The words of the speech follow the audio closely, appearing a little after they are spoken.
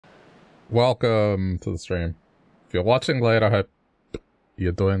Welcome to the stream. If you're watching late, I hope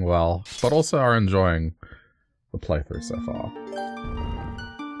you're doing well, but also are enjoying the playthrough so far.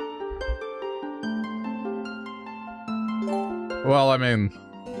 Well, I mean,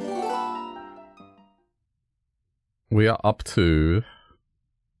 we are up to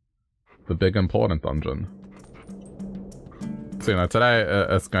the big important dungeon. So, you know, today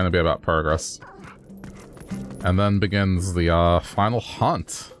it's going to be about progress. And then begins the final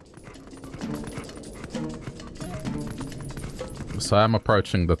hunt. So I'm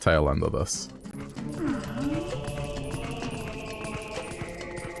approaching the tail end of this.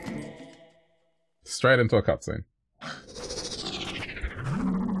 Straight into a cutscene.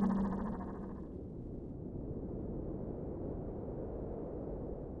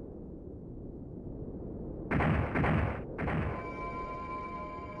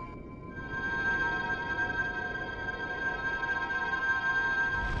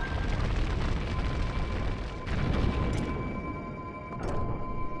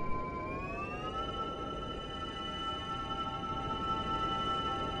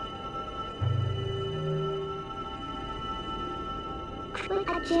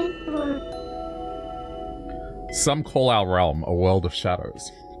 Some call our realm a world of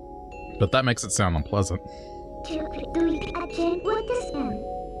shadows, but that makes it sound unpleasant.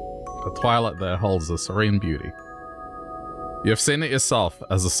 The twilight there holds a serene beauty. You have seen it yourself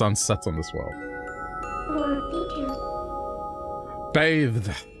as the sun sets on this world.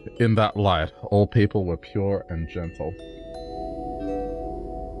 Bathed in that light, all people were pure and gentle.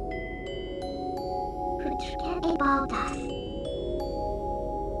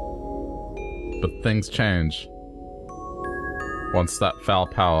 But things change once that foul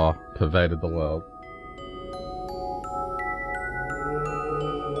power pervaded the world.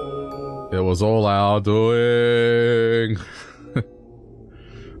 It was all our doing.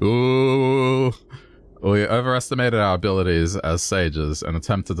 Ooh. We overestimated our abilities as sages and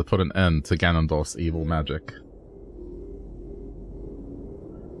attempted to put an end to Ganondorf's evil magic.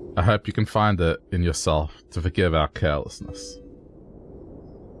 I hope you can find it in yourself to forgive our carelessness.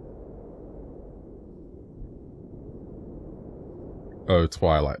 Oh,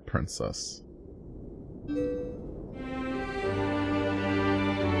 Twilight Princess.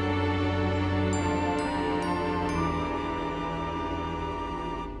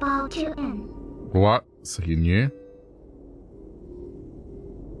 What? So you knew?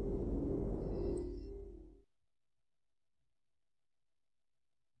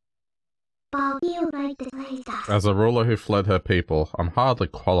 As a ruler who fled her people, I'm hardly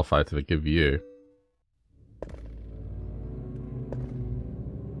qualified to forgive you.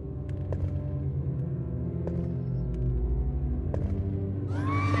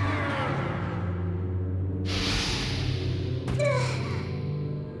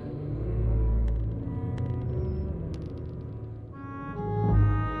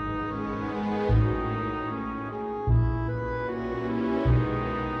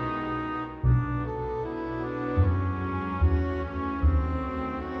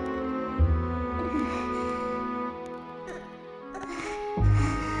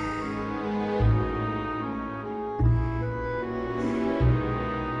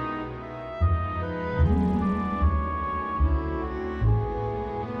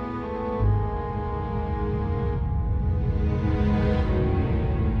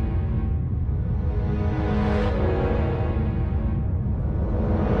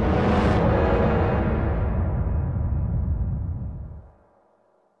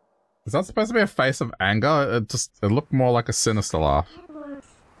 Is that supposed to be a face of anger? It looked more like a sinister laugh.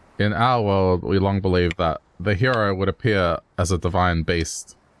 In our world, we long believed that the hero would appear as a divine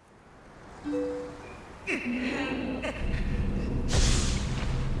beast.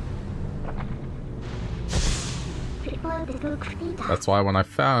 That's why when I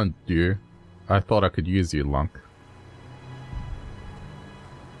found you, I thought I could use you, Lunk.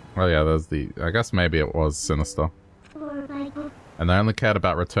 Oh yeah, there's the... I guess maybe it was sinister. And they only cared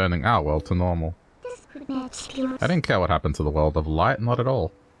about returning our world to normal. I didn't care what happened to the world of light, not at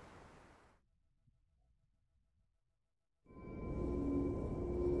all.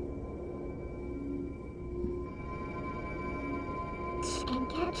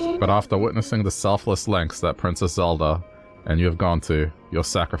 But after witnessing the selfless lengths that Princess Zelda and you have gone to, your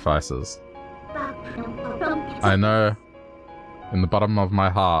sacrifices, I know in the bottom of my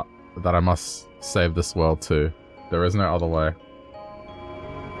heart that I must save this world too. There is no other way.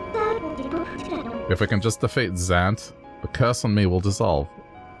 If we can just defeat Zant, the curse on me will dissolve,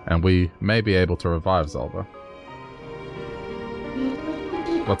 and we may be able to revive Zelda.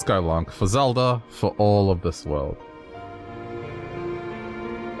 Let's go, Lunk. For Zelda, for all of this world.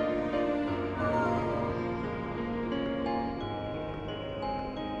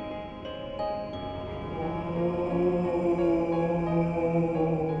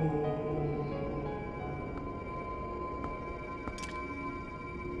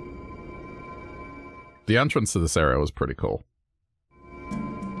 The entrance to this area was pretty cool.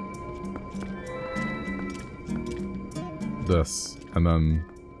 This, and then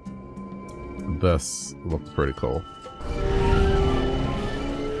this looked pretty cool.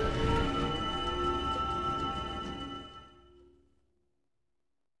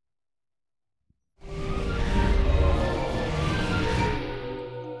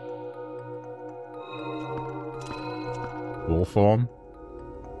 Wolf form?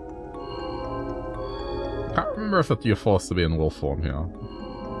 Can't remember if you're forced to be in wolf form here.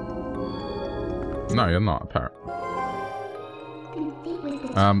 No, you're not, apparently.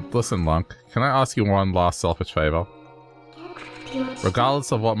 Listen, Lunk, can I ask you one last selfish favor?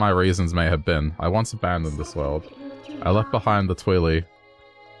 Regardless of what my reasons may have been, I once abandoned this world. I left behind the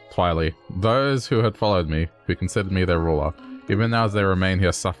Twilight, those who had followed me, who considered me their ruler. Even now as they remain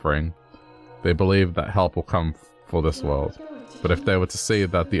here suffering, they believe that help will come for this world. But if they were to see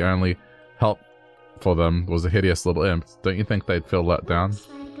that the only help for them was a hideous little imp, don't you think they'd feel let down?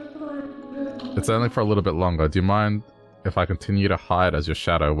 It's only for a little bit longer. Do you mind if I continue to hide as your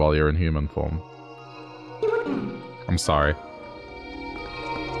shadow while you're in human form? I'm sorry.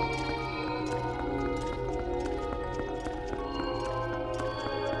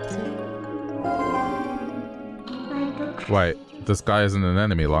 Wait, this guy isn't an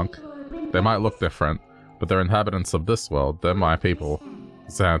enemy, Lunk. They might look different, but they're inhabitants of this world. They're my people.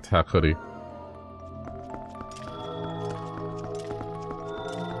 Zant, how could he?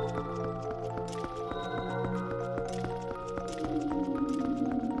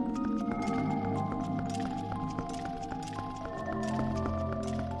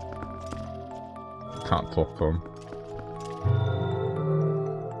 Can't talk to him.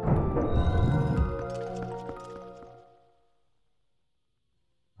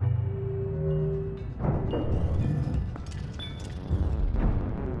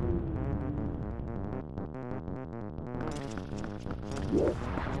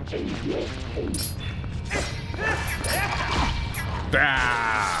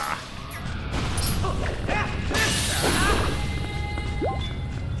 Ah!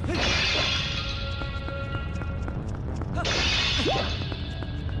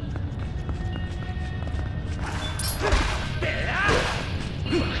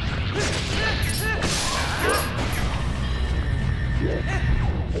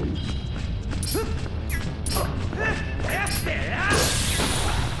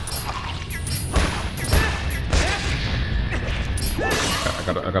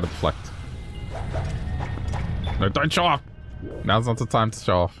 I gotta deflect. No, don't show off! Now's not the time to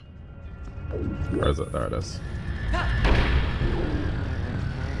show off. Where is it? There it is.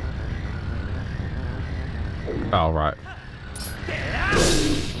 Oh, right.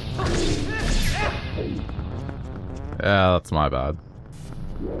 Yeah, that's my bad.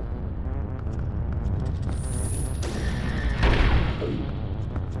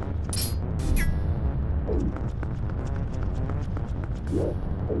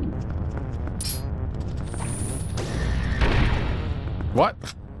 What?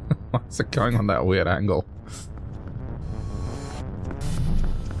 What's it going on that weird angle?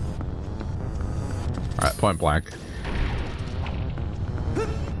 Alright, point blank.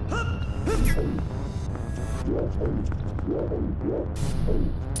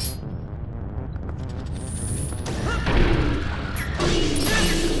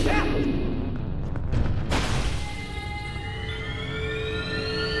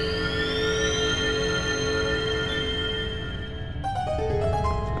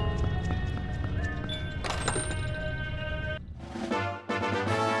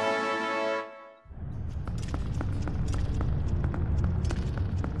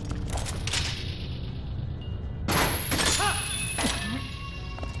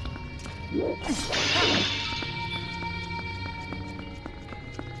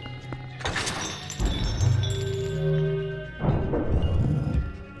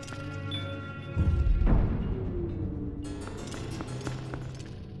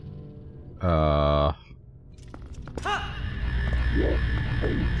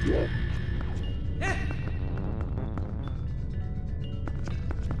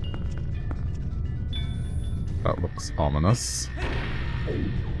 That looks ominous.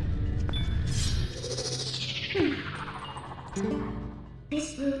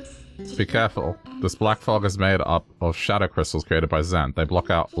 Be careful. This black fog is made up of shadow crystals created by Zant. They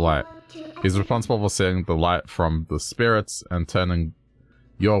block out light. He's responsible for seeing the light from the spirits and turning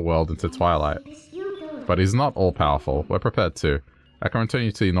your world into Twilight. But he's not all-powerful. We're prepared too. I can return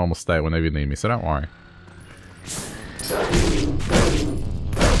you to your normal state whenever you need me, so don't worry.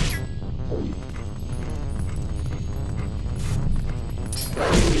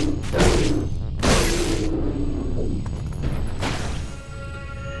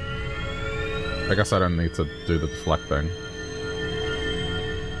 I guess I don't need to do the deflecting.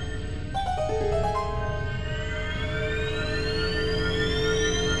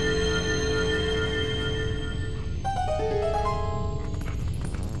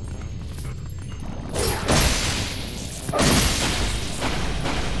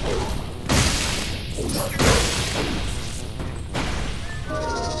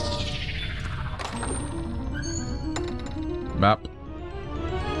 Map.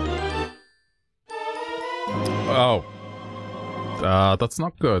 Oh. That's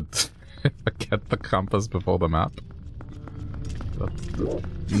not good. If I get the compass before the map. That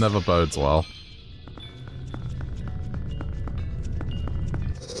never bodes well.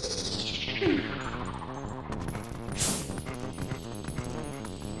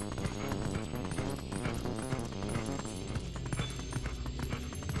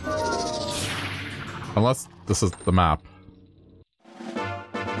 Unless this is the map.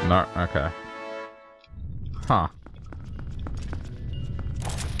 No, okay. Huh.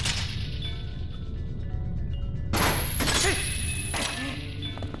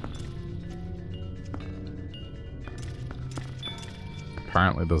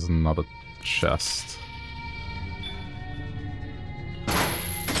 Apparently there's another chest.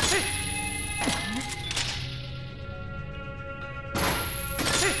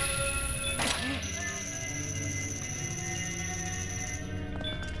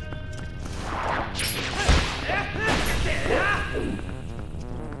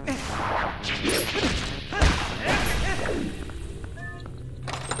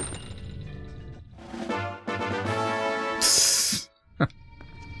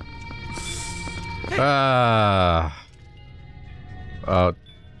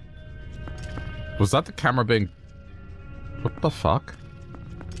 Was that the camera being... What the fuck?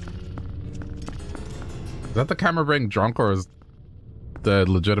 Is that the camera being drunk, or is there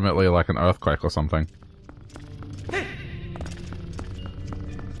legitimately like an earthquake or something?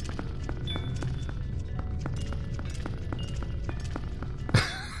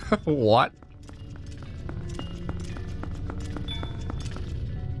 What?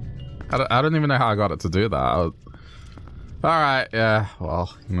 I don't even know how I got it to do that. Alright, yeah,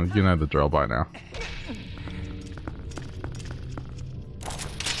 well, you know the drill by now.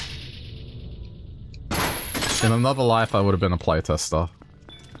 In another life, I would have been a playtester.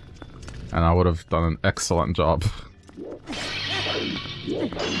 And I would have done an excellent job.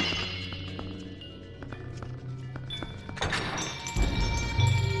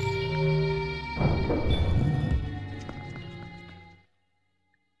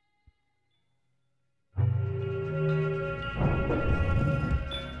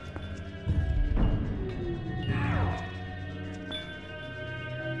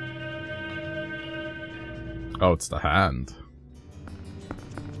 Oh, it's the hand.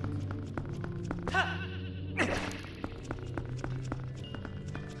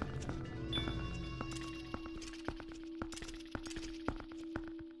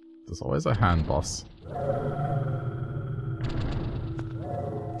 There's always a hand boss.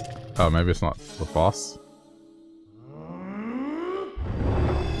 Oh, maybe it's not the boss.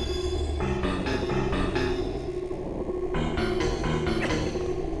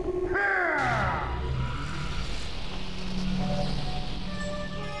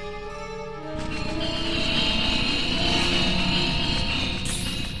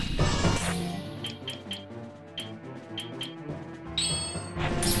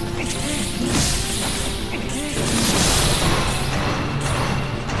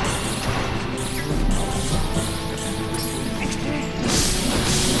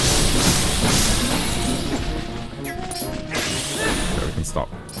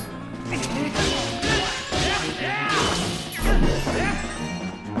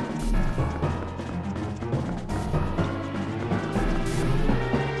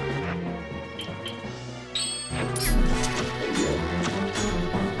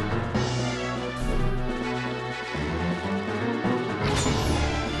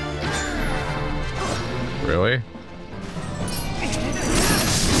 Really?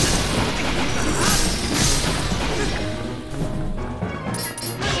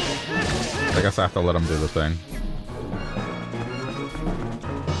 I guess I have to let him do the thing.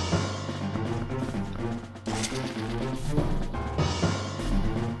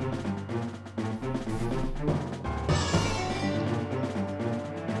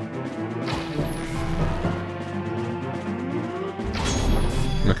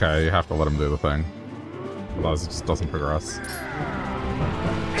 Okay, you have to let him do the thing. Otherwise it just doesn't progress.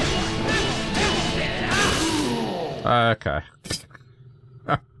 Okay.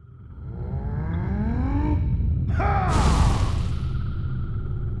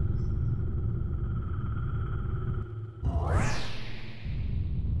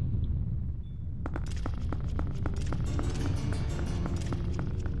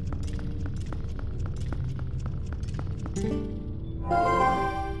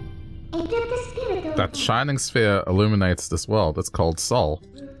 That shining sphere illuminates this world. It's called Soul.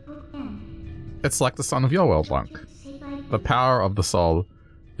 It's like the sun of your world, Link. The power of the soul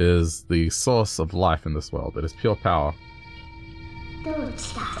is the source of life in this world. It is pure power.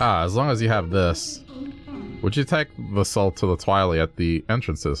 Ah, as long as you have this. Would you take the soul to the Twilight at the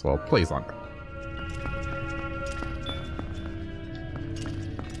entrance to this world? Please, Link.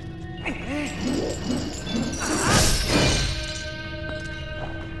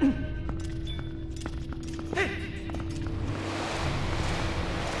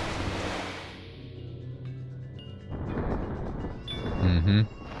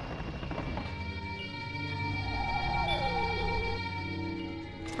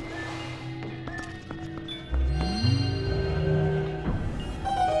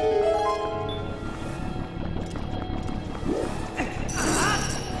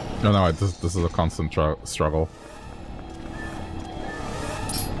 No, this is a constant struggle.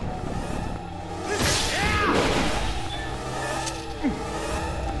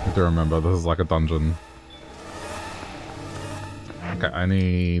 I do remember, this is like a dungeon. Okay, I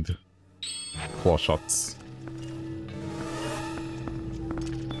need 4 shots.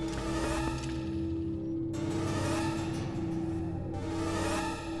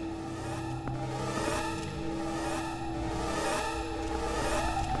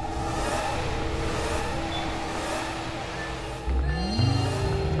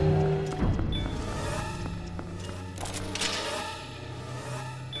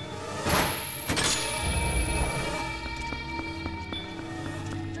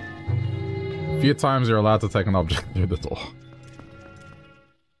 Few times you're allowed to take an object through the door.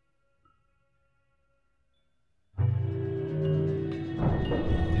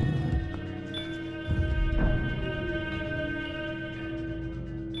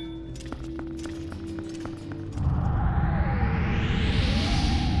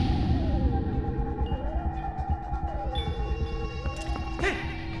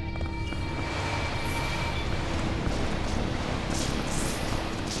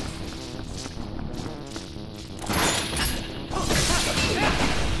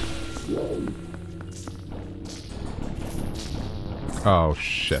 Oh,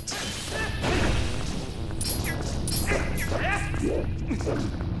 shit.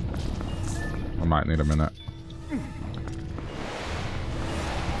 I might need a minute.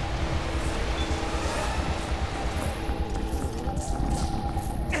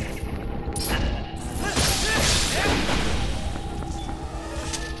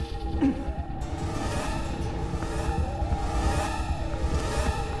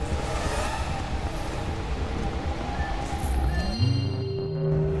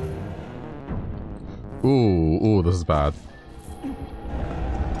 Ooh, this is bad.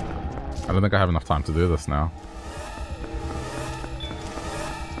 I don't think I have enough time to do this now.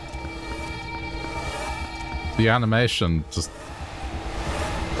 The animation just...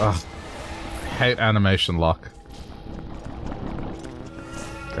 Ugh. I hate animation lock.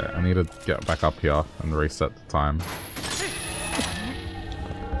 Okay, I need to get back up here and reset the time.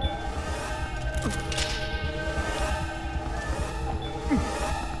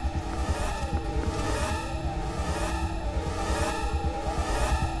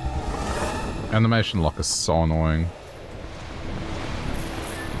 Animation lock is so annoying.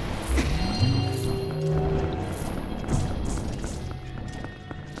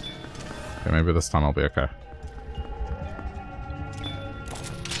 Okay, maybe this time I'll be okay.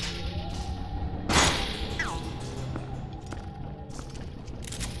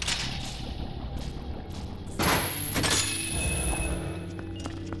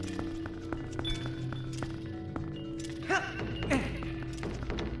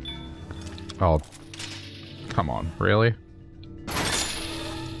 Oh, come on, really?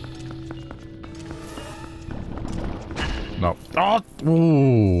 No. Oh!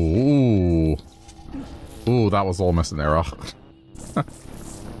 Ooh! Ooh, that was almost an error. That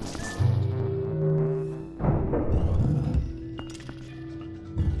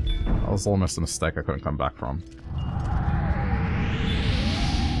was almost a mistake I couldn't come back from.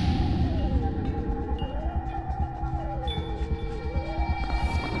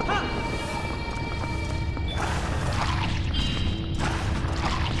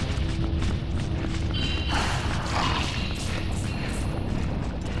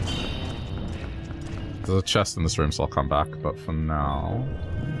 There's a chest in this room, so I'll come back, but for now,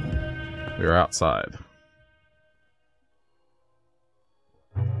 we're outside.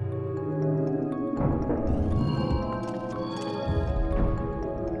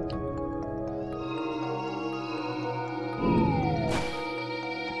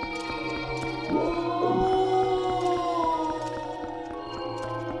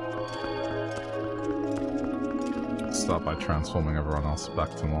 up by transforming everyone else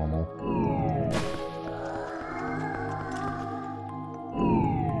back to normal.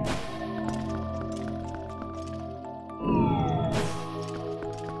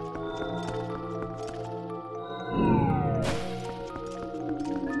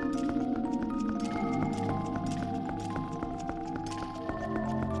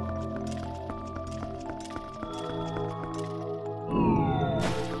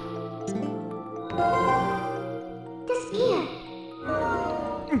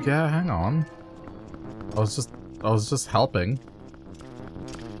 Yeah, hang on. I was just helping.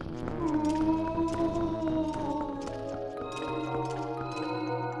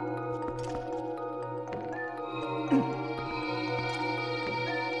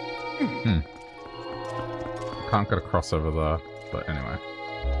 Can't get a crossover there, but anyway.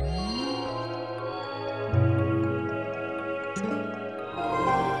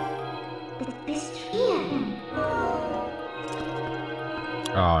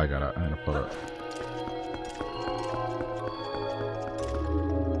 Oh, I got it. I'm gonna put it.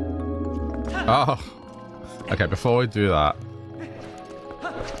 Oh! Okay, before we do that,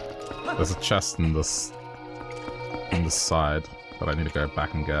 there's a chest in this side that I need to go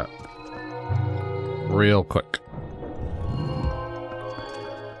back and get. Real quick.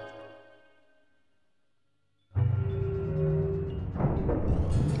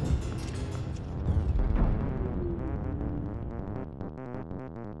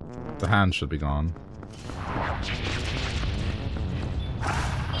 The hand should be gone.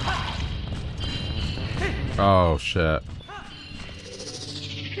 Oh, shit.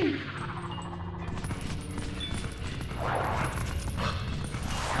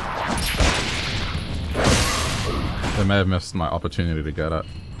 They may have missed my opportunity to get it.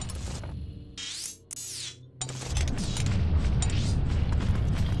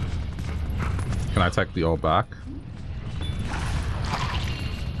 Can I take the orb back?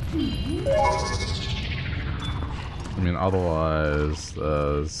 I mean, otherwise,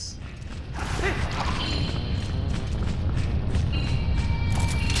 there's...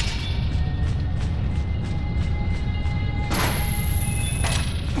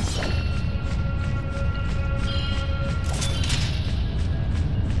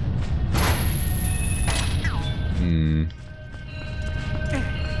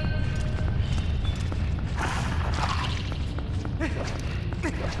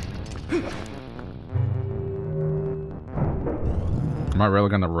 Am I really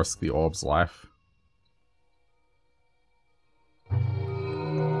gonna risk the orb's life?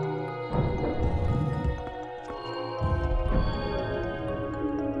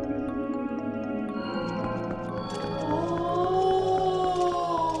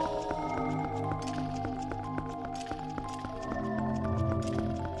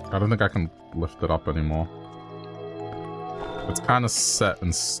 I don't think I can lift it up anymore. It's kind of set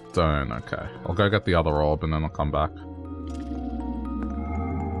in stone. Okay, I'll go get the other orb and then I'll come back.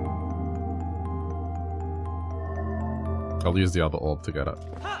 I'll use the other orb to get it.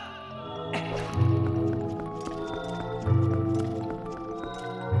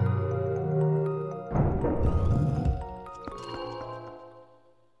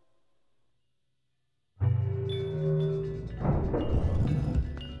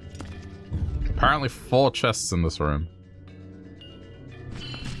 Apparently 4 chests in this room.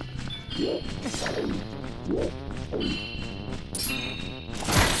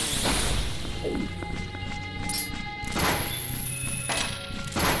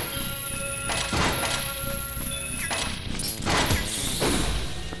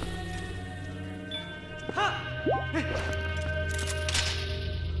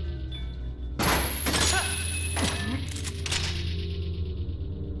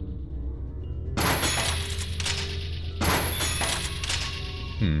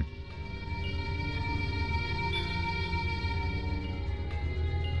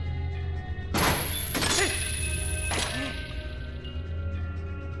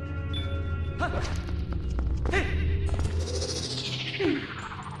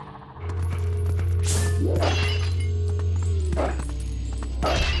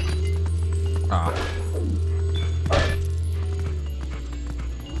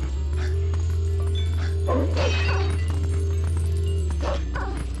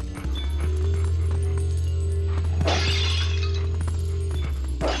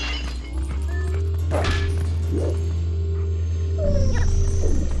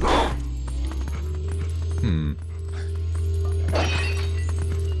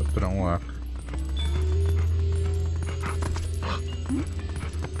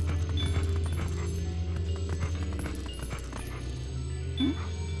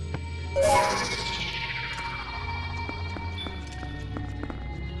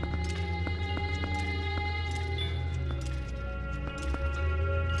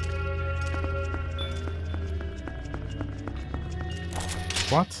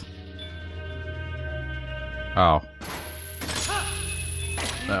 What? Oh.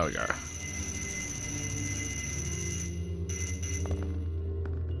 There we go.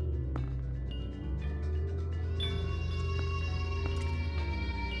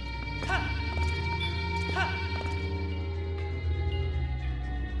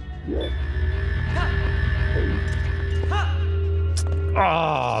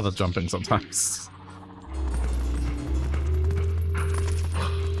 Ah, the jumping sometimes.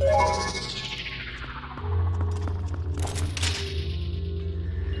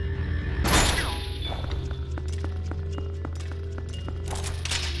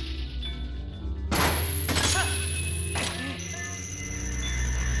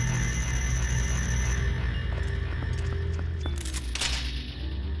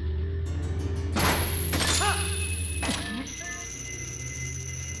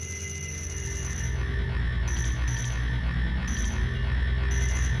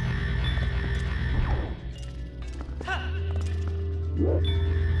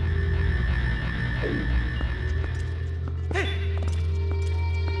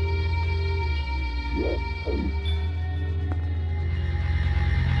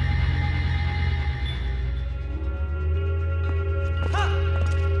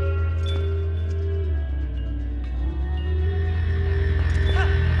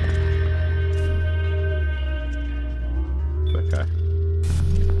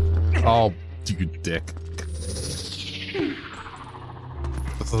 Oh, you dick.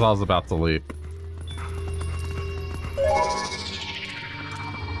 Just as I was about to leap.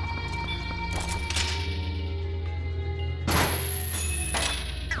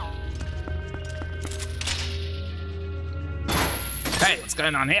 Hey, what's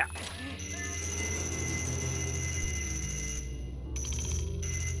going on here?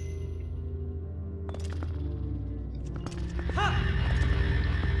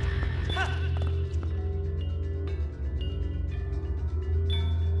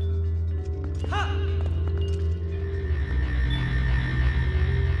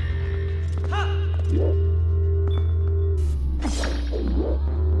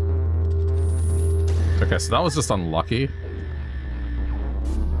 Okay, so that was just unlucky.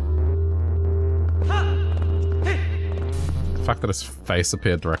 The fact that his face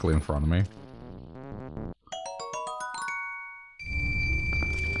appeared directly in front of me.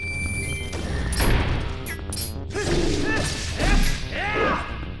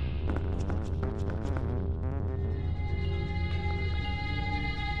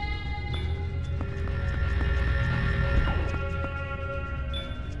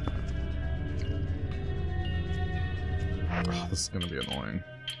 This is gonna be annoying.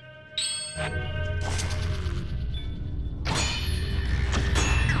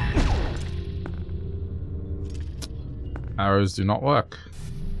 Arrows do not work.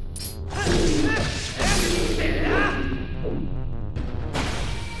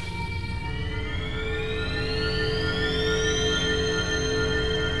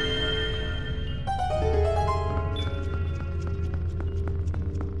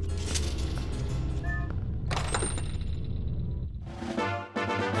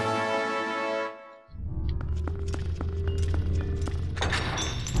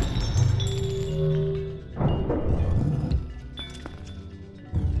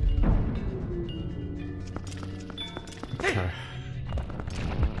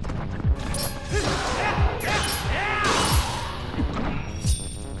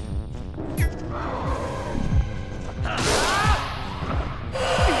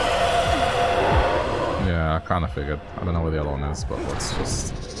 Kind of figured. I don't know where the other one is, but let's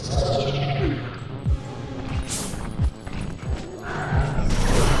just...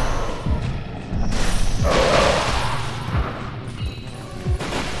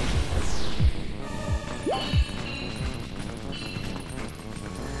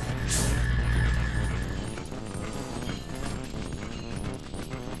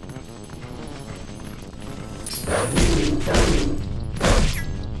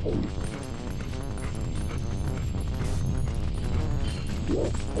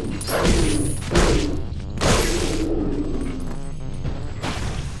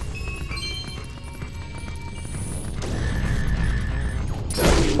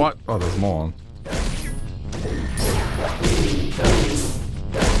 What? Oh, there's more.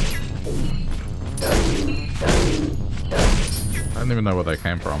 I don't even know where they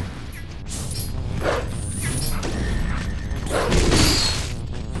came from.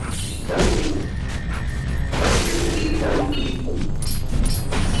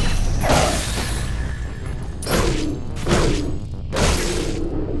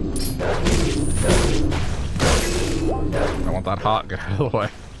 I want that heart, get out of the way.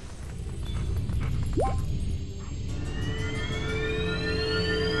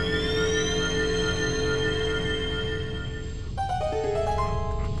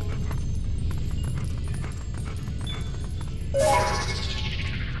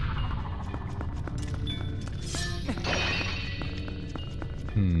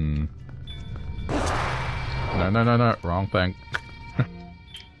 No, wrong thing.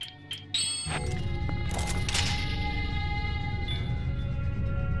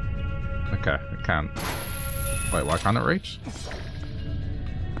 Okay, it can. Wait, why can't it reach?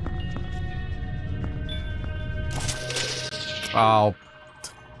 Oh.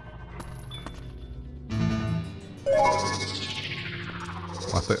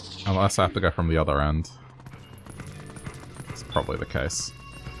 Unless I have to go from the other end. It's probably the case.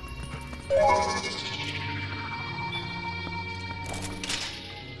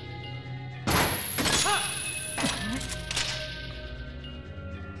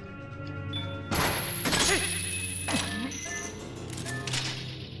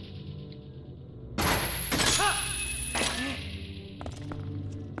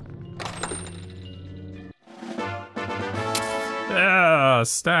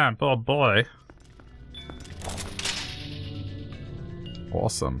 Stamp, oh boy.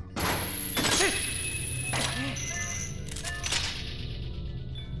 Awesome.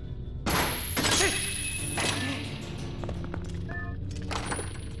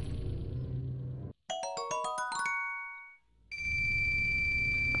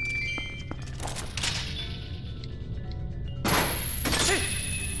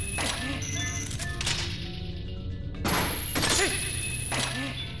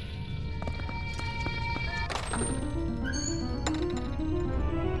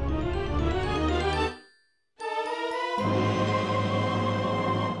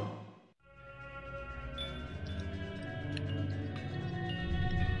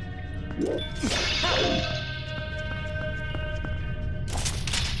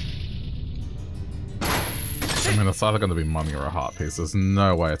 It's either going to be money or a heart piece. There's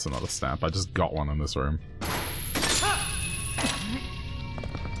no way it's another stamp. I just got one in this room. It's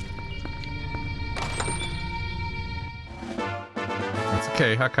a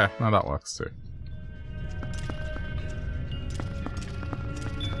key. Okay, no, that works too.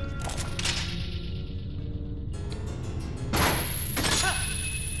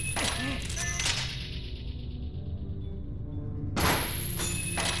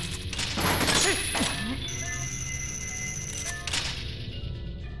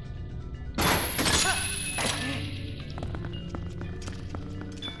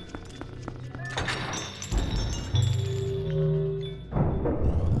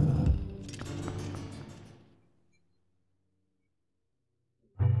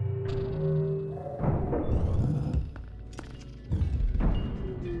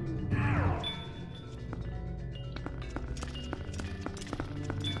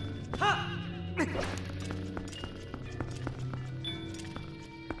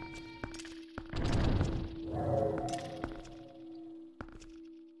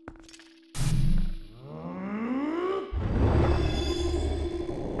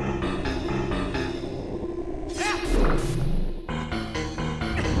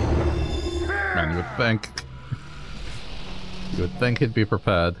 You would think he'd be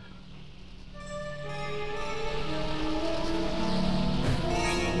prepared.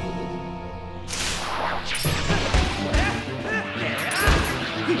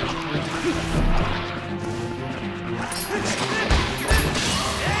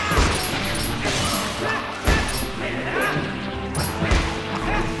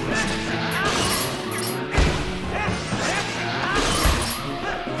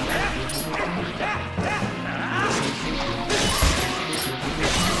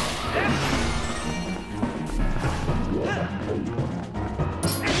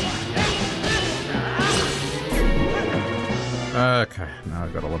 Okay, now I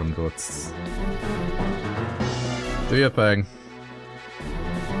gotta let him do it. Do your thing.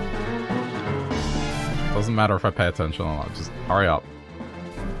 Doesn't matter if I pay attention or not, just hurry up.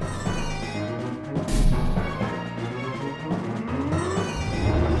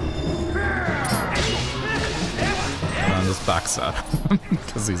 And just backstab him,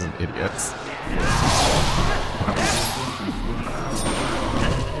 because he's an idiot.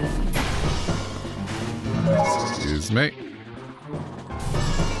 Excuse me.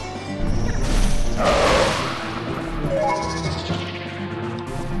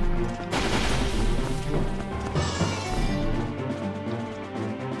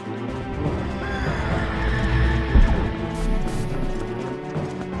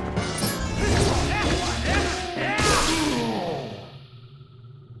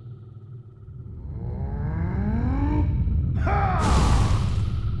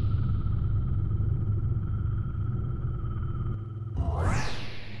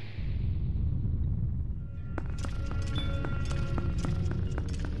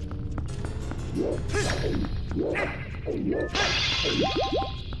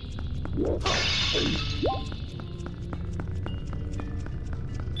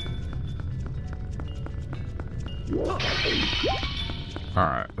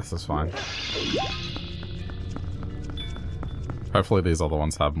 Alright, this is fine. Hopefully these other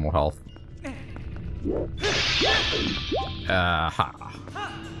ones have more health. Aha.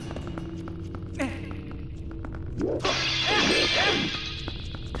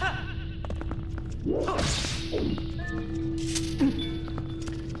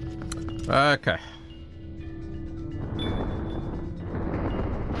 Okay.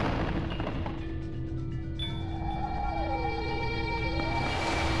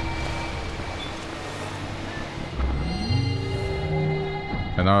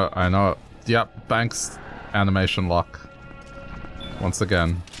 I know. Yep, thanks, animation lock. Once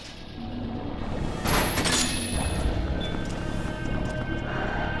again.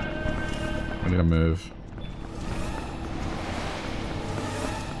 I need to move.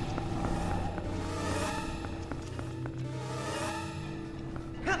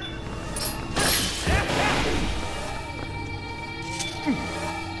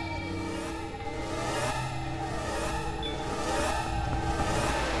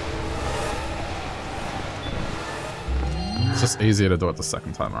 It's just easier to do it the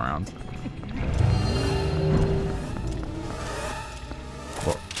second time around.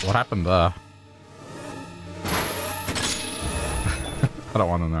 What happened there? I don't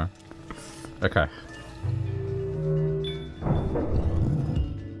want to know. Okay.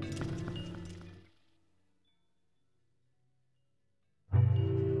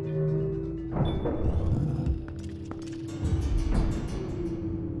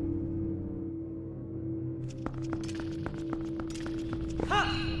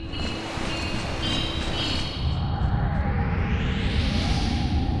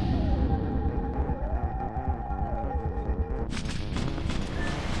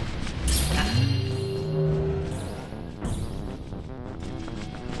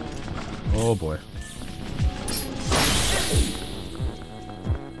 Oh boy.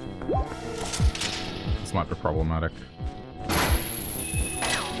 This might be problematic.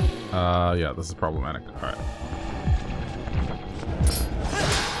 Yeah, this is problematic. Alright.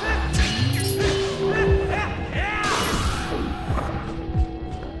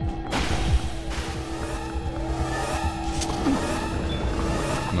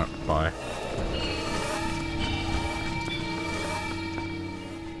 No, bye.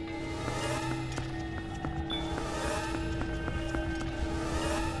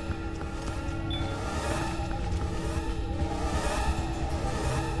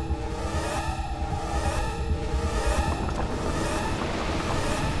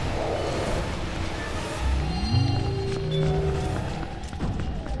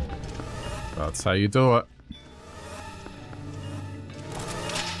 That's how you do it.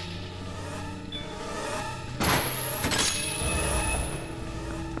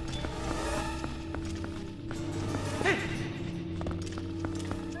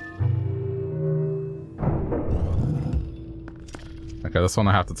 Okay, this one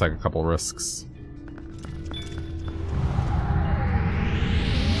I have to take a couple risks.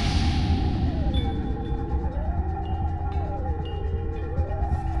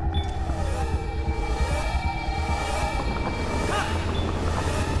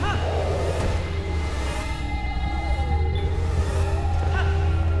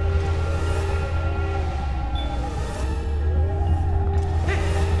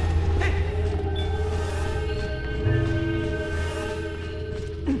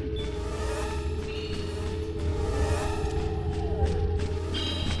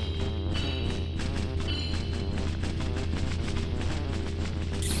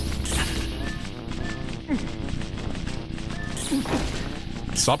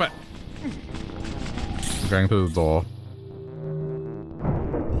 Stop it! I'm going through the door.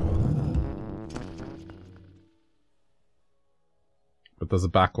 But there's a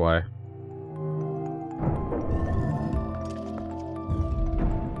back way.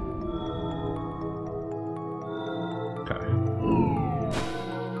 Okay.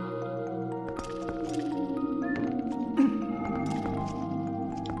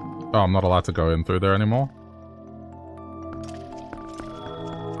 Oh, I'm not allowed to go in through there anymore?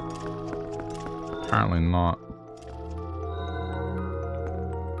 Apparently not.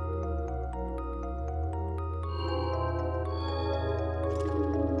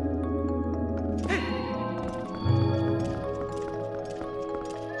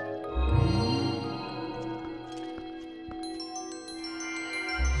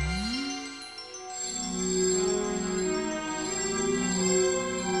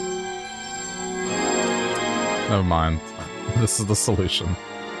 Never mind. This is the solution.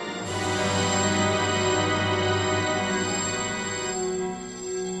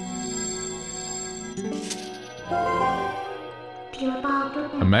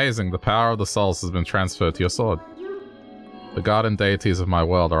 Amazing, the power of the souls has been transferred to your sword. The guardian deities of my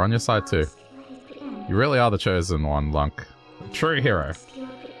world are on your side too. You really are the chosen one, Lunk. A true hero.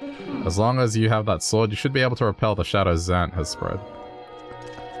 As long as you have that sword, you should be able to repel the shadows Zant has spread.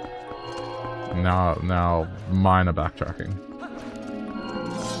 Now, minor backtracking.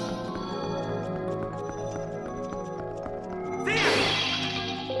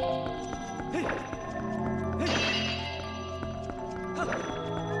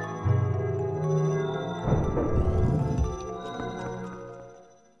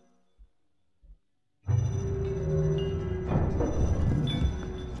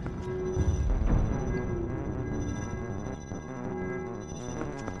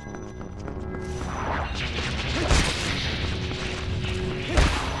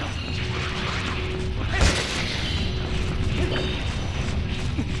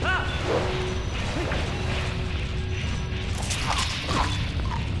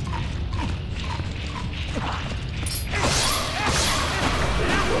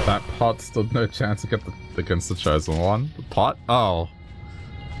 Stood no chance to get against the chosen one. The pot? Oh.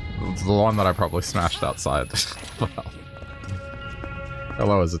 It's the one that I probably smashed outside. Well.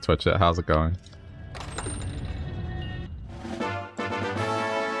 Hello, is it Twitch? How's it going?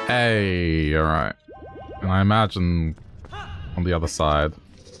 Hey, alright. And I imagine on the other side.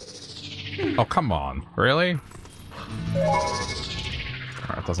 Oh, come on. Really?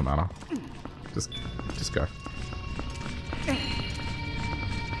 Alright, doesn't matter. Just go.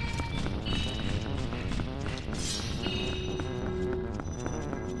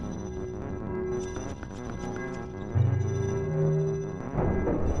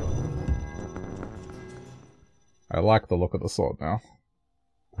 I like the look of the sword now.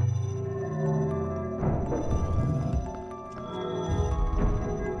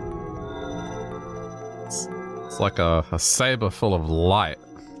 It's like a saber full of light.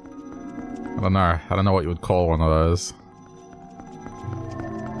 I don't know what you would call one of those.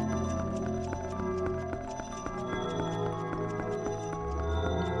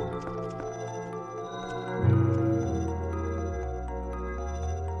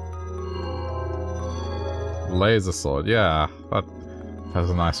 Laser sword, yeah, that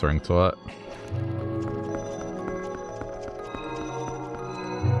has a nice ring to it.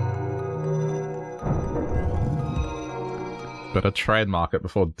 Better trademark it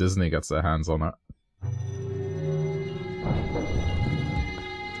before Disney gets their hands on it.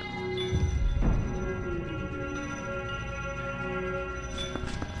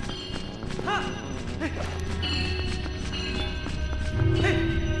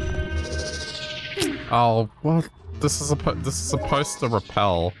 Oh, what? This is supposed to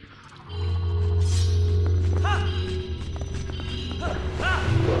repel.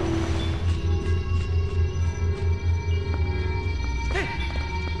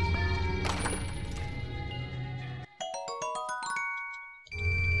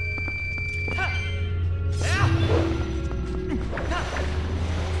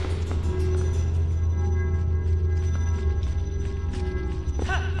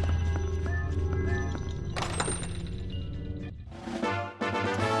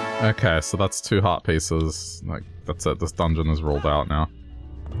 Okay, so that's 2 heart pieces. Like, that's it. This dungeon is ruled out now.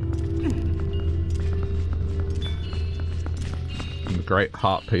 The great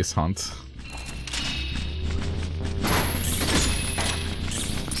heart piece hunt.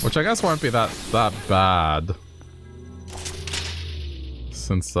 Which I guess won't be that bad.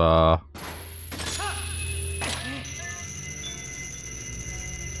 Since, I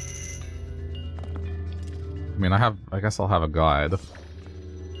mean, I guess I'll have a guide.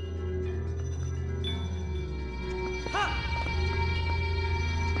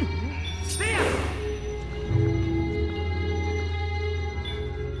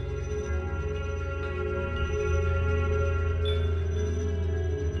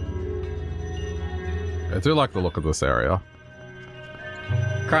 I do like the look of this area.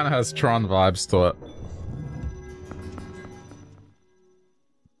 Kind of has Tron vibes to it.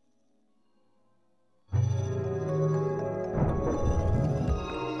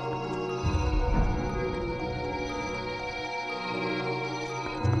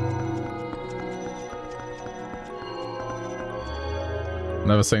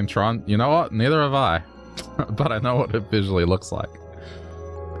 Never seen Tron? You know what? Neither have I. But I know what it visually looks like.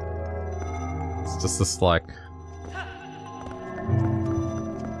 It's just this, like...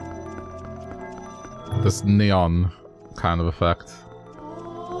 this neon kind of effect.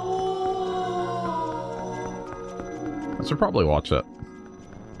 I should probably watch it.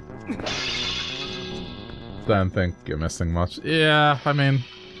 Don't think you're missing much. Yeah, I mean,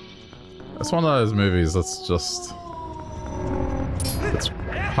 it's one of those movies that's just... it's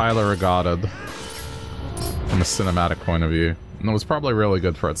highly regarded from a cinematic point of view. And it was probably really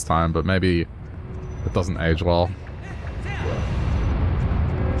good for its time, but maybe it doesn't age well.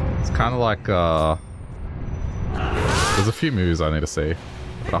 It's kind of like, there's a few movies I need to see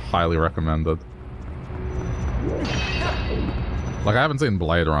that are highly recommended. Like, I haven't seen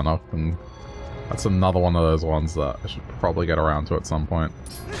Blade Runner, and that's another one of those ones that I should probably get around to at some point.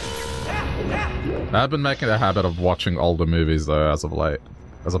 I've been making a habit of watching older movies, though, as of late,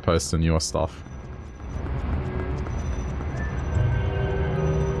 as opposed to newer stuff.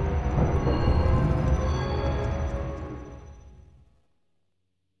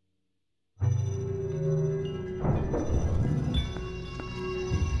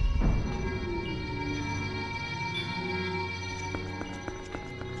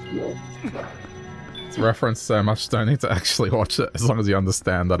 It's referenced so much, don't need to actually watch it, as long as you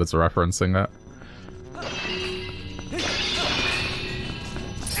understand that it's referencing it.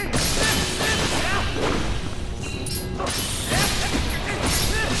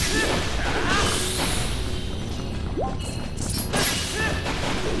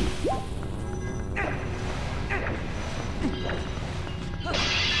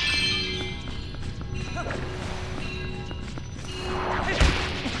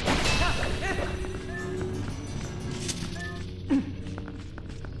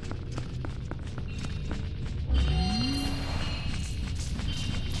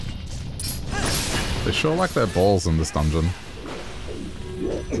 They sure like their balls in this dungeon.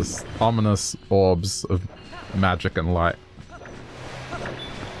 Just ominous orbs of magic and light.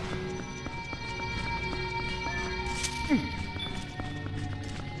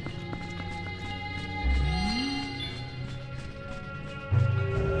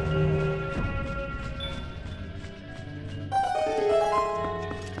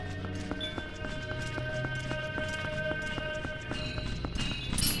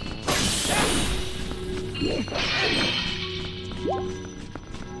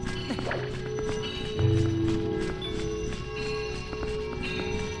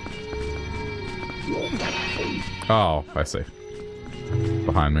 Oh, I see.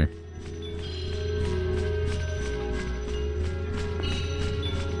 Behind me.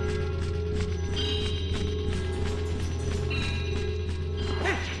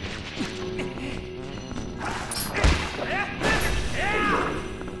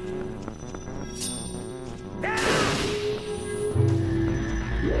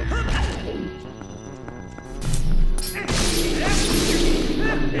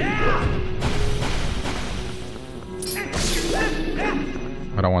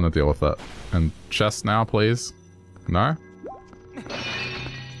 I don't want to deal with it. And chest now, please? No?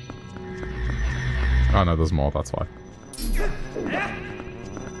 Oh no, there's more, that's why.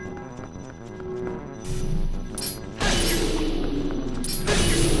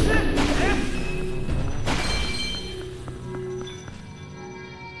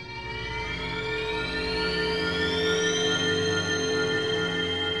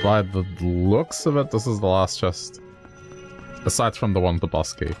 By the looks of it, this is the last chest. Aside from the one with the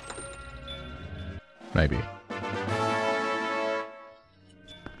boss key. Maybe.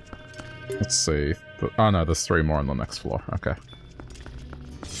 Let's see. Oh no, there's 3 more on the next floor. Okay.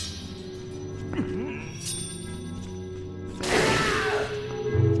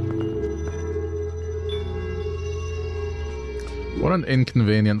 What an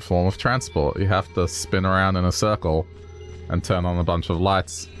inconvenient form of transport. You have to spin around in a circle and turn on a bunch of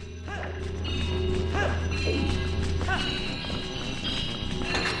lights.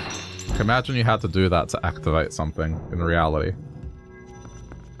 Imagine you had to do that to activate something in reality.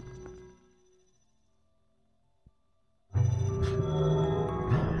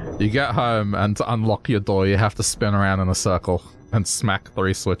 You get home, and to unlock your door, you have to spin around in a circle and smack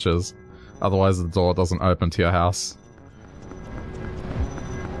 3 switches. Otherwise, the door doesn't open to your house.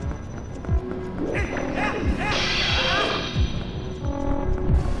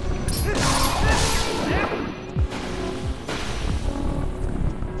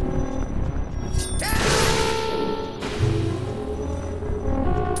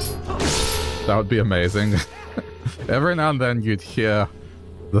 That would be amazing. Every now and then you'd hear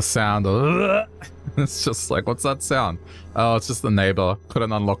the sound of... It's just like, what's that sound? Oh, it's just the neighbor.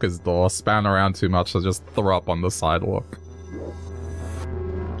 Couldn't unlock his door. Span around too much, so just throw up on the sidewalk.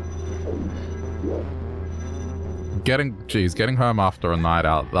 Getting home after a night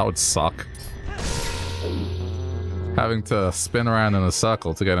out, that would suck. Having to spin around in a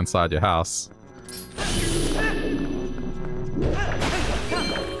circle to get inside your house.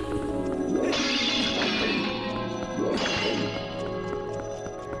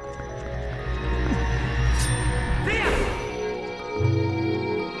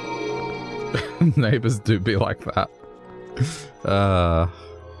 Neighbors do be like that.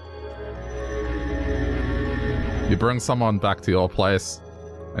 You bring someone back to your place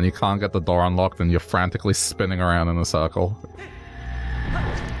and you can't get the door unlocked and you're frantically spinning around in a circle.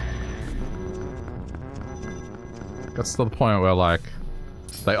 Gets to the point where, like,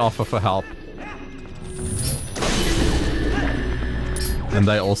 they offer for help. And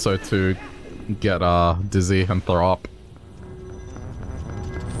they also, too, get, dizzy and throw up.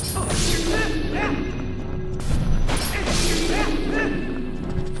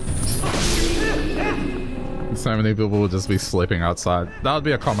 So many people would just be sleeping outside. That would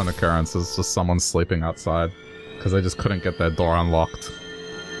be a common occurrence, is just someone sleeping outside. Because they just couldn't get their door unlocked.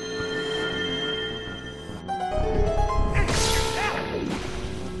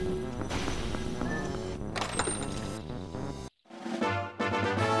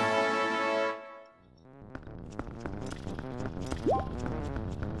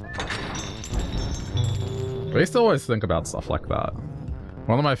 I used to always think about stuff like that.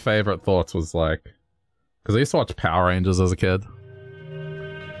 One of my favorite thoughts was like, because I used to watch Power Rangers as a kid.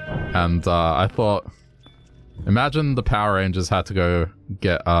 And I thought, imagine the Power Rangers had to go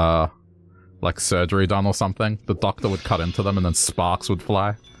get like surgery done or something. The doctor would cut into them and then sparks would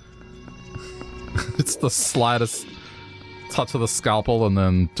fly. It's the slightest touch of the scalpel and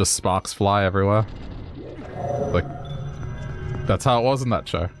then just sparks fly everywhere. Like, that's how it was in that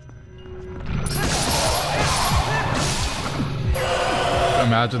show.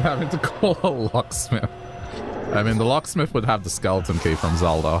 Imagine having to call a locksmith. I mean, the locksmith would have the skeleton key from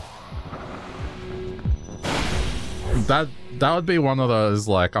Zelda. That would be one of those,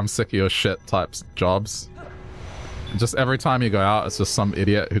 like, I'm sick of your shit types jobs. Just every time you go out, it's just some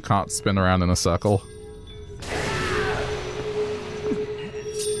idiot who can't spin around in a circle.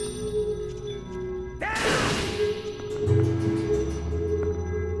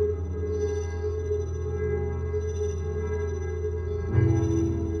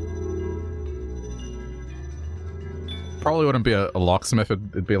 Probably wouldn't be a locksmith,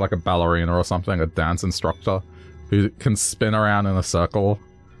 it'd be like a ballerina or something, a dance instructor who can spin around in a circle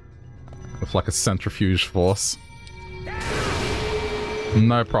with like a centrifuge force.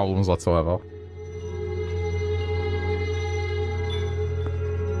 No problems whatsoever.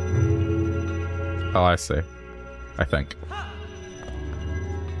 Oh, I see. I think.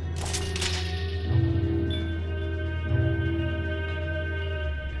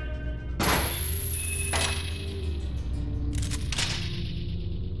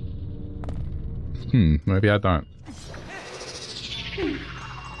 Maybe I don't.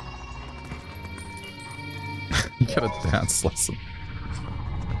 Get a dance lesson.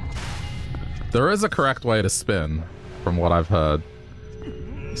 There is a correct way to spin, from what I've heard,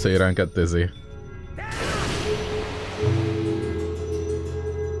 so you don't get dizzy.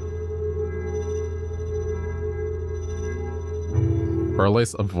 Or at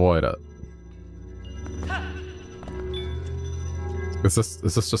least avoid it. Is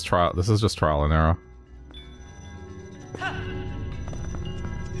this just trial? This is just trial and error.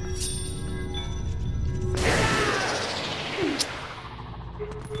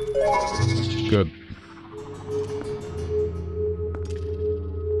 Good.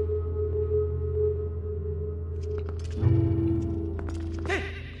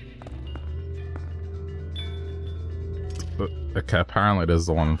 Okay, apparently there's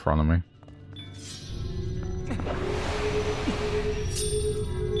the one in front of me.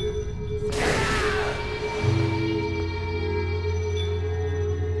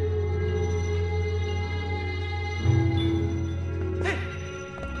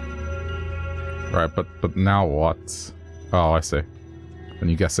 Right, but now what? Oh, I see. Then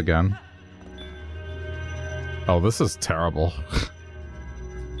you guess again. Oh, this is terrible.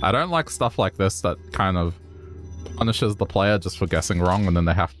 I don't like stuff like this that kind of punishes the player just for guessing wrong and then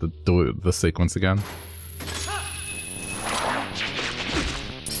they have to do the sequence again.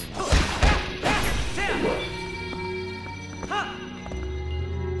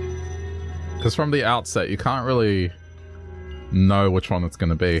 Because from the outset, you can't really know which one it's going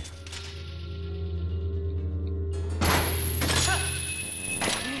to be.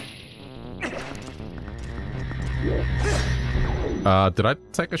 Did I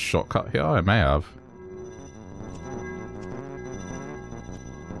take a shortcut here? I may have.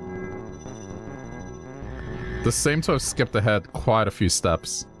 This seemed to have skipped ahead quite a few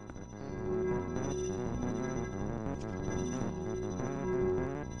steps.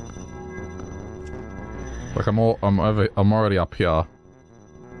 Like I'm already up here.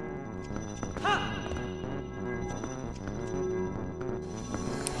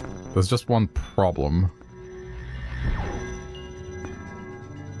 There's just one problem.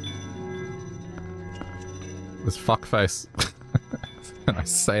 This fuckface. And I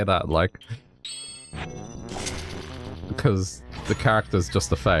say that, like... because the character's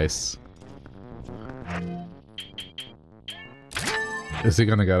just a face. Is he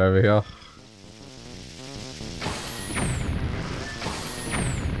gonna get over here?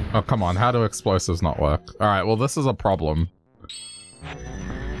 Oh, come on. How do explosives not work? Alright, well, this is a problem.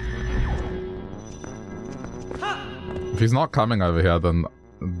 If he's not coming over here, then...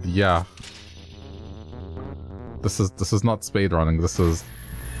 yeah. This is not speedrunning. This is...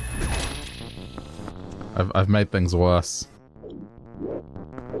 I've made things worse.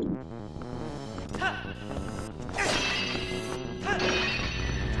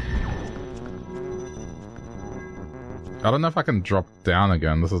 I don't know if I can drop down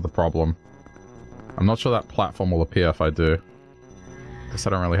again. This is the problem. I'm not sure that platform will appear if I do. Guess I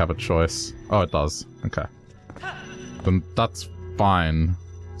don't really have a choice. Oh, it does. Okay. Then that's fine.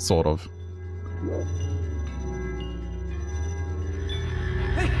 Sort of.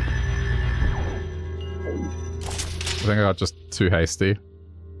 I think I got just too hasty.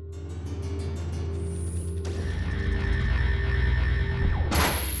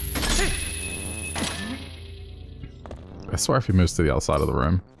 I swear if he moves to the other side of the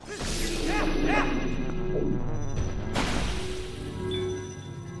room.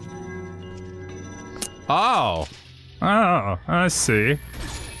 Oh! Oh, I see.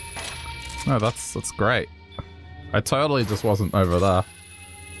 No, that's great. I totally just wasn't over there.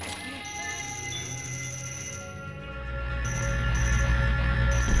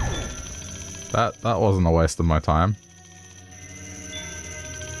 That wasn't a waste of my time.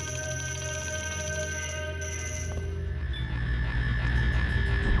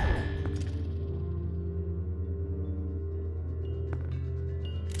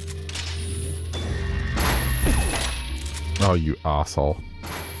 Oh, you asshole.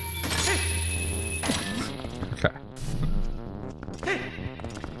 Okay.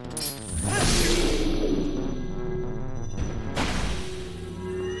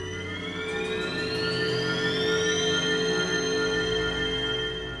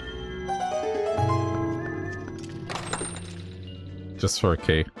 Just for a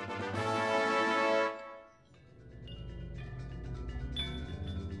key.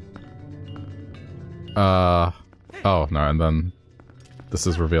 Oh, no, and then this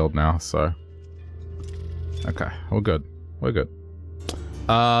is revealed now, so... okay, we're good. We're good.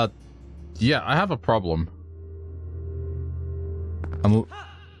 Yeah, I have a problem.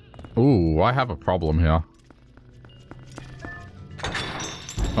 Ooh, I have a problem here.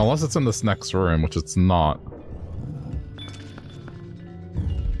 Unless it's in this next room, which it's not.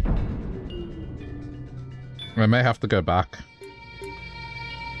 I may have to go back.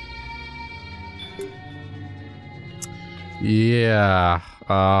 Yeah,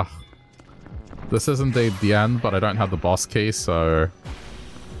 this is indeed the end, but I don't have the boss key, so...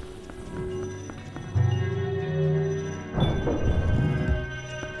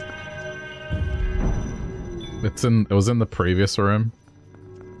 it was in the previous room.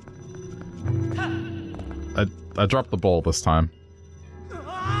 I dropped the ball this time.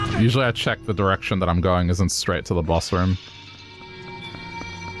 Usually I check the direction that I'm going isn't straight to the boss room.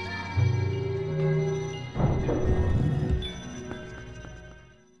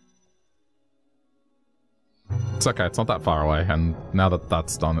 It's okay, it's not that far away, and now that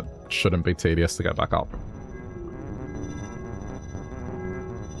that's done, it shouldn't be tedious to get back up.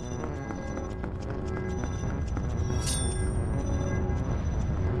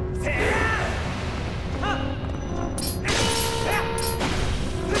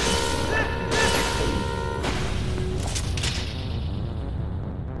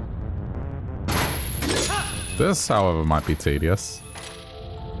 This, however, might be tedious.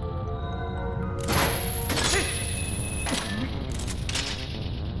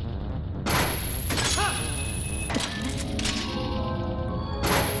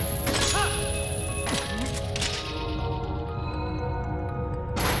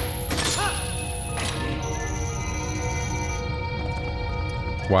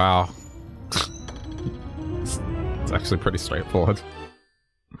 Wow. It's actually pretty straightforward.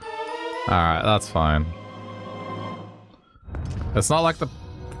 Alright, that's fine. It's not like the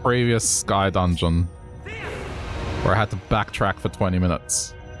previous Sky Dungeon, where I had to backtrack for 20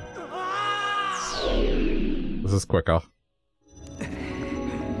 minutes. This is quicker.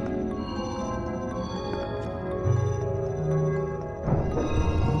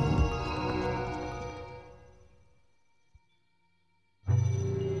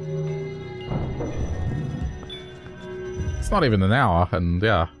 It's not even an hour, and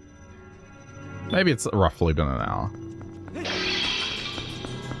yeah. Maybe it's roughly been an hour.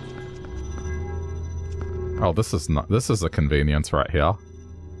 Oh, this is a convenience right here.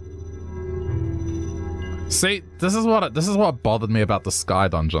 See, this is what bothered me about the Sky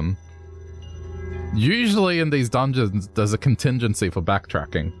Dungeon. Usually in these dungeons, there's a contingency for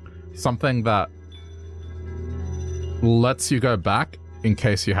backtracking. Something that lets you go back in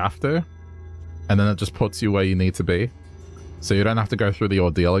case you have to, and then it just puts you where you need to be, so you don't have to go through the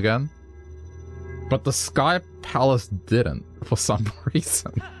ordeal again. But the Sky Palace didn't, for some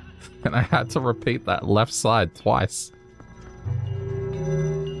reason. And I had to repeat that left side twice.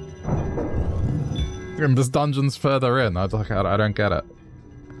 And this dungeon's further in. I was like, I don't get it.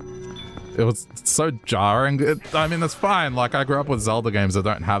 It was so jarring. I mean, it's fine. Like, I grew up with Zelda games that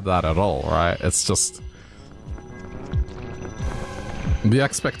don't have that at all, right? It's just the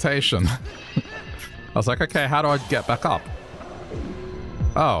expectation. I was like, okay, how do I get back up?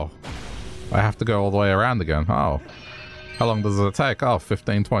 Oh. I have to go all the way around again. Oh. How long does it take? Oh,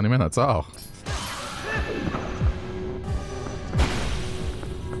 15, 20 minutes. Oh.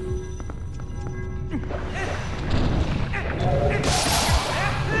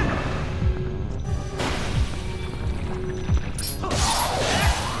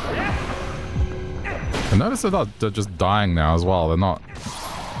 I noticed that they're just dying now as well.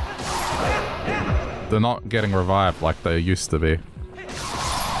 They're not getting revived like they used to be.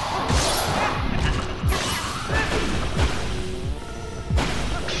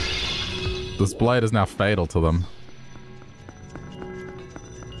 This blade is now fatal to them.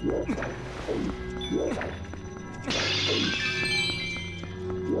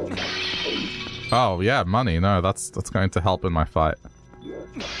 Oh yeah, money. No, that's going to help in my fight.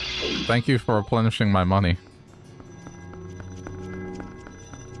 Thank you for replenishing my money.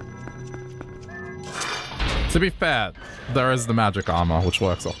 To be fair, there is the magic armor, which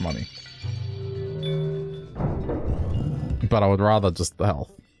works off money. But I would rather just the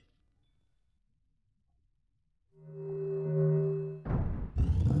health.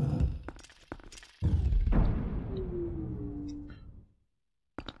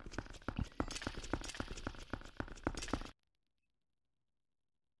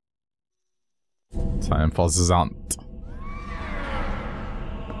 Time for Zant.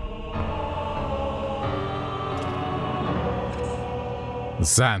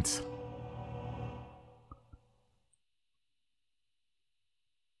 Zant.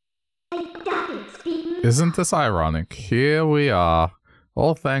 Isn't this ironic? Here we are.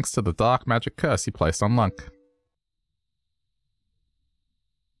 All thanks to the dark magic curse he placed on Lunk.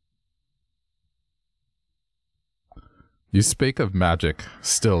 You speak of magic,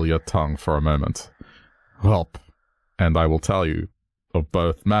 still your tongue for a moment. Help, and I will tell you of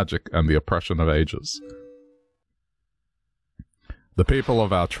both magic and the oppression of ages. The people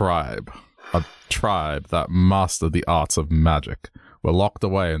of our tribe, a tribe that mastered the arts of magic, were locked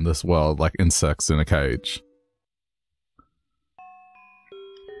away in this world like insects in a cage.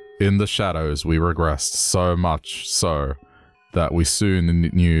 In the shadows we regressed so much so that we soon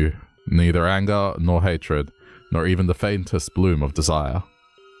knew neither anger nor hatred, nor even the faintest bloom of desire.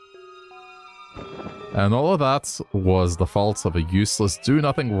 And all of that was the fault of a useless,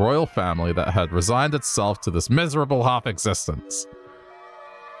 do-nothing royal family that had resigned itself to this miserable half-existence.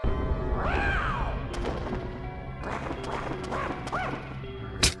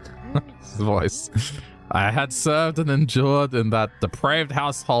 His voice. I had served and endured in that depraved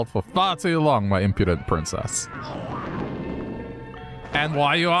household for far too long, my impudent princess. And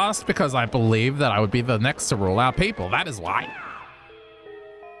why, you asked? Because I believed that I would be the next to rule our people, that is why.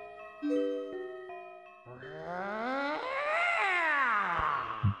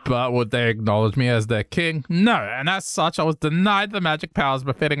 But would they acknowledge me as their king? No, and as such I was denied the magic powers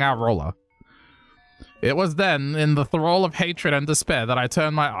befitting our ruler. It was then, in the thrall of hatred and despair, that I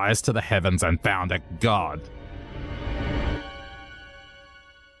turned my eyes to the heavens and found a god.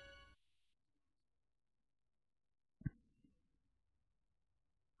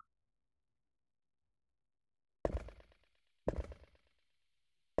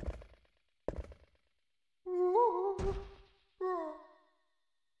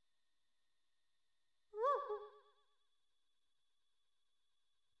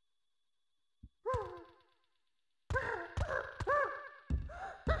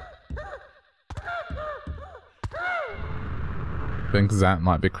 I think Zant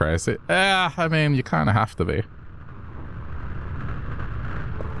might be crazy. Yeah, I mean, you kind of have to be.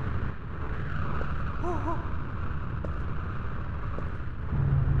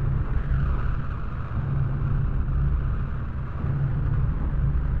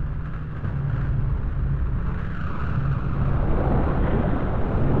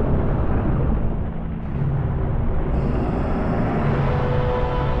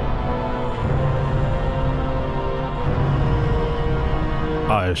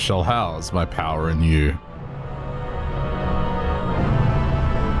 I shall house my power in you.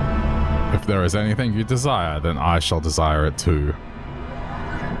 If there is anything you desire, then I shall desire it too.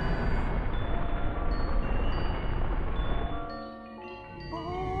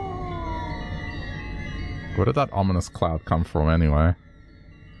 Where did that ominous cloud come from anyway?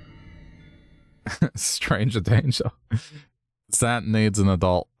 Stranger danger. Zant needs an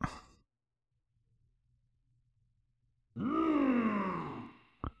adult.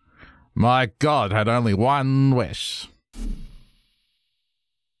 My god had only one wish.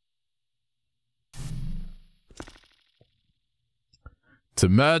 To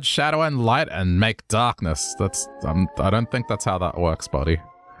merge shadow and light and make darkness. That's... I don't think that's how that works, buddy.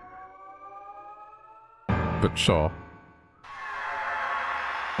 But sure.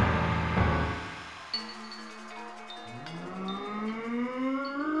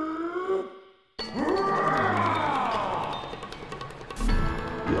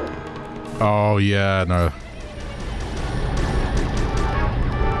 Oh, yeah, no.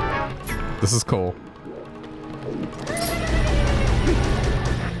 This is cool.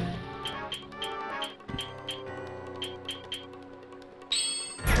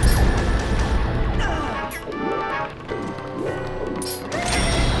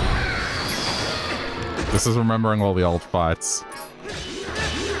 This is remembering all the old fights.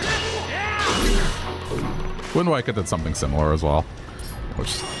 Wind Waker did something similar as well,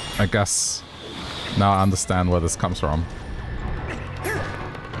 which I guess now I understand where this comes from.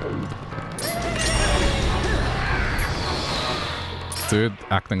 Dude,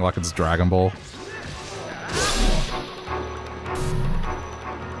 acting like it's Dragon Ball.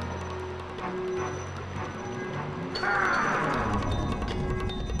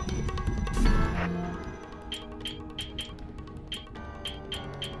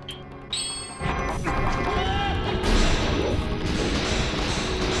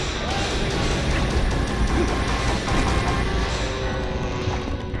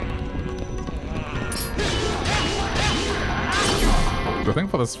 I think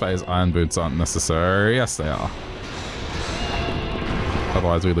for this phase, iron boots aren't necessary. Yes, they are.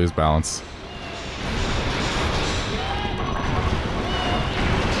 Otherwise, we lose balance.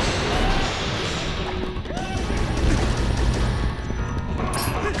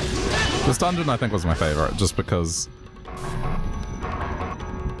 This dungeon, I think, was my favorite, just because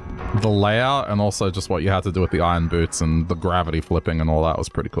the layout and also just what you had to do with the iron boots and the gravity flipping and all that was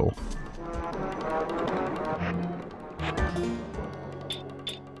pretty cool.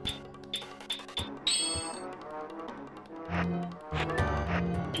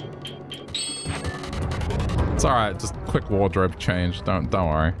 It's alright, just quick wardrobe change, don't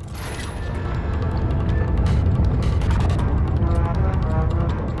worry.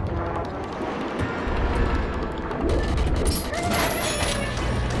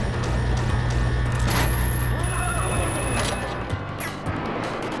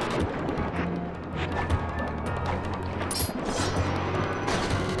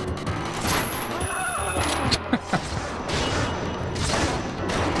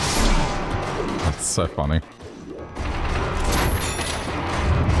 That's so funny.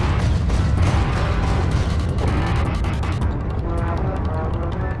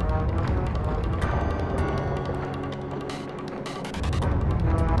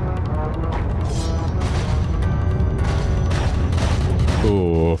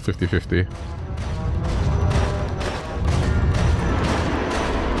 Ooh, 50-50.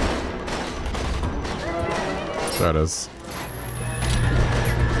 There it is.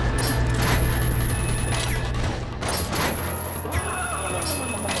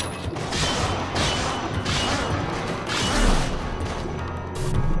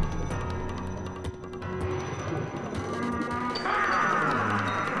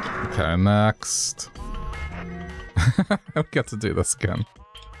 Okay, next. I get to do this again.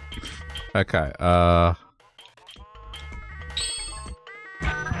 Okay, not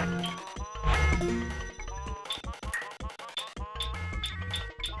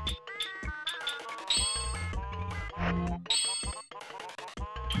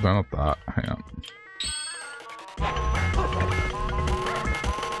that, hang on.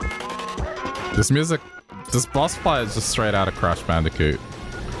 This music, this boss fight is just straight out of Crash Bandicoot.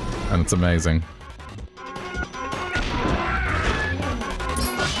 And it's amazing.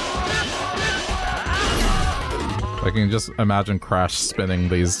 I can just imagine Crash spinning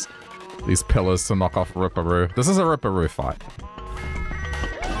these pillars to knock off Ripperoo. This is a Ripperoo fight.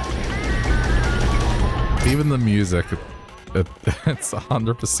 Even the music, it's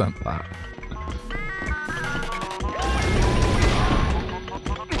 100% that.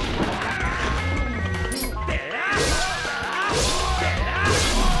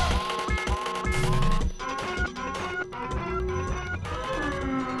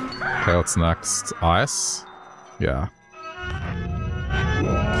 Okay, what's next? Ice? Yeah.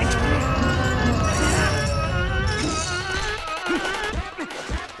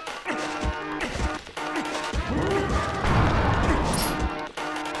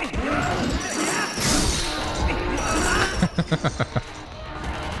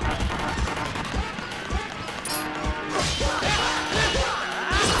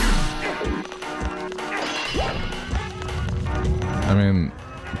 I mean,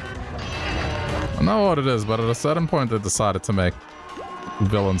 I don't know what it is, but at a certain point they decided to make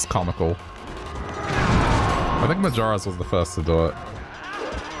villains comical. I think Majora's was the first to do it.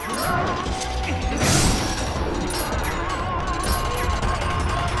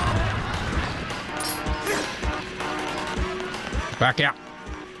 Back out!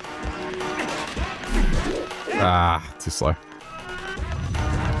 Ah, too slow.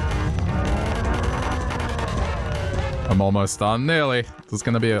 I'm almost done. Nearly. There's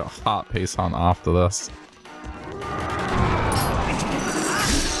gonna be a heart piece hunt after this.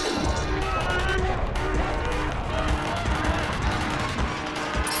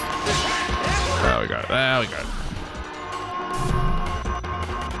 There we go. There we go.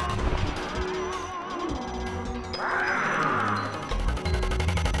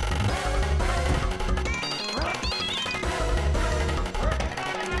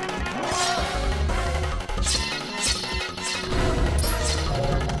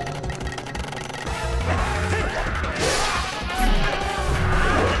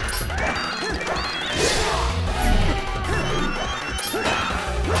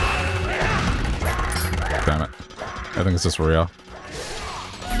 Damn it. I think it's just real.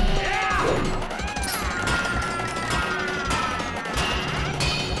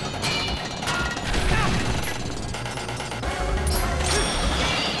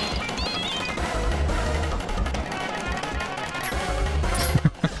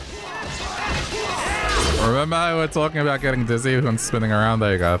 Remember how we were talking about getting dizzy when spinning around?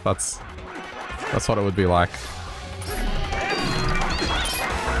 There you go. That's what it would be like.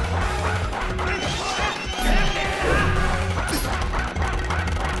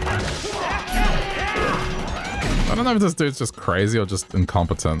 I don't know if this dude's just crazy or just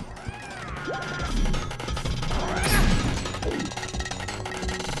incompetent.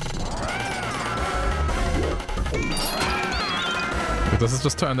 But this has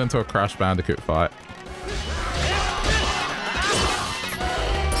just turned into a Crash Bandicoot fight.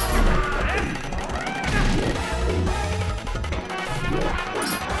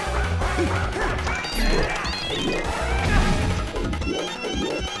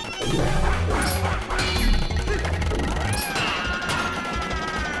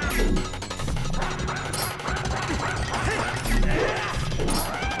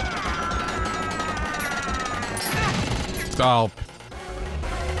 Oh,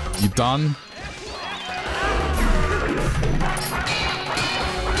 you done?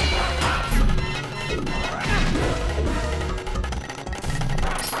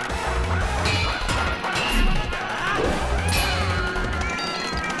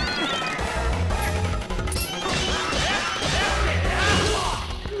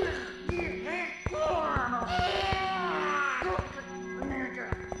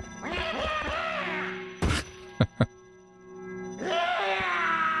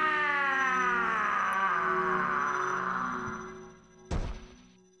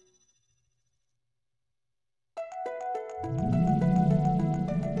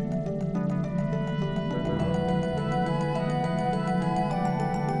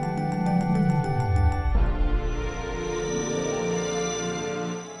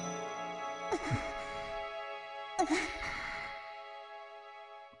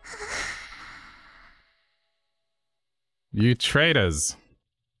 You traitors.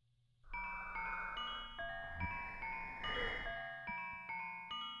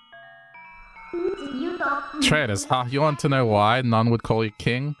 Traitors, huh? You want to know why none would call you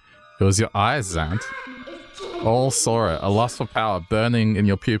king? It was your eyes, Zant. All saw it, a lust for power burning in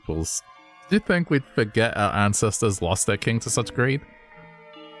your pupils. Do you think we'd forget our ancestors lost their king to such greed?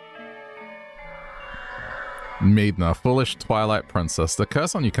 Midna, foolish Twilight princess, the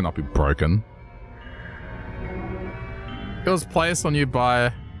curse on you cannot be broken. It was placed on you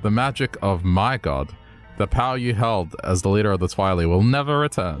by the magic of my god. The power you held as the leader of the Twilight will never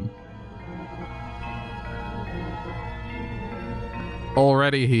return.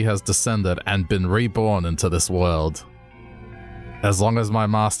 Already he has descended and been reborn into this world. As long as my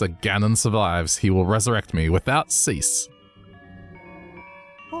master Ganon survives, he will resurrect me without cease.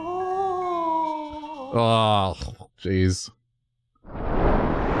 Oh, jeez.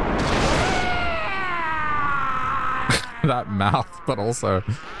 That mouth, but also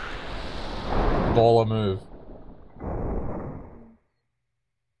Baller move.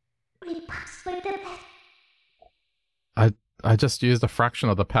 I just used a fraction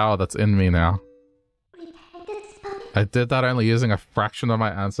of the power that's in me now. I did that only using a fraction of my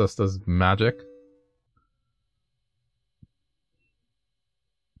ancestors' magic.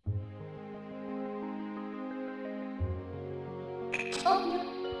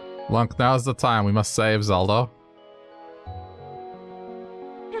 Lunk, now's the time. We must save Zelda.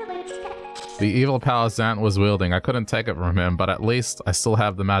 The evil power Zant was wielding, I couldn't take it from him, but at least I still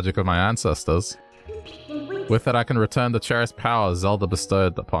have the magic of my ancestors. With it, I can return the cherished power Zelda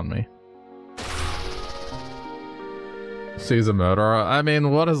bestowed upon me. She's a murderer. I mean,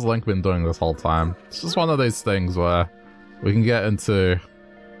 what has Link been doing this whole time? It's just one of these things where we can get into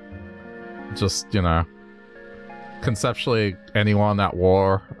just, you know, conceptually anyone at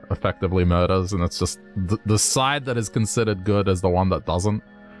war effectively murders, and it's just the side that is considered good is the one that doesn't.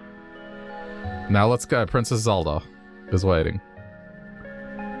 Now let's go. Princess Zelda is waiting.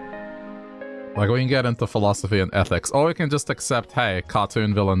 Like, we can get into philosophy and ethics, or we can just accept, hey,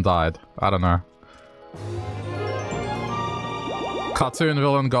 cartoon villain died. I don't know. Cartoon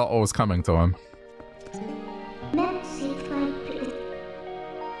villain got what was coming to him.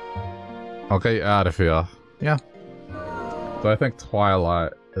 I'll get you out of here. Yeah. So I think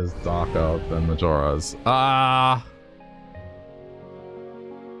Twilight is darker than Majora's. Kinda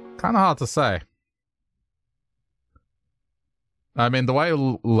hard to say. I mean, the way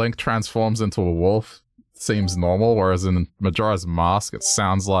Link transforms into a wolf seems normal, whereas in Majora's Mask, it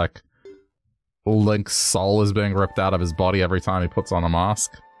sounds like Link's soul is being ripped out of his body every time he puts on a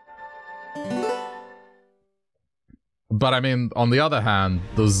mask. But I mean, on the other hand,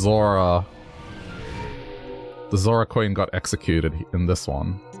 the Zora Queen got executed in this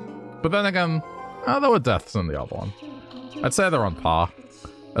one. But then again, there were deaths in the other one. I'd say they're on par.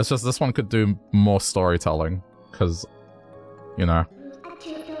 It's just this one could do more storytelling, because, you know,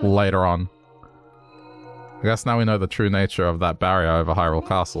 later on. I guess now we know the true nature of that barrier over Hyrule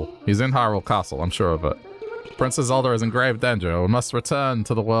Castle. He's in Hyrule Castle, I'm sure of it. Princess Zelda is in grave danger. We must return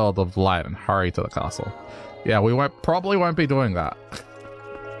to the world of light and hurry to the castle. Yeah, we probably won't be doing that.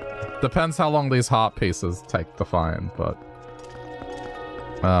 Depends how long these heart pieces take to find, but...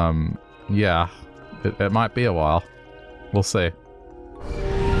 yeah. It might be a while. We'll see.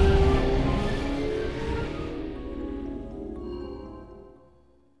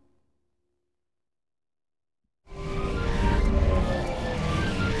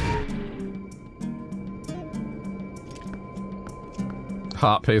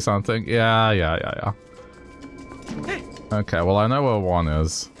 Heart piece hunting? Yeah. Okay, well I know where one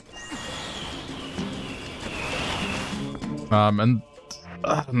is. And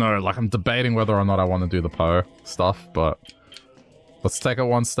I don't know, like I'm debating whether or not I want to do the Poe stuff, but let's take it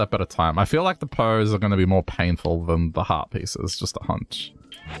one step at a time. I feel like the Poes are going to be more painful than the heart pieces, just a hunch.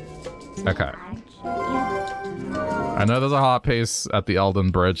 Okay. I know there's a heart piece at the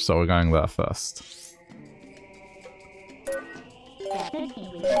Elden Bridge, so we're going there first.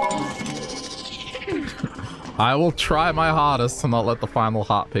 I will try my hardest to not let the final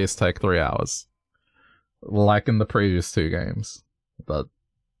heart piece take 3 hours. Like in the previous 2 games. But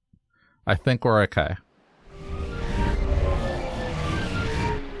I think we're okay.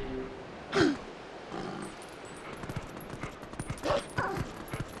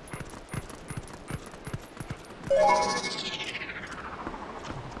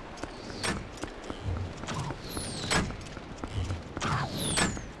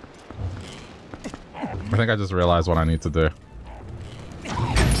 I think I just realized what I need to do.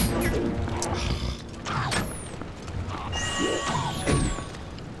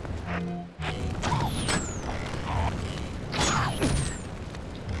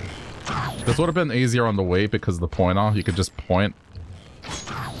 This would have been easier on the Wii because the pointer, you could just point.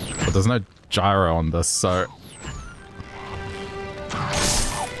 But there's no gyro on this, so...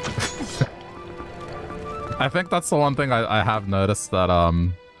 I think that's the one thing I have noticed that,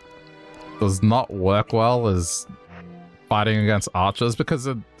 does not work well is fighting against archers, because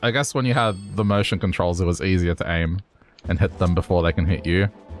I guess when you had the motion controls, it was easier to aim and hit them before they can hit you.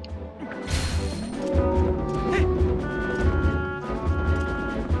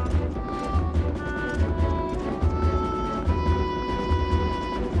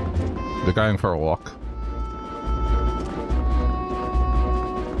 They're going for a walk.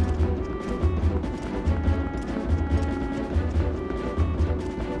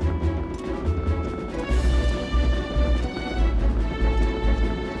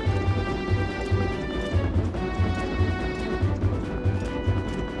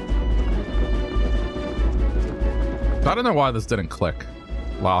 I don't know why this didn't click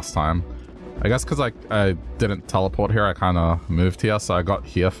last time. I guess because I didn't teleport here, I kind of moved here, so I got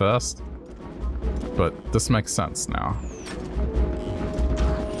here first. But this makes sense now.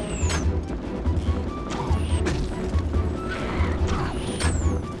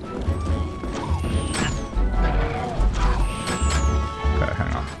 Okay,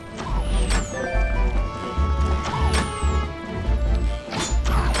 hang on.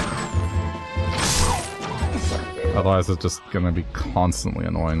 Otherwise, it's just gonna be constantly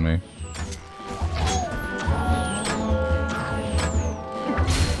annoying me.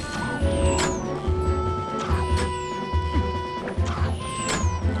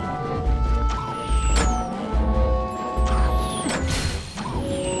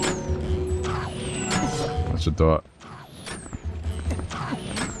 That should do it.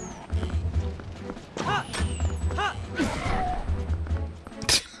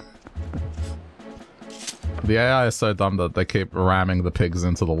 The AI is so dumb that they keep ramming the pigs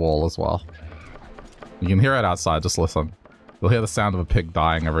into the wall as well. You can hear it outside, just listen. You'll hear the sound of a pig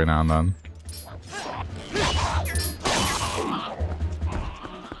dying every now and then.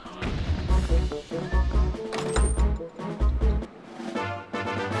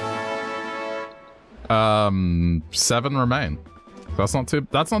 Seven remain. That's not too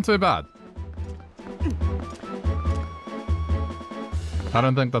bad. I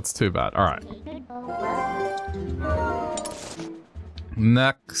don't think that's too bad. Alright.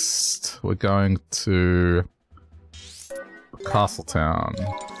 Next, we're going to Castletown.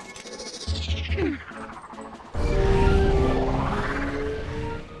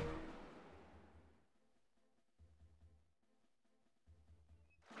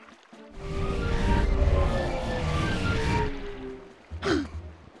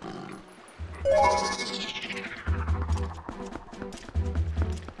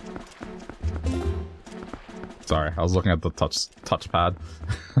 Sorry, I was looking at the touchpad.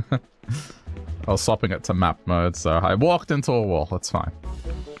 I was swapping it to map mode, so I walked into a wall. That's fine.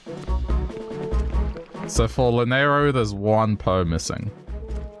 So for Linero, there's one Poe missing.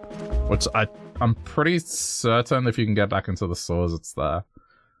 Which I'm pretty certain if you can get back into the sewers, it's there.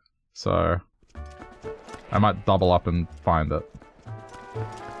 So I might double up and find it.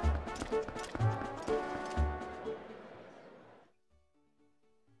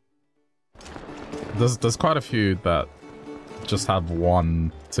 There's quite a few that just have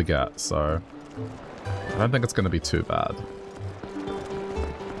one to get, so I don't think it's going to be too bad.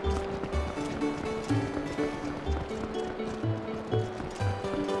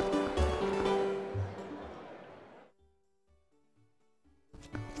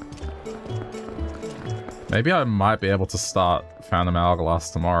 Maybe I might be able to start Phantom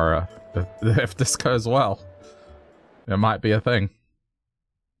Hourglass tomorrow if this goes well. It might be a thing.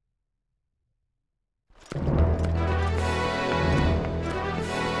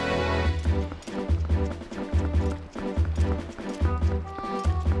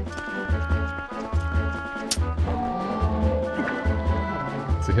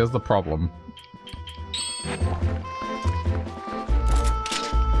 So here's the problem.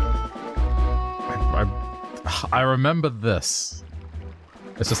 I remember this.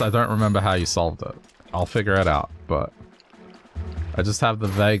 It's just I don't remember how you solved it. I'll figure it out, but I just have the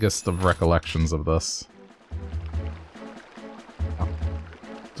vaguest of recollections of this.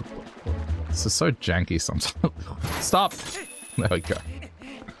 This is so janky sometimes. Stop! There we go.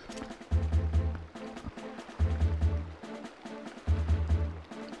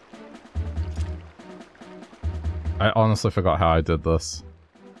 I honestly forgot how I did this.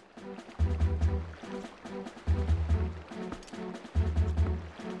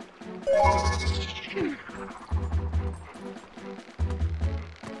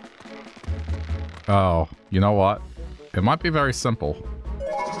 Oh, you know what? It might be very simple.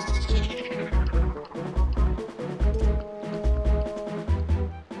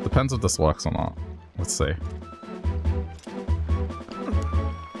 Depends if this works or not. Let's see.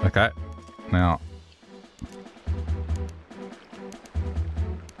 Okay. Now.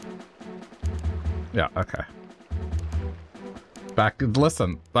 Yeah, okay. Back,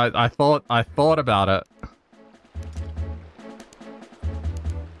 listen, I thought about it.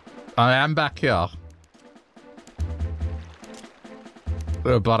 I am back here.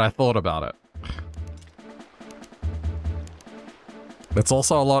 But I thought about it. It's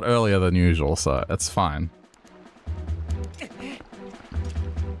also a lot earlier than usual, so it's fine.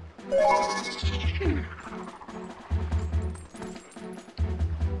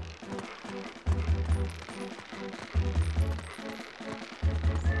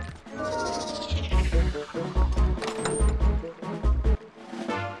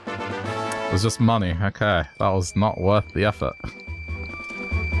 It was just money. Okay, that was not worth the effort.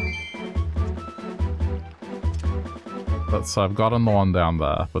 So I've gotten the one down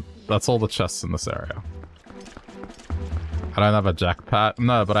there, but that's all the chests in this area. I don't have a jackpot.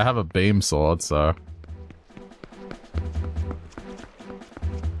 No, but I have a beam sword, so...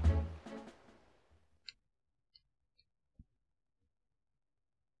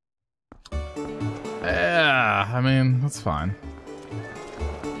 Yeah, I mean, that's fine.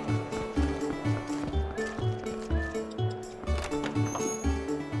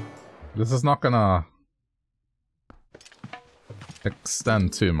 This is not gonna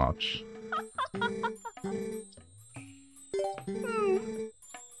extend too much.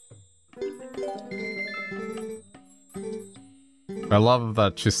 I love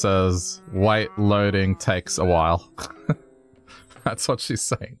that she says, wait, loading takes a while. That's what she's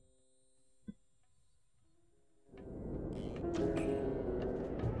saying.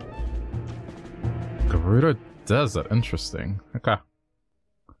 Gerudo Desert, interesting. Okay.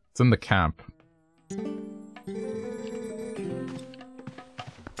 It's in the camp.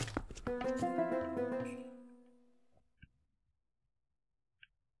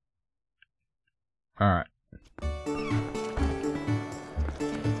 Alright.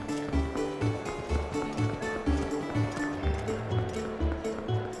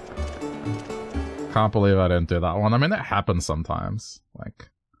 Can't believe I didn't do that one. I mean, it happens sometimes.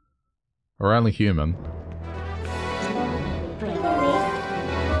 Like, we're only human.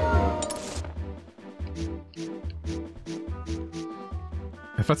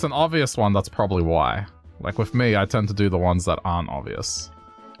 If it's an obvious one, that's probably why. Like with me, I tend to do the ones that aren't obvious.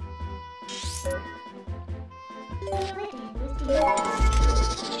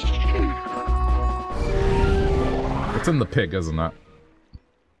 It's in the pig, isn't it?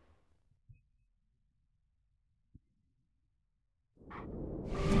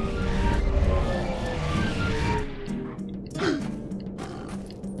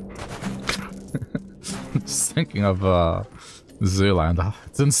 Just thinking of Zoolander.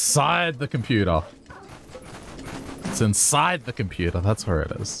 It's inside the computer. It's inside the computer. That's where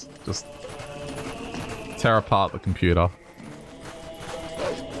it is. Just tear apart the computer.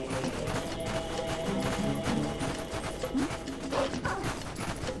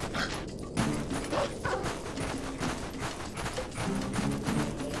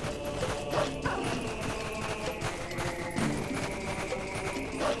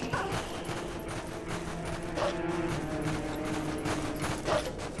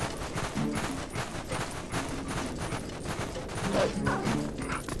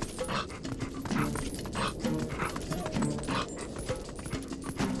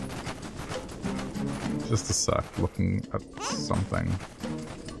 Just a sec, looking at something.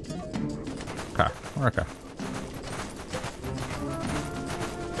 Okay, we're okay.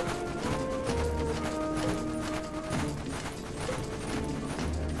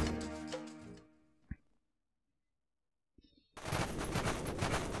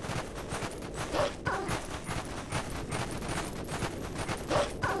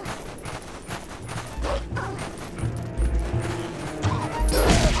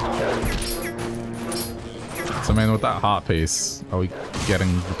 I mean, with that heart piece, are we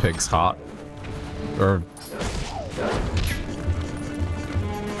getting the pig's heart? Or...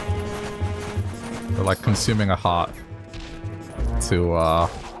 we're like consuming a heart to,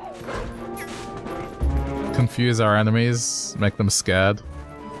 confuse our enemies, make them scared.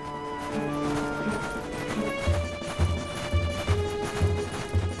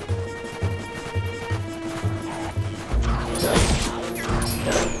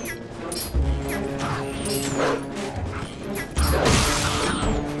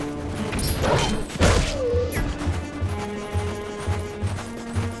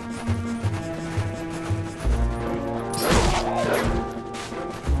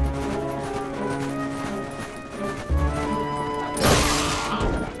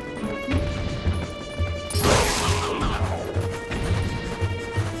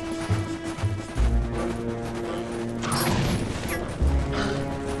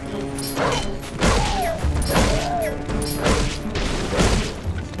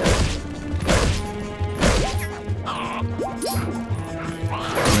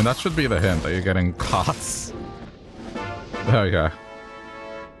 That should be the hint that you're getting cots. There we go.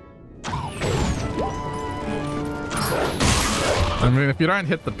 I mean, if you don't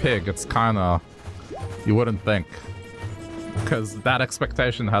hit the pig, it's kinda... you wouldn't think. Because that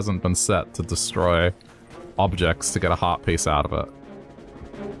expectation hasn't been set to destroy objects to get a heart piece out of it.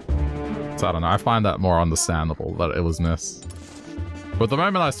 So I don't know, I find that more understandable that it was missed. But the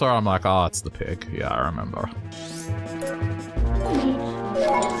moment I saw it, I'm like, oh, it's the pig. Yeah, I remember.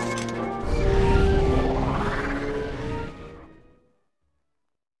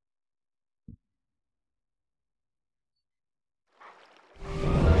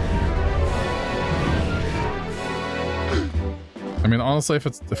 I mean, honestly, if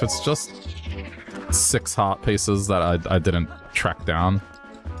it's just 6 heart pieces that I didn't track down,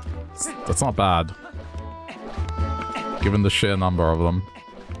 that's not bad. Given the sheer number of them.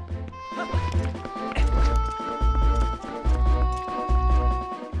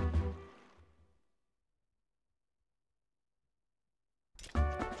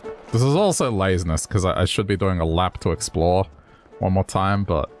 This is also laziness, because I should be doing a lap to explore one more time,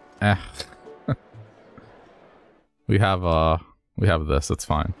 but eh. we have this, it's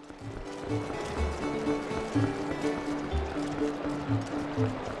fine.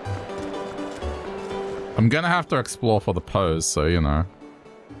 I'm gonna have to explore for the pose, so you know.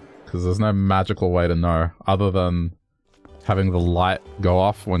 Because there's no magical way to know, other than having the light go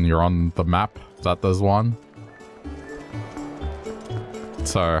off when you're on the map that there's one.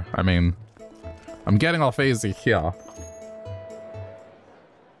 So, I mean, I'm getting off easy here.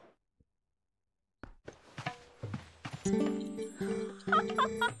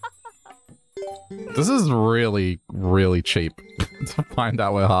 This is really, really cheap to find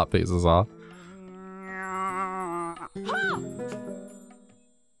out where heart pieces are.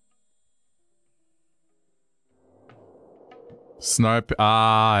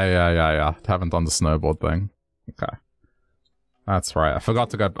 Yeah. Haven't done the snowboard thing. Okay. That's right. I forgot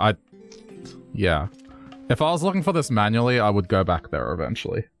to go... Yeah. If I was looking for this manually, I would go back there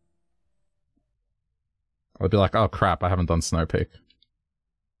eventually. I'd be like, oh crap, I haven't done Snow Peak.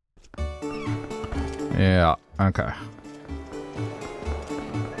 Yeah, okay.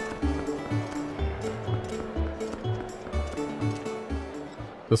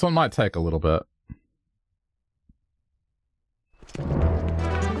 This one might take a little bit.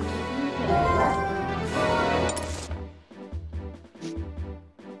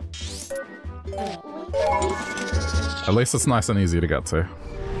 At least it's nice and easy to get to.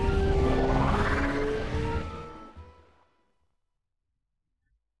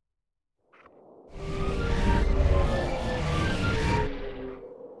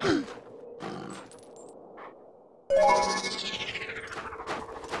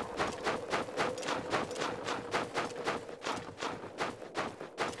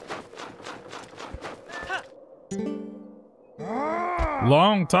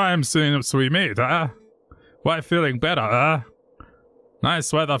 Long time since we meet, huh? Why feeling better, huh?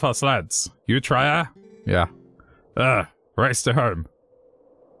 Nice weather for sleds. You try, huh? Yeah. Race to home.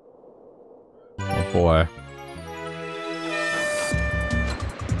 Oh boy.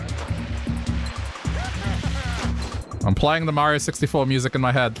 I'm playing the Mario 64 music in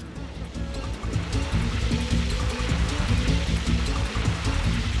my head.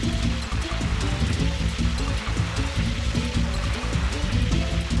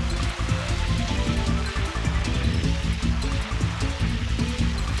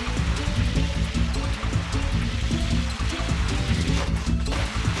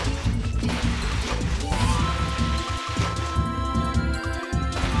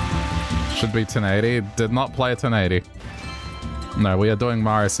 Should be 1080. Did not play a 1080. No, we are doing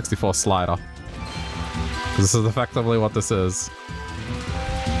Mario 64 Slider. This is effectively what this is.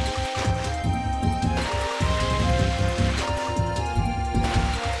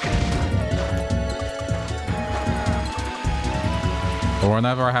 Or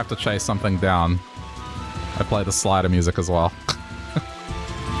whenever I have to chase something down, I play the slider music as well.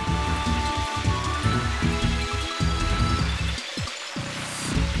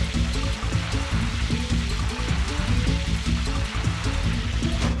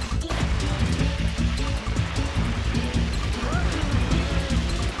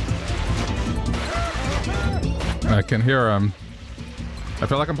 I can hear him. I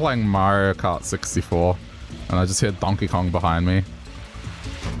feel like I'm playing Mario Kart 64, and I just hear Donkey Kong behind me.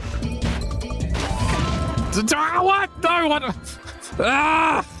 What? No, what?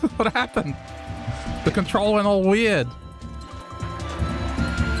 Ah! What happened? The control went all weird.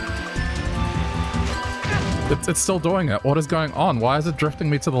 It's still doing it. What is going on? Why is it drifting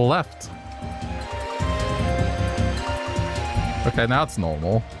me to the left? Okay, now it's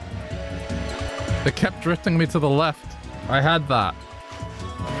normal. It kept drifting me to the left. I had that.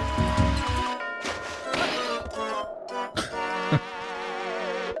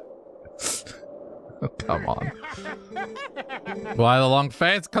 Oh, come on. Why the long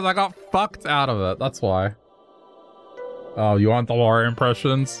face? Because I got fucked out of it. That's why. Oh, you want the Wario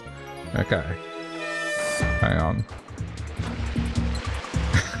impressions? Okay. Hang on.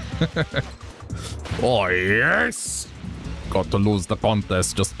 Oh, yes! Got to lose the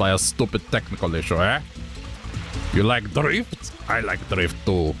contest just by a stupid technical issue, eh? You like drift? I like drift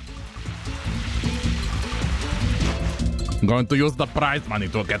too. I'm going to use the prize money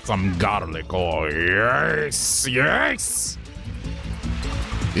to get some garlic. Oh, yes! Yes!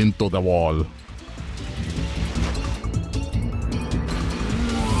 Into the wall.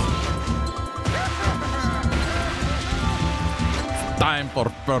 Time for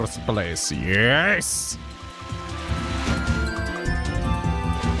first place. Yes!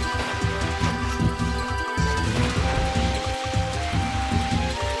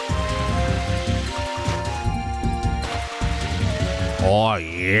 Oh,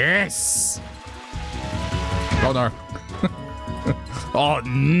 yes! Oh, no. Oh,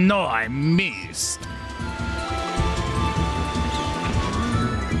 no, I missed.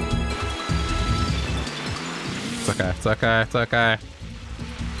 It's okay, it's okay, it's okay.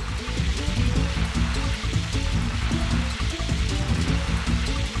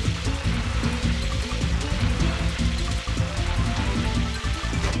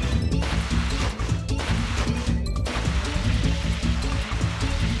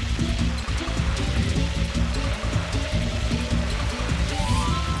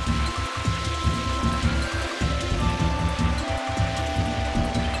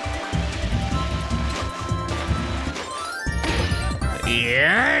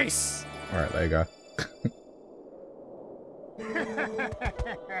 Yes! Alright, there you go.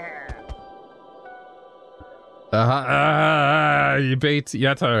 You beat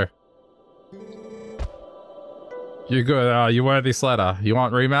Yeto. You good, you worthy Slater. You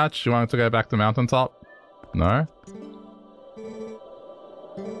want rematch? You want to go back to Mountaintop? No?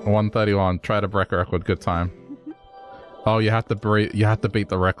 131, try to break a record, good time. Oh, you have to beat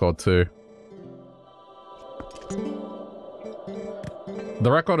the record too.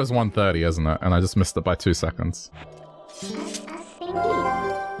 The record is 130, isn't it? And I just missed it by 2 seconds.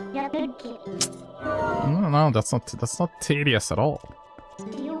 No, that's not tedious at all.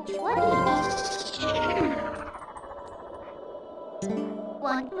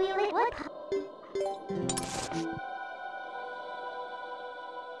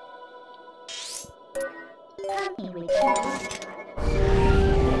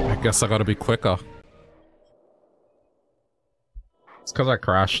 I guess I gotta be quicker. It's because I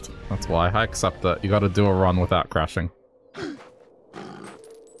crashed. That's why. I accept it. You gotta do a run without crashing.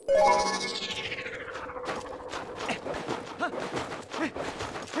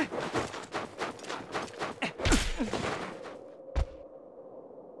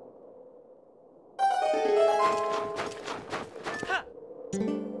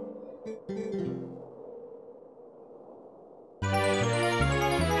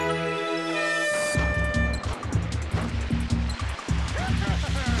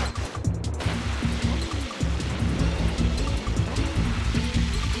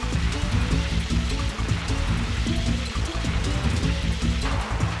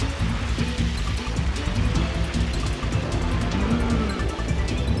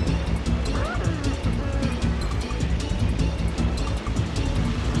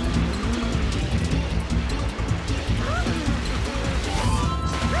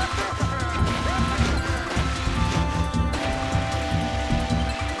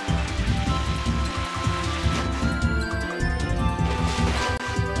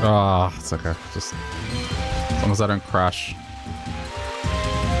 Ah, it's okay. Just as long as I don't crash.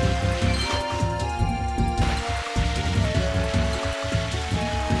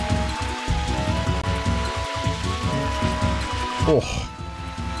 Oh.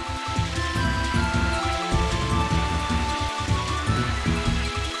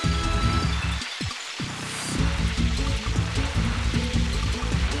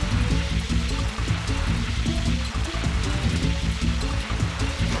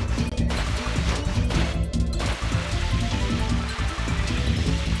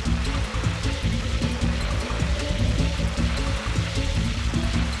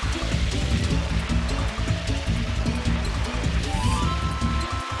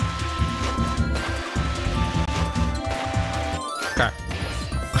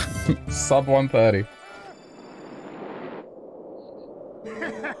 Sub 130.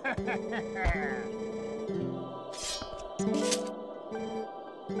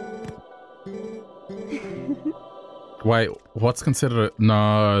 Wait, what's considered?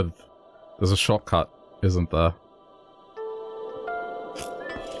 No, there's a shortcut, isn't there?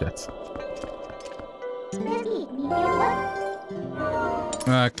 Shit.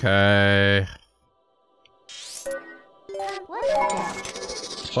 Okay.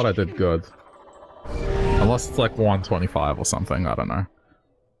 Thought I did good. Unless it's like 125 or something, I don't know.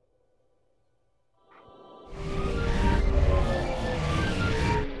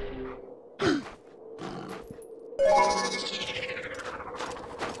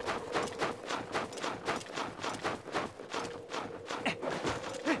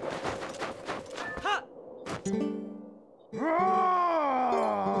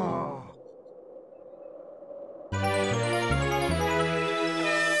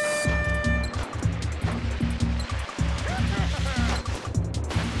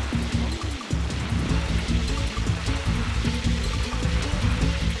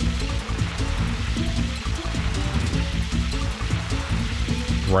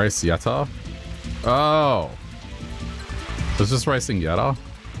 Race Yetta? Oh. It's just racing Yetta?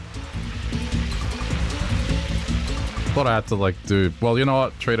 Thought I had to, like, do... Well, you know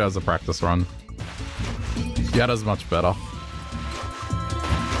what? Treat it as a practice run. Yetta's much better.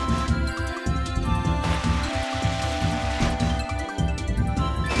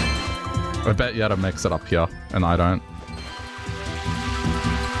 I bet Yetta makes it up here, and I don't.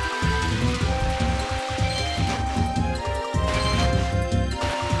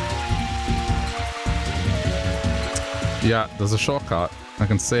 Yeah, there's a shortcut. I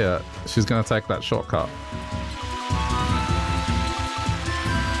can see it. She's gonna take that shortcut.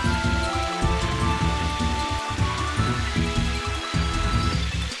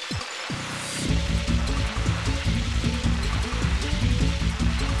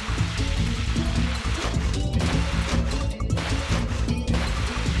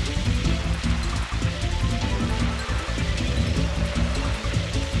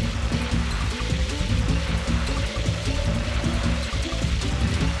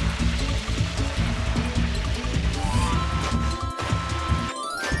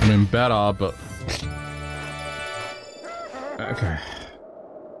 Better, but okay.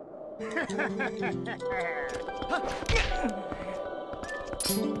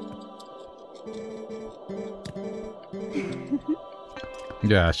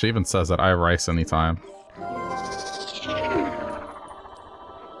 Yeah, she even says that I race anytime.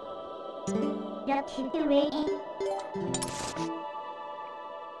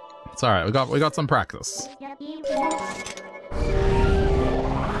 It's all right. We got some practice.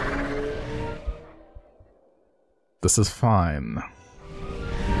 This is fine.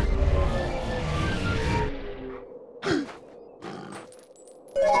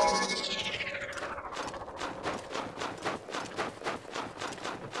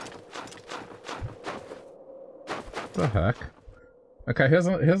 The heck? Okay, here's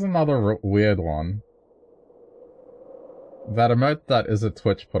another weird one. That emote that is a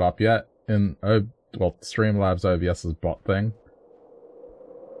Twitch put up yet in Streamlabs OBS's bot thing.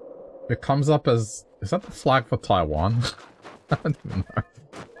 It comes up as... Is that the flag for Taiwan? I don't even know.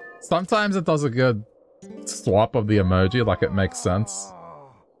 Sometimes it does a good swap of the emoji, like it makes sense.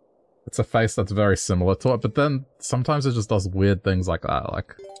 It's a face that's very similar to it, but then sometimes it just does weird things like that,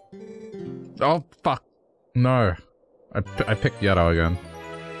 like... Oh, fuck. No. I picked Yetto again.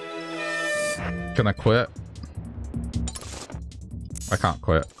 Can I quit? I can't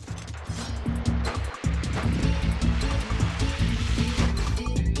quit.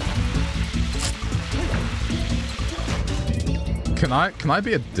 Can I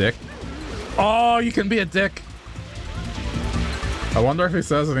be a dick? Oh, you can be a dick. I wonder if he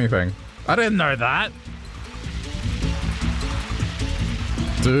says anything. I didn't know that.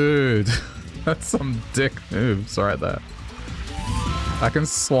 Dude, that's some dick moves right there. I can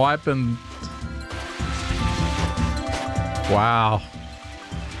swipe and... Wow.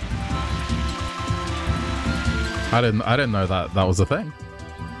 I didn't know that was a thing.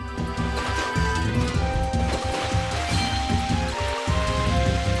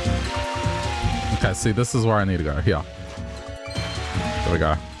 Okay, see, this is where I need to go. Here. There we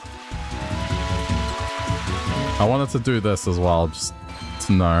go. I wanted to do this as well, just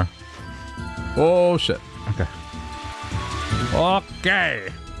to know. Oh, shit. Okay. Okay.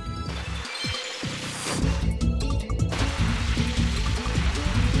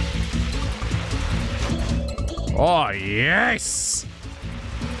 Oh, yes!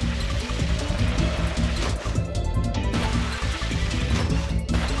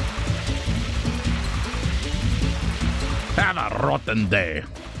 Have a rotten day.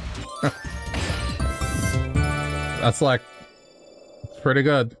 That's like pretty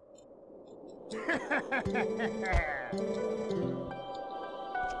good.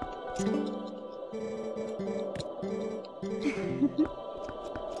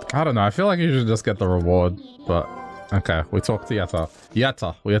 I don't know. I feel like you should just get the reward, but okay. We talk to Yetta.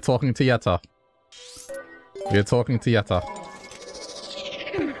 Yetta. We are talking to Yetta. We are talking to Yetta.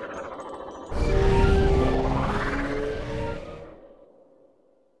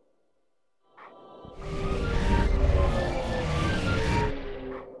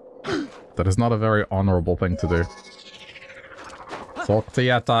 That is not a very honorable thing to do. Talk to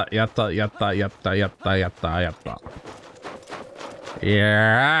Yetta, Yetta, Yetta, Yetta, Yetta, Yetta, Yetta.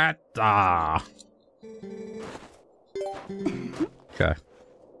 Yetta! Okay.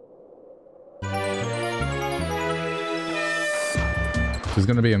 She's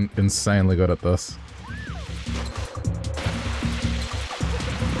gonna be insanely good at this.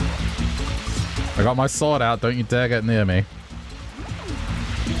 I got my sword out, don't you dare get near me.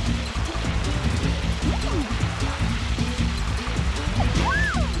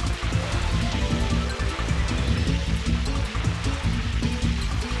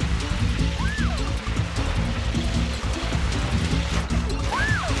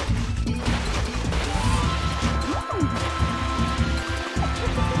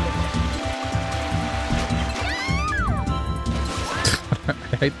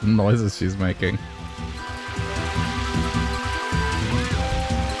 hate the noises she's making.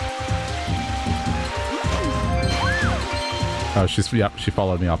 Oh, yep, she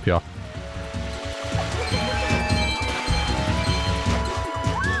followed me up here.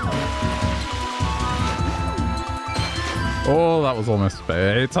 Oh, that was almost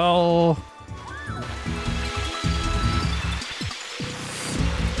fatal.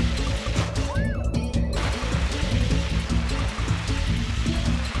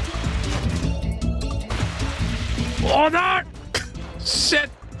 Oh no! Shit!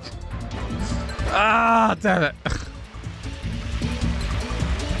 Ah, damn it.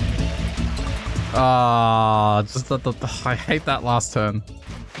 Ah, just I hate that last turn.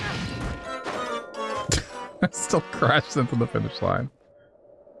 I still crashed into the finish line.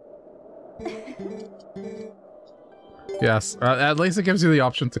 Yes, at least it gives you the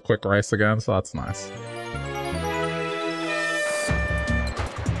option to quick race again, so that's nice.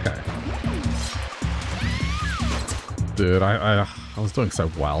 Okay. Dude, I was doing so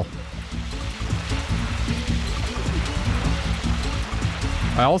well.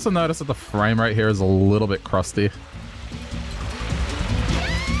 I also noticed that the frame rate here is a little bit crusty.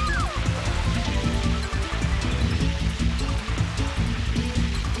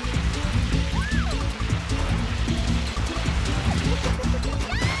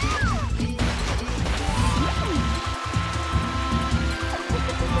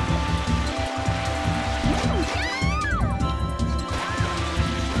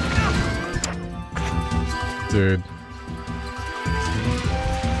 Dude.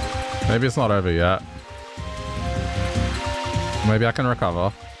 Maybe it's not over yet. Maybe I can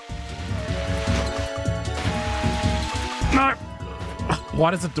recover. No!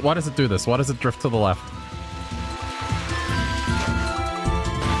 Why does it do this? Why does it drift to the left?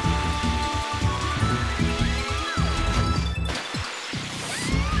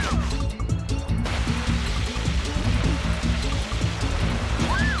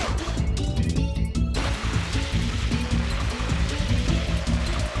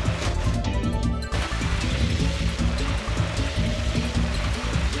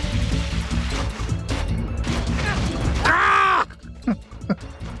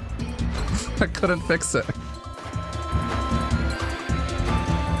 Couldn't fix it.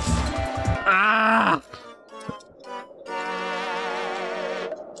 Ah!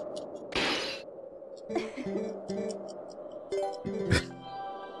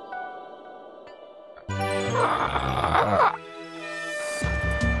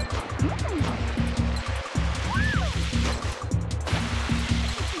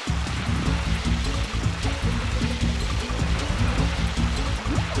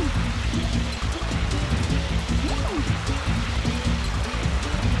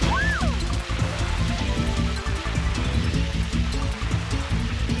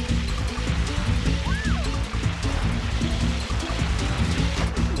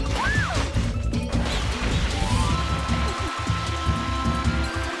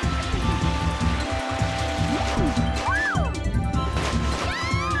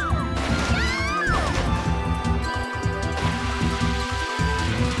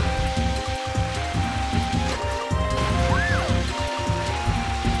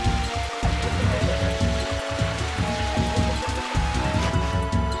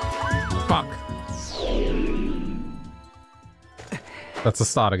 That's the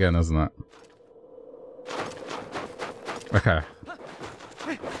start again, isn't it? Okay.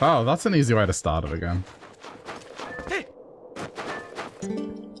 Oh, that's an easy way to start it again.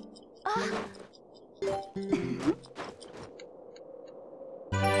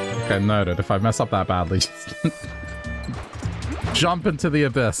 Okay, noted. If I mess up that badly, just jump into the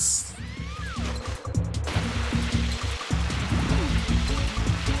abyss.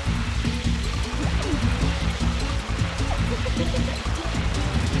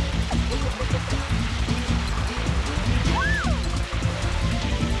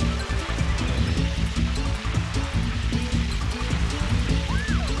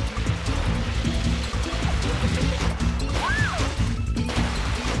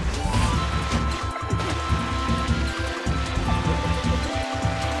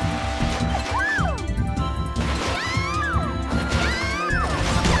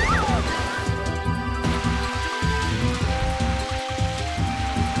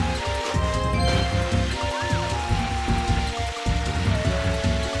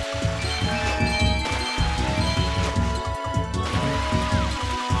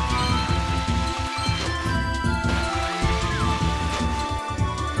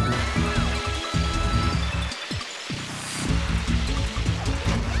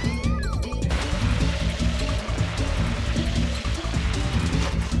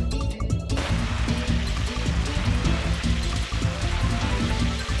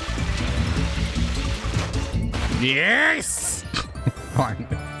 Yes! Fine.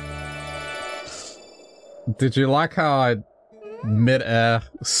 Did you like how I mid-air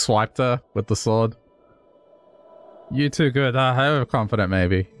swiped her with the sword? You too good. Overconfident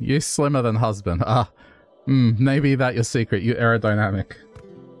maybe. You slimmer than husband. Maybe that your secret. You aerodynamic.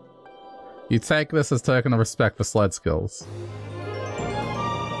 You take this as token of respect for sled skills.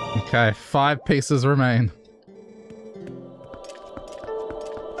 Okay, 5 pieces remain.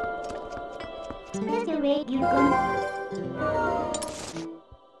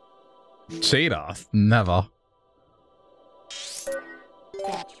 Cheater? Never.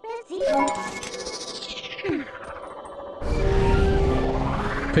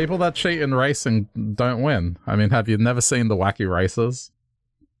 People that cheat in racing don't win. I mean, have you never seen the wacky races?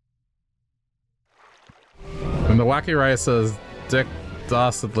 In the wacky races, Dick,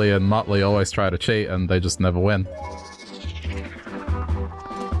 Dastardly, and Muttley always try to cheat and they just never win.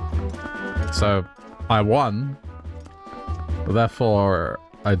 So, I won. Therefore,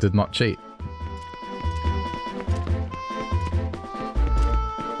 I did not cheat.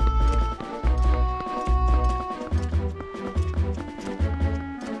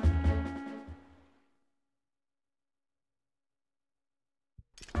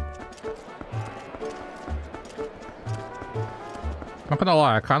 Not gonna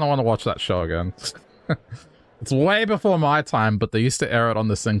lie, I kind of want to watch that show again. It's way before my time, but they used to air it on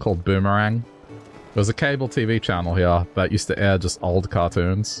this thing called Boomerang. There was a cable TV channel here that used to air just old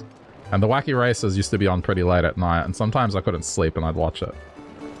cartoons. And the Wacky Races used to be on pretty late at night, and sometimes I couldn't sleep and I'd watch it.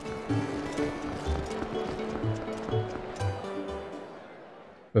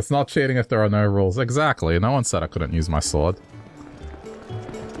 It's not cheating if there are no rules. Exactly, no one said I couldn't use my sword.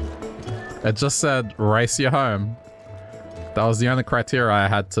 It just said, race you home. That was the only criteria I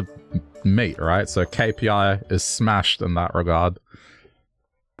had to meet, right? So KPI is smashed in that regard.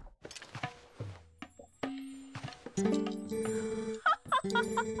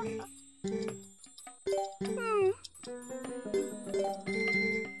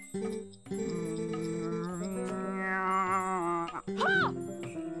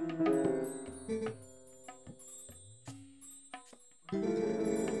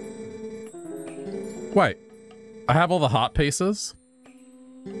 Wait, I have all the heart pieces?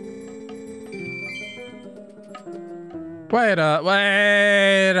 Wait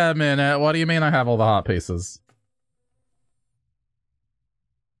a minute, what do you mean I have all the heart pieces?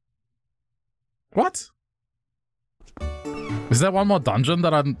 What? Is there one more dungeon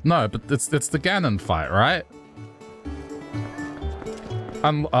that I'm... No, but it's the Ganon fight, right?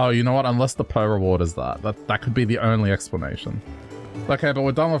 Oh, you know what? Unless the Poe reward is that. That could be the only explanation. Okay, but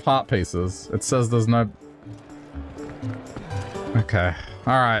we're done with heart pieces. It says there's no... Okay.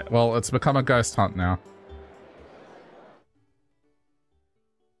 Alright, well, it's become a ghost hunt now.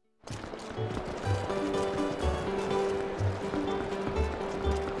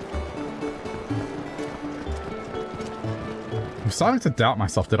 I'm starting to doubt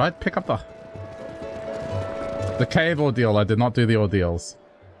myself. Did I pick up the cave ordeal? I did not do the ordeals.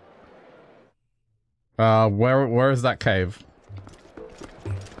 Where is that cave?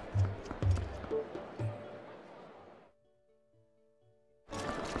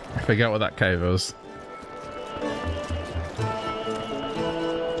 I forget what that cave is.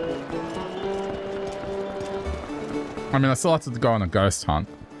 I mean, I still have to go on a ghost hunt.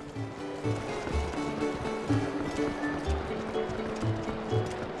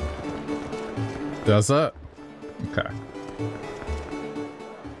 Does it? Okay.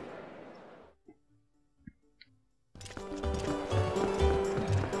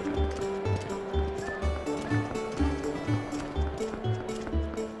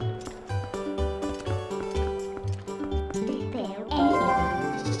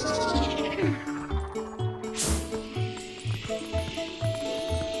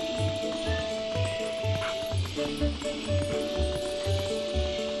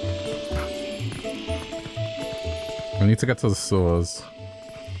 We need to get to the sewers.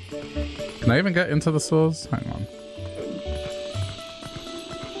 Can I even get into the sewers? Hang on.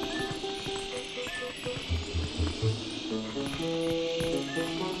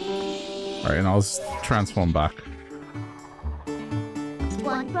 Alright, and I'll just transform back.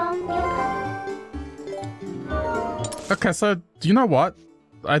 Okay, so, do you know what?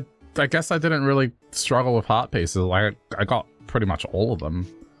 I guess I didn't really struggle with heart pieces. Like, I got pretty much all of them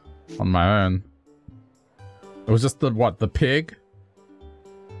on my own. It was just the pig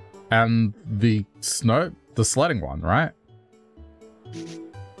and the sledding one, right?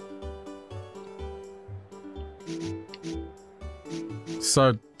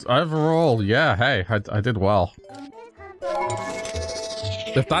 So overall, yeah, hey, I did well.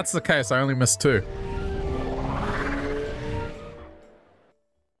 If that's the case, I only missed 2.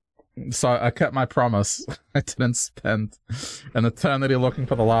 So I kept my promise. I didn't spend an eternity looking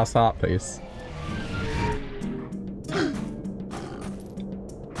for the last heart piece.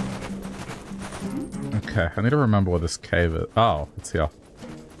 Okay, I need to remember where this cave is. Oh, it's here.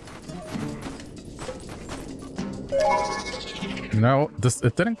 No,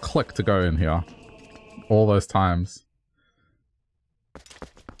 it didn't click to go in here. All those times.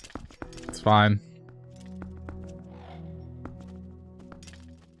 It's fine.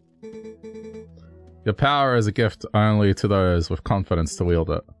 Your power is a gift only to those with confidence to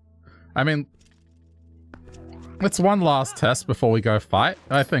wield it. I mean, it's one last test before we go fight.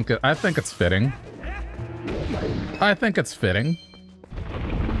 I think it's fitting. I think it's fitting.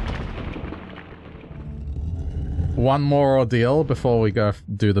 One more ordeal before we go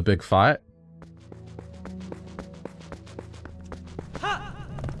do the big fight.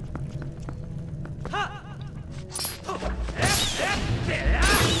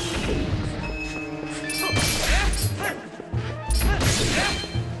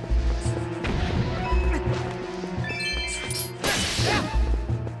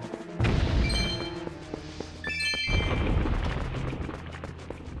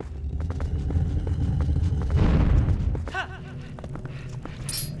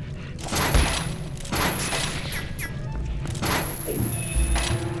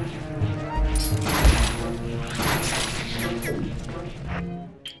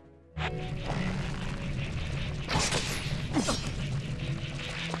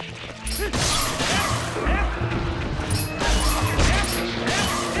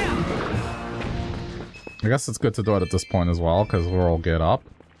 I guess it's good to do it at this point as well, because we're all geared up.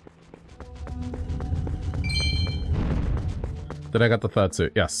 Did I get the third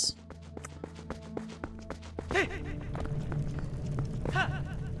suit? Yes.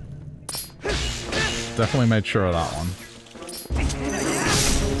 Definitely made sure of that one.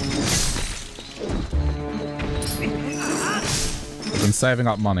 I've been saving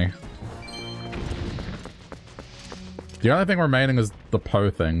up money. The only thing remaining is the Poe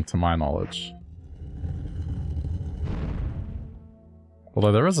thing, to my knowledge.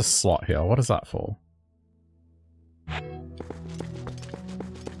 Although there is a slot here. What is that for?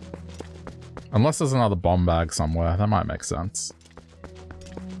 Unless there's another bomb bag somewhere. That might make sense.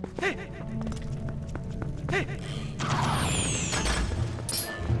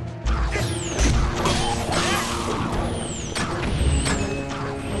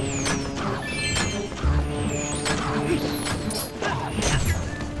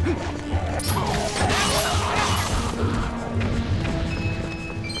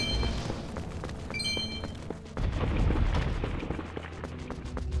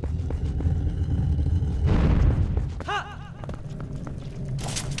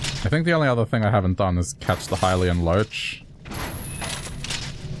 I think the only other thing I haven't done is catch the Hylian Loach.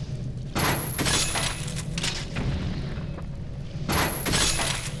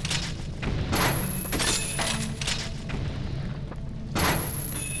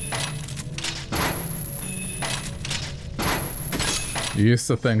 You're used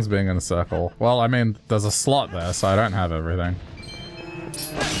to things being in a circle. Well, I mean, there's a slot there, so I don't have everything.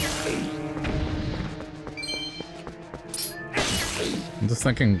 I'm just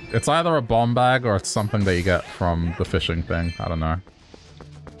thinking, it's either a bomb bag or it's something that you get from the fishing thing. I don't know.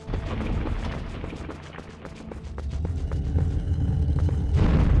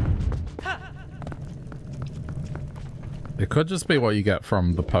 It could just be what you get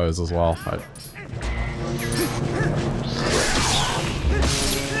from the pose as well.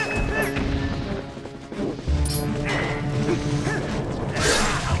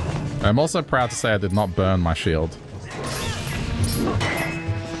 I'm also proud to say I did not burn my shield.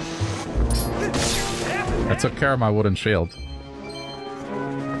 I took care of my wooden shield.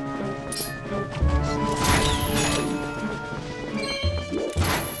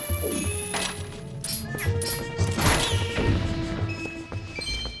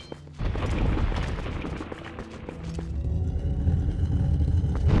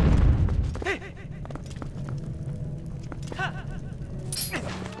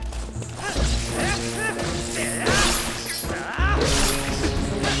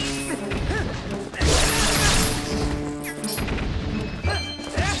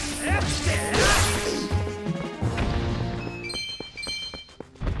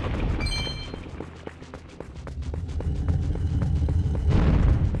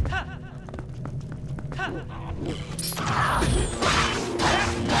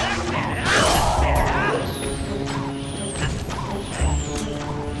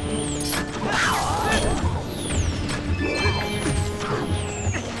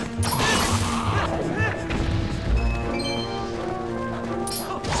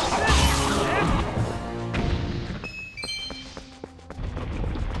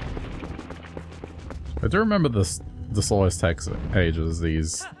 do remember this always takes ages,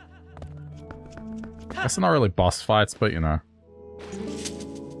 these... I guess they're not really boss fights, but you know.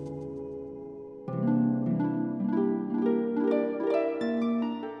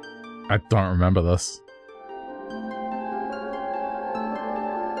 I don't remember this.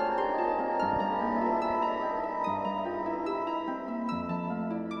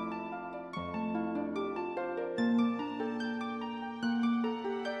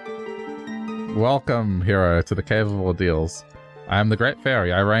 Welcome, hero, to the Cave of Ordeals. I am the Great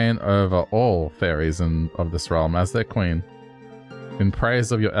Fairy. I reign over all fairies of this realm as their queen. In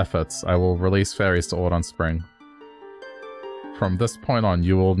praise of your efforts, I will release fairies to Ordon Spring. From this point on,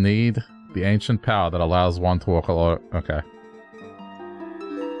 you will need the ancient power that allows one to walk alone. Okay.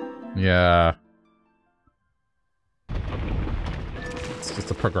 Yeah. It's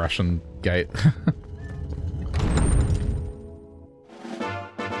just a progression gate.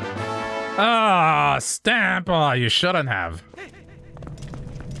 Ah, stamp! Oh, you shouldn't have.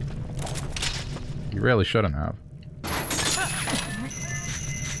 You really shouldn't have.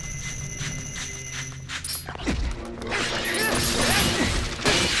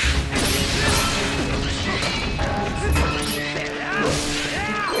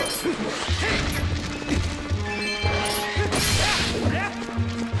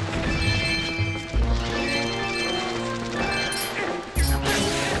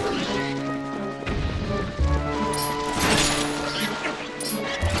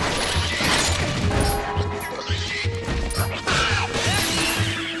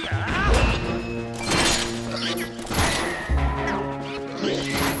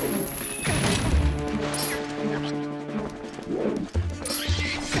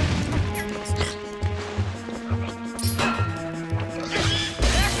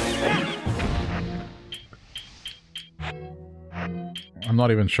 I'm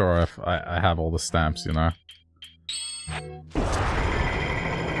not even sure if I have all the stamps, you know?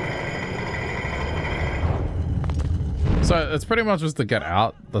 So it's pretty much just to get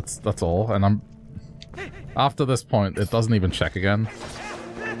out, that's all, and I'm... After this point, it doesn't even check again.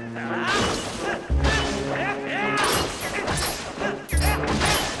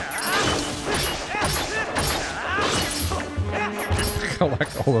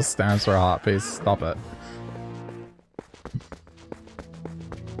 Collect all the stamps for a heart piece, stop it.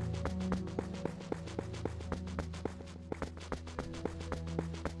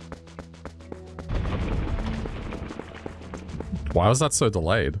 Why was that so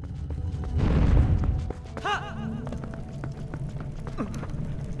delayed?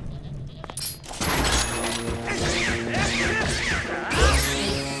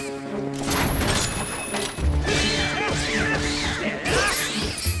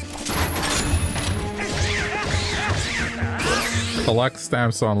 Collect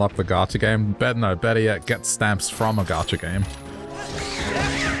stamps to unlock the gacha game. Better yet, get stamps from a gacha game.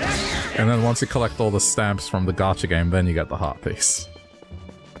 And then once you collect all the stamps from the gacha game, then you get the heart piece.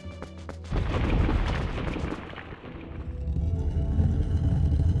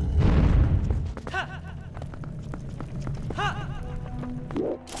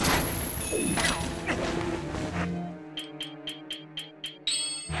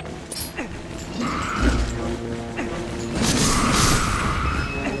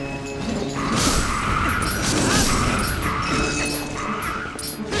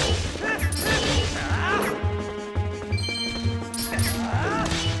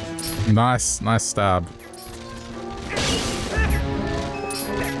 Nice stab.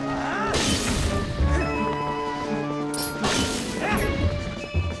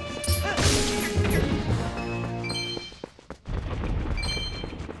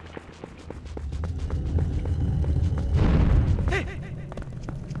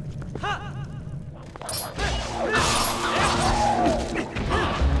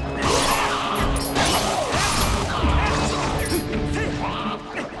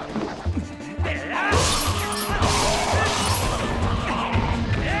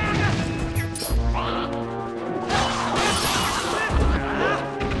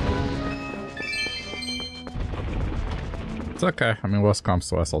 It's okay. I mean, worst comes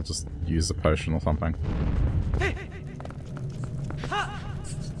to worst, I'll just use a potion or something.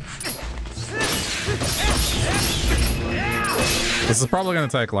 This is probably going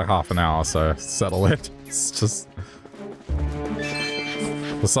to take like half an hour, so settle it. It's just...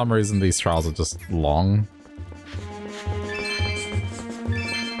 For some reason, these trials are just long.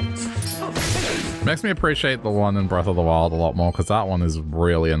 Makes me appreciate the one in Breath of the Wild a lot more, because that one is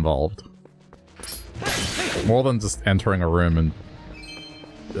really involved. More than just entering a room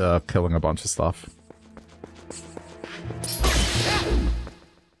and killing a bunch of stuff.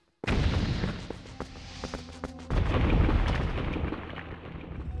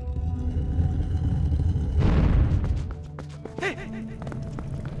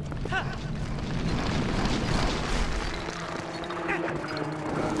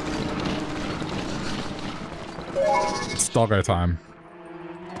 It's doggo time.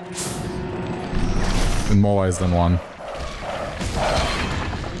 In more ways than one.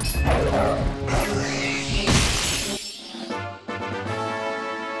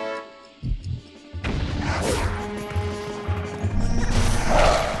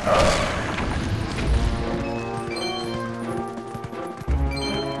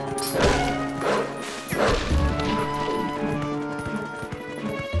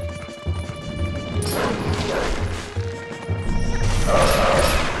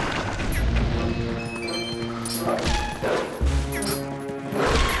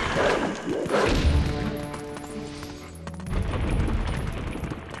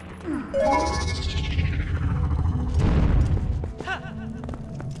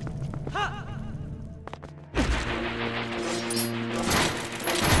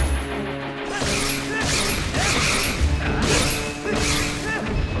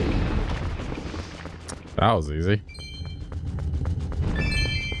 That was easy.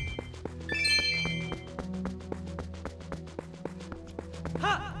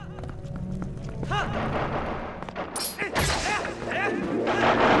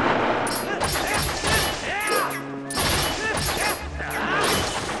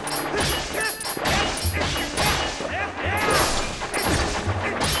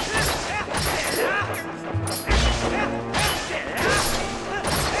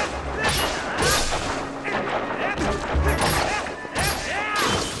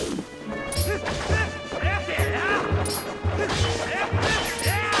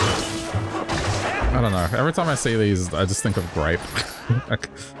 Every time I see these, I just think of grape. I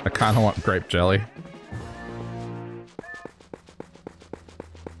kind of want grape jelly.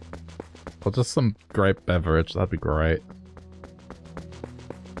 Or just some grape beverage, that'd be great.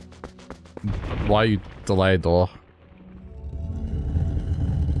 Why you delay, door?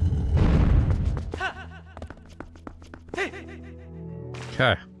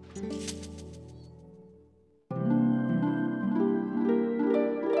 Okay.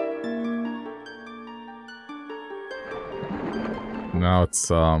 Now it's,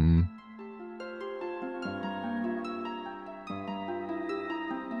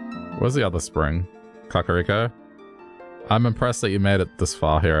 where's the other spring? Kakariko? I'm impressed that you made it this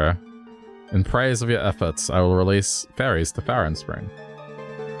far, hero. In praise of your efforts, I will release fairies to Farron Spring.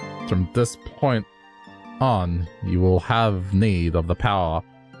 From this point on, you will have need of the power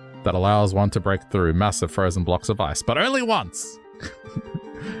that allows one to break through massive frozen blocks of ice, but only once!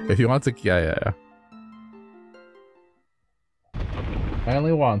 If you want to... yeah.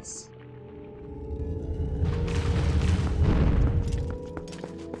 Only once.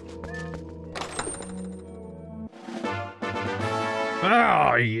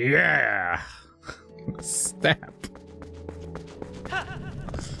 Oh, yeah! Snap.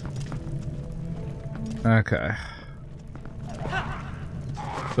 Okay.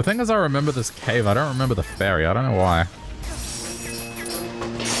 The thing is, I remember this cave. I don't remember the fairy. I don't know why.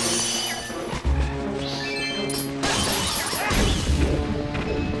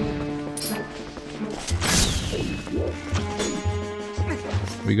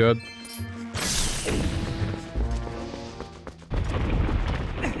 We good?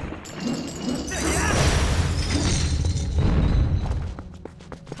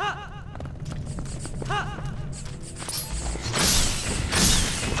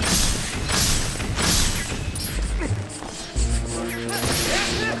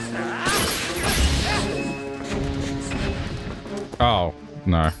 Oh,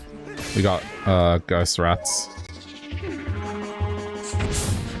 no. We got ghost rats.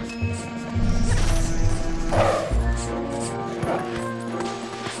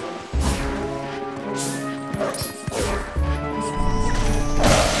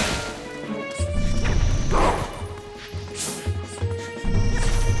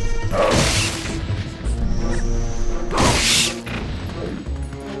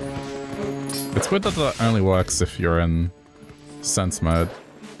 It's good that that only works if you're in sense mode.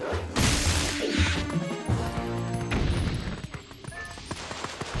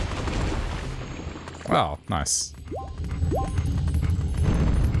 Wow, nice.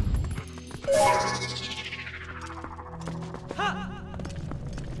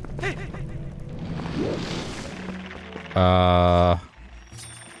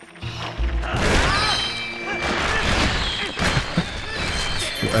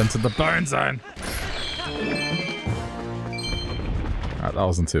 You entered the burn zone. Alright, that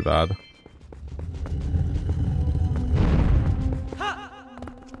wasn't too bad.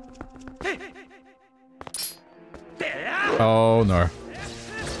 Oh no.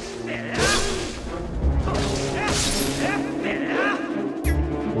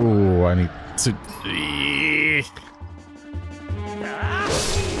 Ooh, I need to...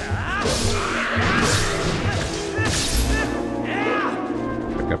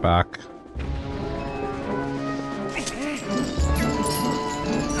 Pick it back.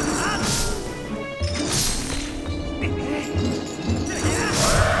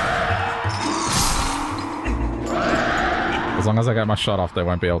 As long as I get my shot off, they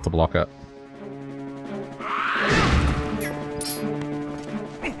won't be able to block it.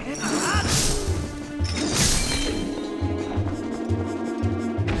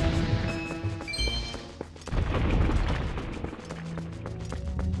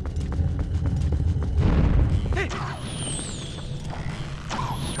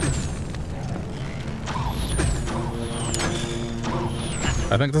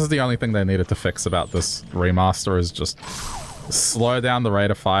 I think this is the only thing they needed to fix about this remaster is just slow down the rate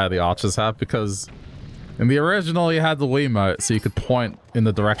of fire the archers have, because in the original you had the Wiimote so you could point in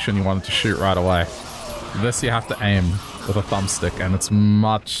the direction you wanted to shoot right away. This you have to aim with a thumbstick and it's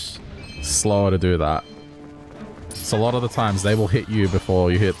much slower to do that. So a lot of the times they will hit you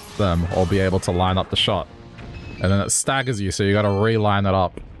before you hit them or be able to line up the shot. And then it staggers you, so you gotta reline it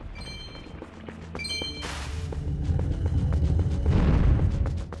up.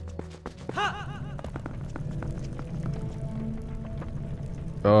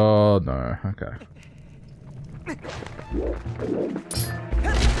 Oh no, okay.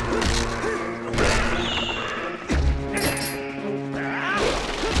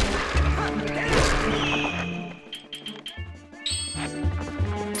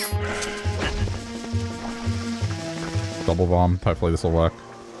 Double bomb, hopefully this will work.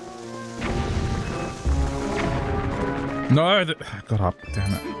 No, I got up,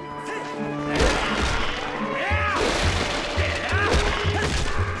 damn it.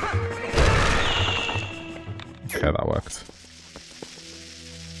 Okay, that worked.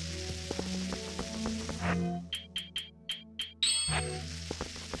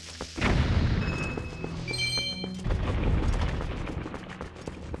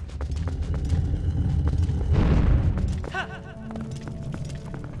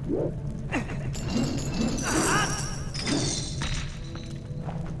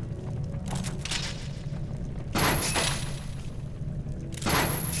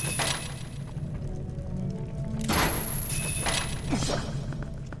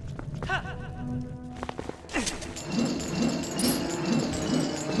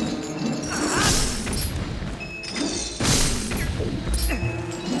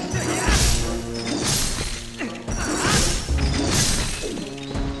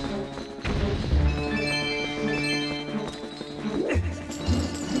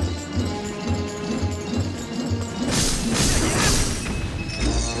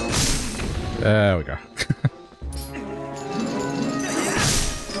 There we go.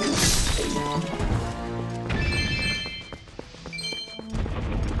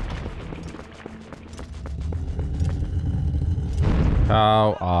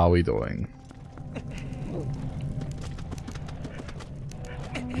 How are we doing?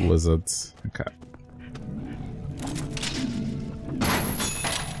 Lizards. Okay.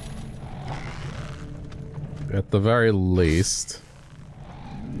 At the very least...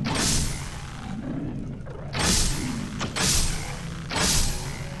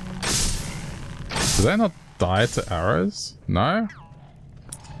 Do they not die to arrows? No?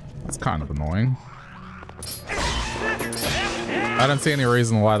 That's kind of annoying. I don't see any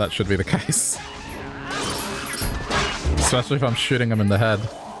reason why that should be the case. Especially if I'm shooting them in the head.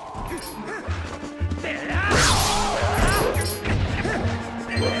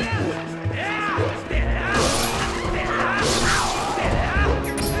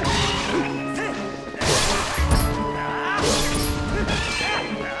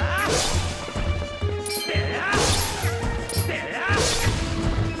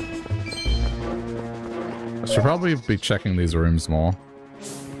 Should probably be checking these rooms more.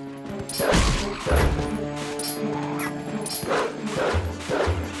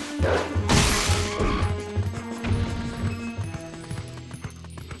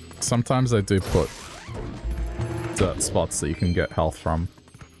 Sometimes they do put dirt spots that you can get health from.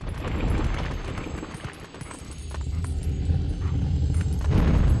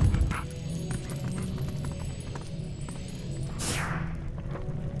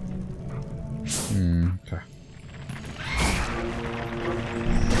 Okay.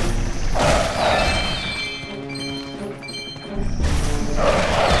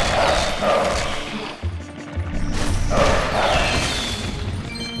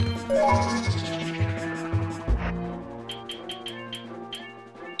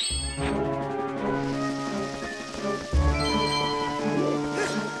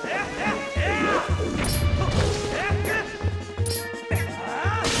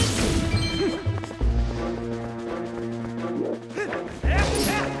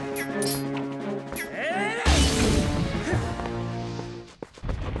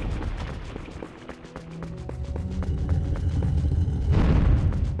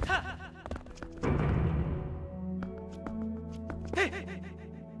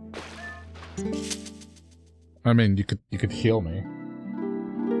 I mean, you could heal me.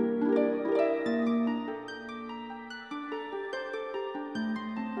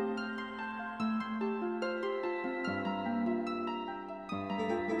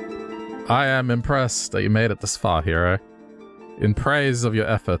 I am impressed that you made it this far, hero. In praise of your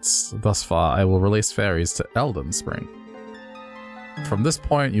efforts thus far, I will release fairies to Elden Spring. From this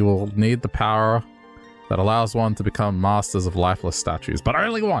point, you will need the power that allows one to become masters of lifeless statues, but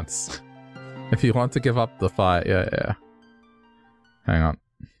only once! If you want to give up the fight, yeah. Hang on.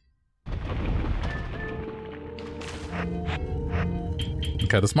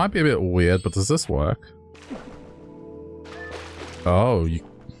 Okay, this might be a bit weird, but does this work? Oh, you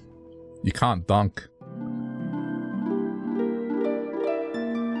can't dunk.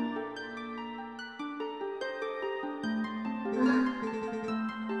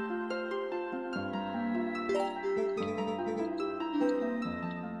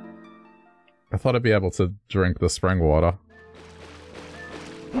 I thought I'd be able to drink the spring water.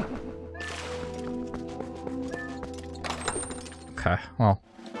 Okay, well.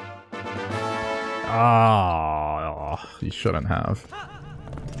 Ah, you shouldn't have.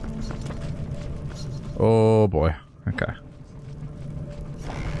 Oh boy. Okay.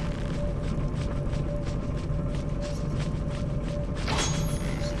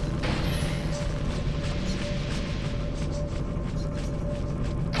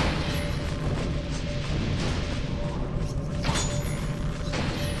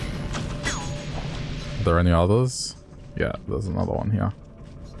 Are there any others? Yeah, there's another one here.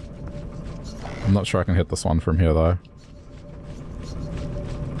 I'm not sure I can hit this one from here though.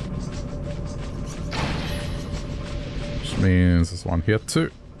 Which means there's one here too.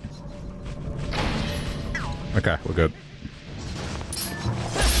 Okay, we're good.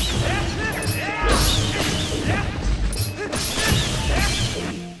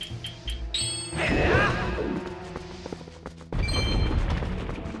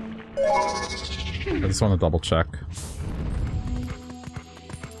 I just want to double check.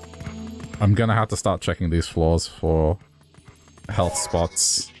 I'm gonna have to start checking these floors for health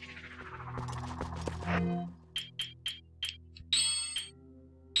spots.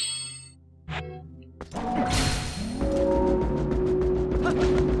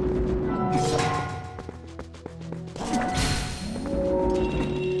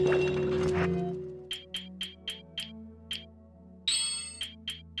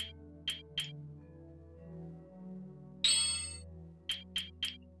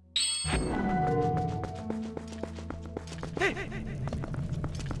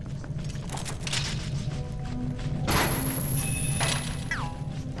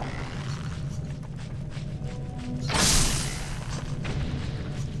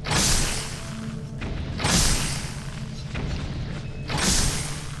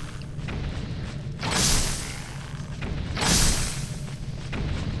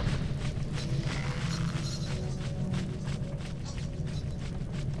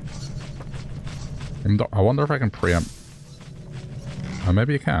 I wonder if I can preempt. Oh,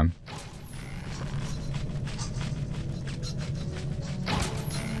 maybe you can.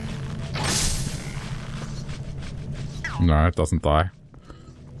 No, it doesn't die.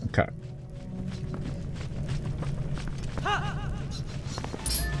 Okay.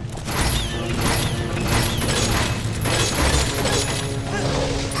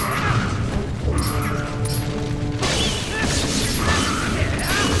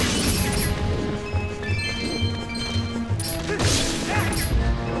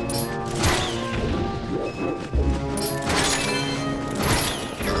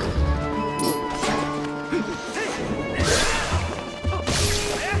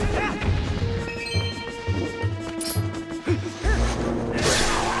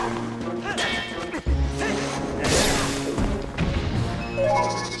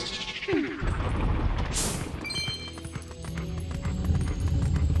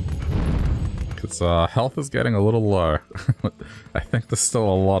 Health is getting a little low. I think there's still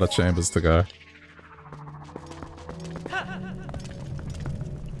a lot of chambers to go.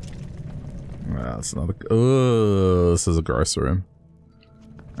 That's another... Oh, this is a gross room.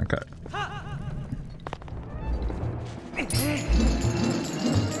 Okay.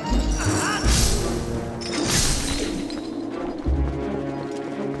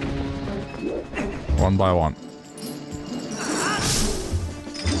 One by one.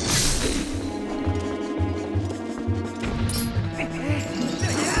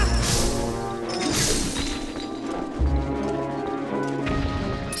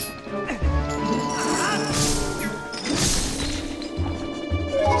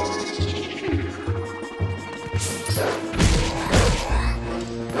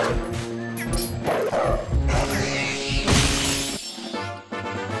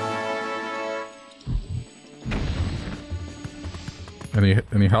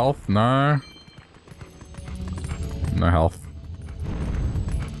 Any health? No. No health.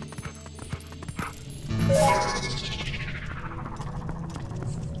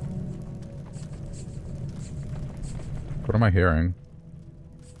 What am I hearing?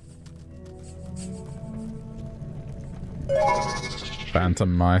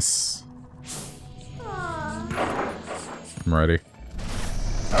 Phantom mice. I'm ready.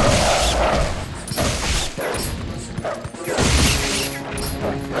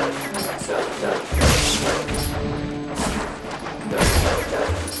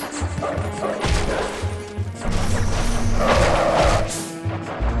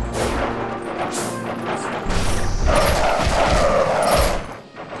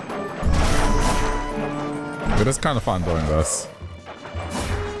 It is kind of fun doing this.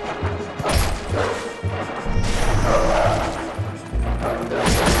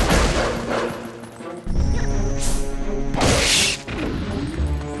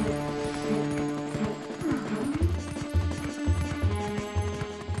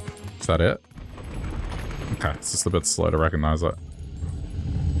 Is that it? Okay, it's just a bit slow to recognize it.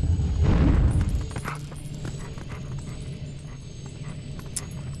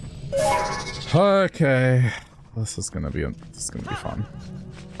 Okay. This is gonna be fun.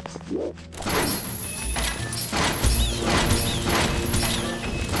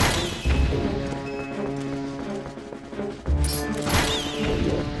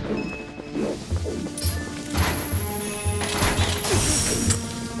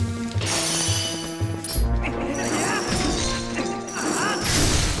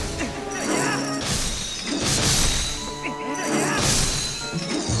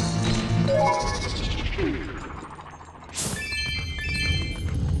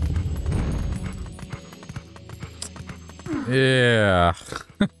 Yeah,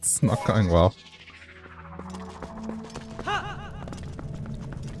 it's not going well.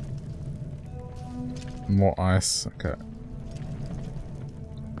 More ice, okay.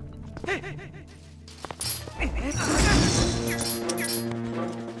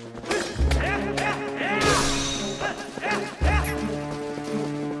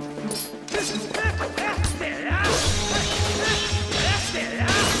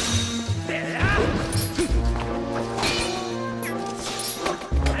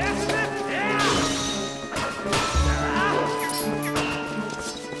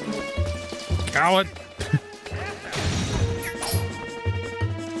 Coward.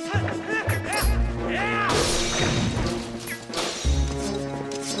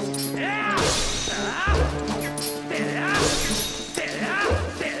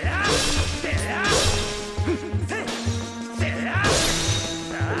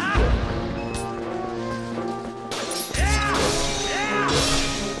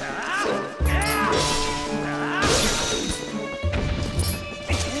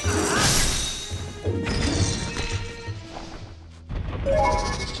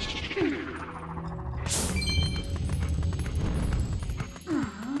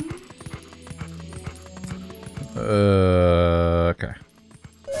 Okay.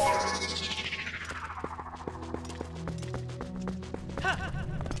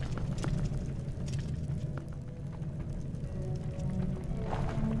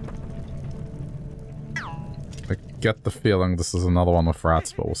 I get the feeling this is another one with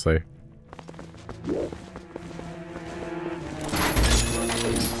rats, but we'll see.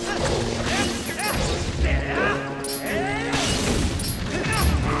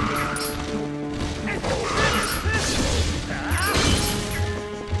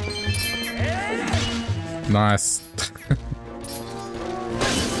 Nice.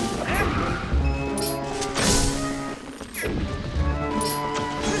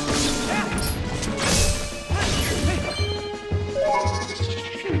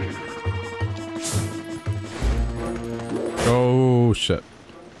 Oh shit.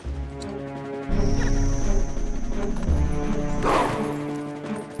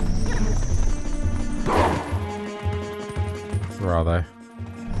 Where are they?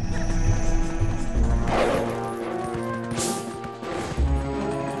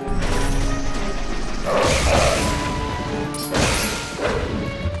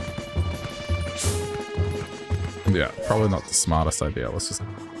 Yeah, probably not the smartest idea. Let's just...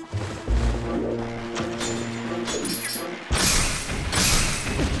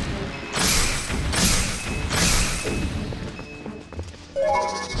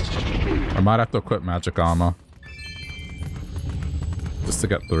 I might have to equip magic armor. Just to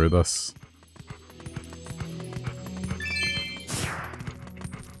get through this.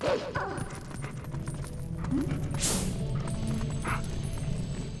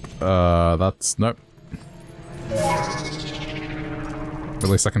 That's... nope. At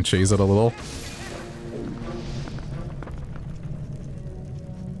least I can cheese it a little.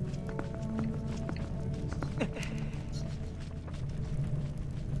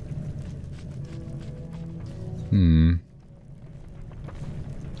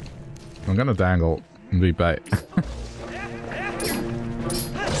 I'm gonna dangle and be bait.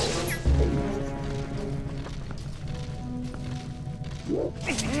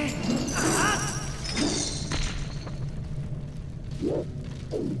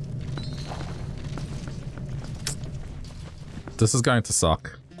 This is going to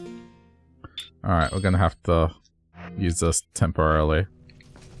suck. Alright, we're gonna have to use this temporarily.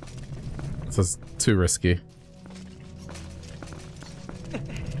 This is too risky.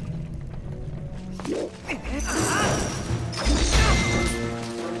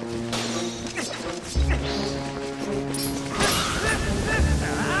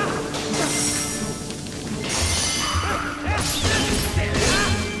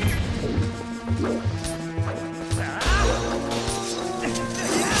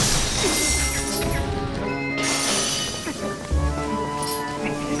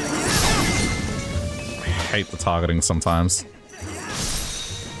 Hate the targeting sometimes.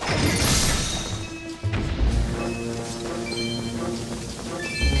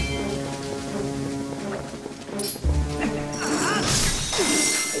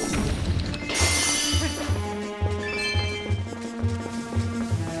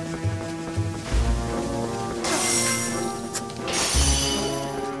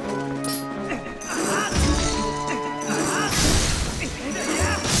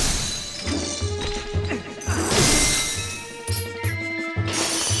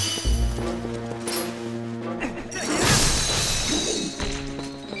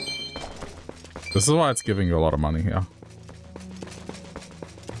 This is why it's giving you a lot of money here.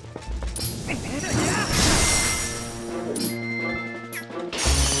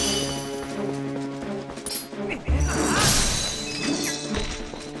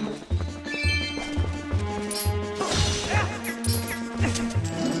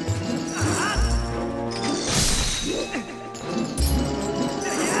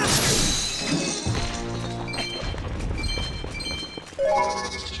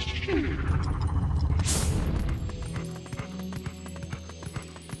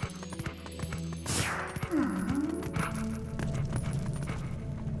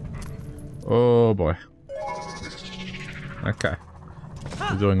 Oh boy. Okay.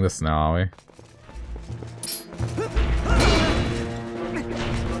 We're doing this now, are we?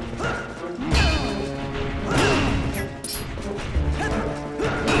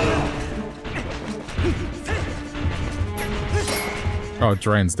 Oh, it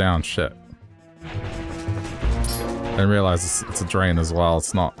drains down. Shit. I didn't realize it's a drain as well.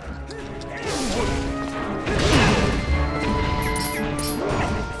 It's not.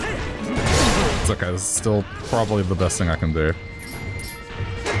 It's okay. This is still probably the best thing I can do.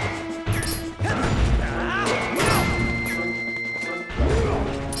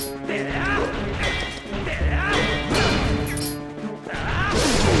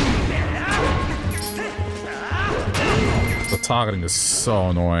 The targeting is so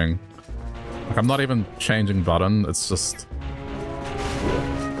annoying. Like, I'm not even changing button, it's just...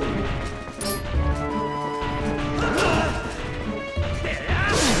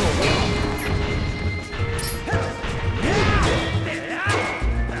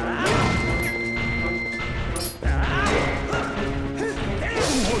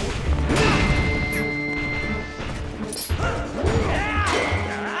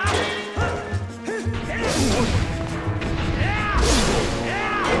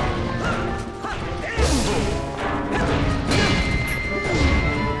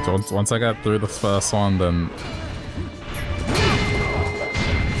 Once I get through the first one, then...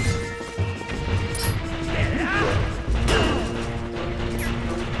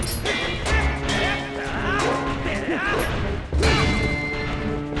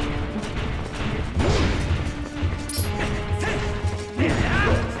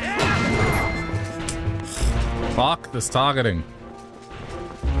 Fuck this targeting.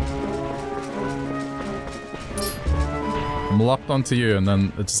 I'm locked onto you, and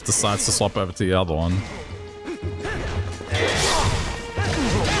then it just decides to swap over to the other one.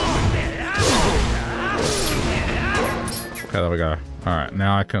 Okay, there we go. Alright,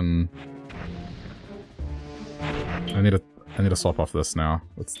 now I can... I need to swap off this now.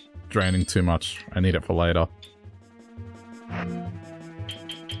 It's draining too much. I need it for later.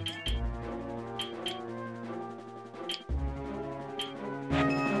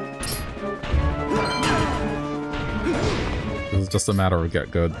 This is just a matter of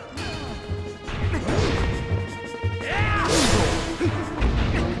get good.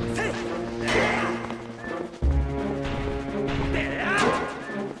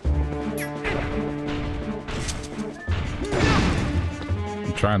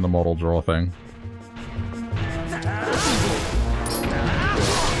 Trying the model draw thing.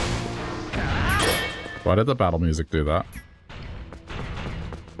 Why did the battle music do that?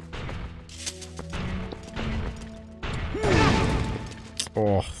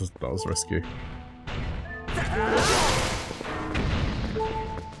 Oh, that was risky.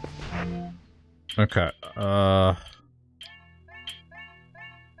 Okay,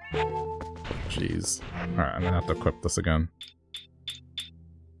 jeez. Alright, I'm gonna have to equip this again.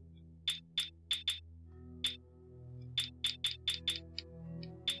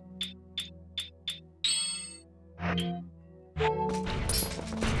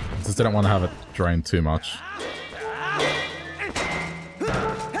 Just didn't want to have it drain too much.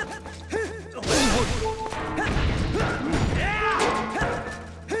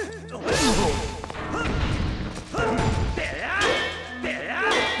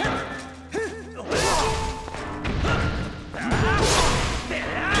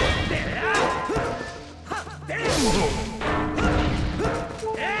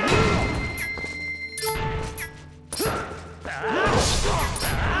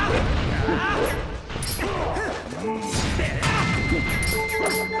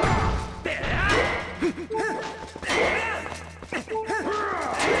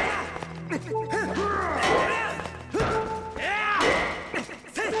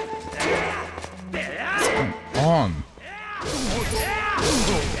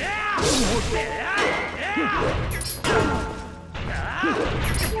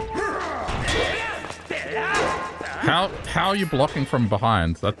 How are you blocking from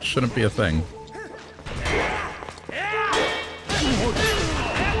behind? That shouldn't be a thing.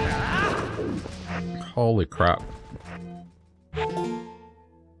 Holy crap.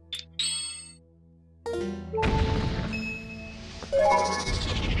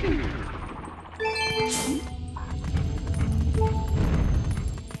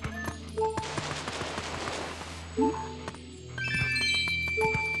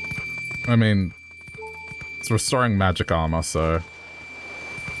 I mean, it's restoring magic armor, so...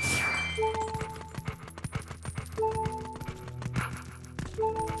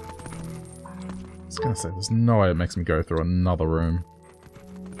 I was gonna say, there's no way it makes me go through another room.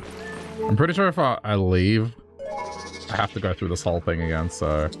 I'm pretty sure if I leave, I have to go through this whole thing again,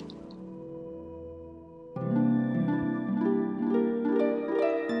 so...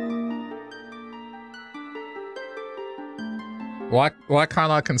 Why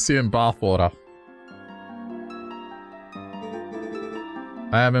can't I consume bathwater?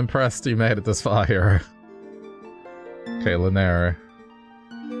 I am impressed you made it this far, hero. Okay, Linero.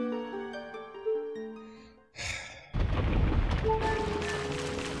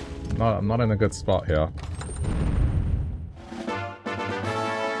 I'm not in a good spot here.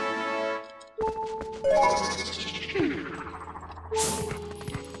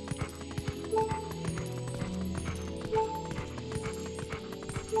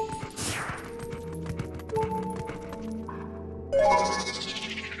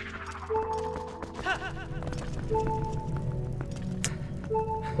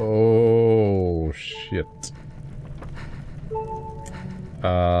 Oh, shit.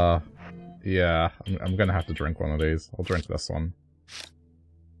 Yeah, I'm gonna have to drink one of these. I'll drink this one.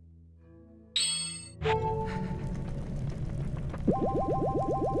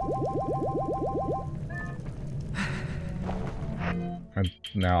 And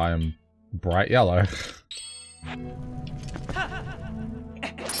now I am bright yellow.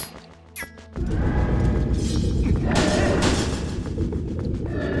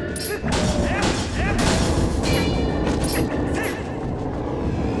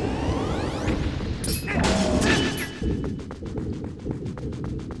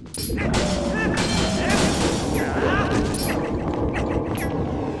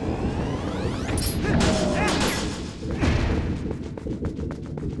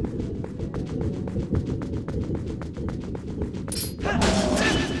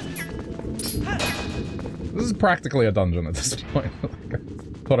 Practically a dungeon at this point.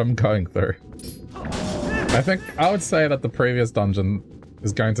 What I'm going through. I think I would say that the previous dungeon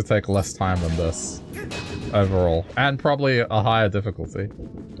is going to take less time than this. overall. And probably a higher difficulty.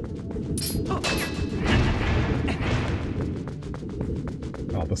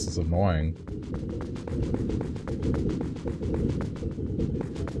 Oh, this is annoying.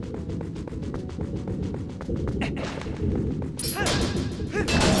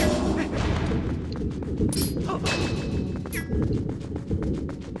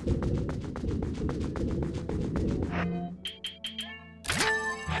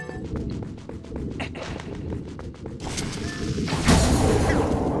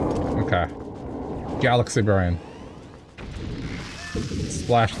 Okay. Galaxy Brain.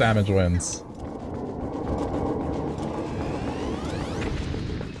 Splash damage wins.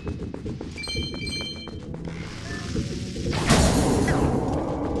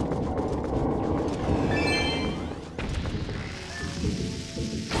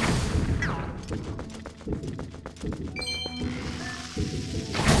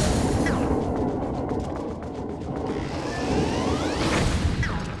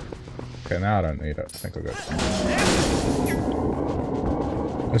 Okay, now I don't need it. I think we're good.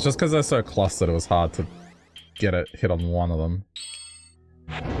 It's just because they're so clustered, it was hard to get it hit on one of them.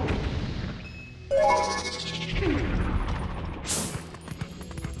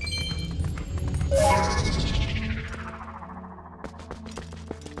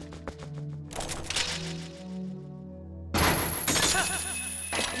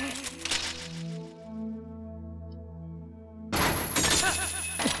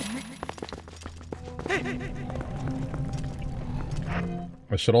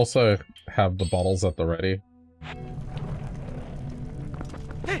 I should also have the bottles at the ready.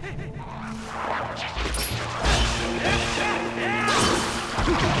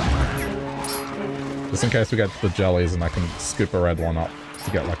 Just in case we get the jellies and I can scoop a red one up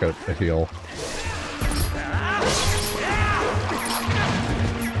to get like a heal.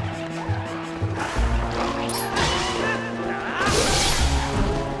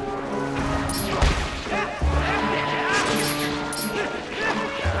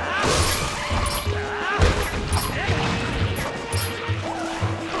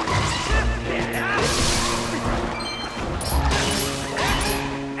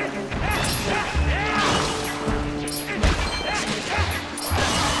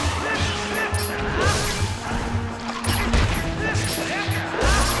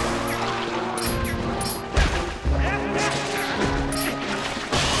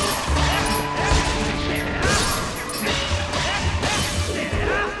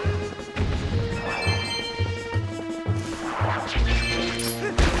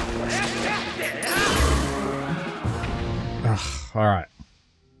 Alright.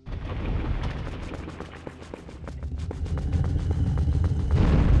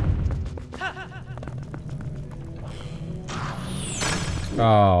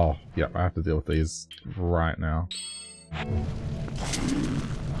 Oh, yep, I have to deal with these right now.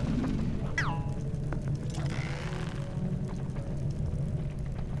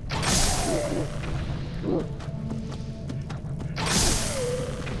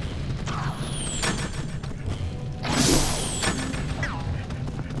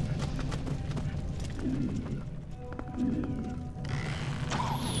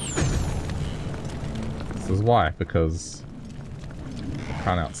 This is why, because I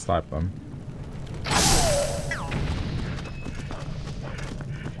can't outstype them.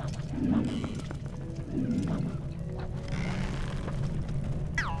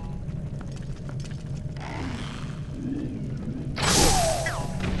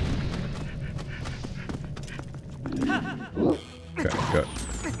 Okay, good.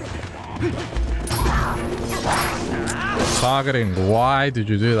 Targeting, why did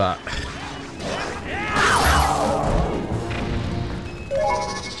you do that?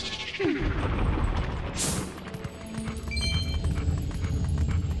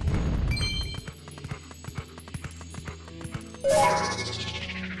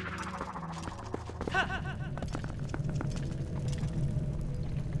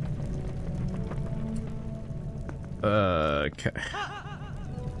 Okay.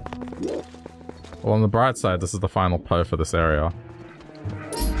 Well, on the bright side, this is the final PO for this area.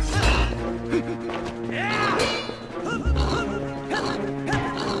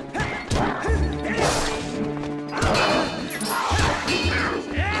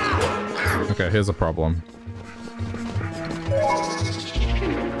 Okay, here's a problem.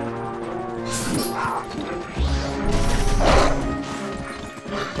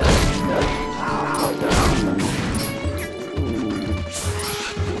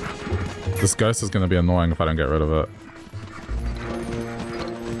 This ghost is going to be annoying if I don't get rid of it.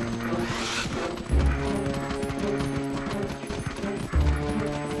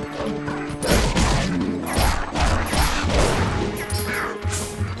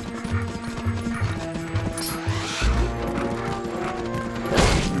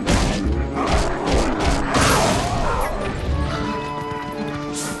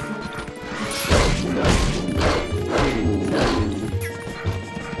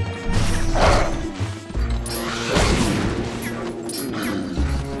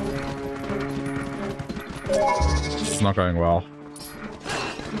 is not going well.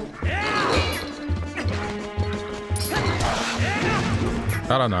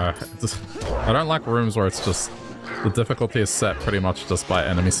 I don't know. I don't like rooms where it's just... The difficulty is set pretty much just by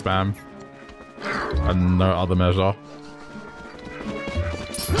enemy spam. And no other measure.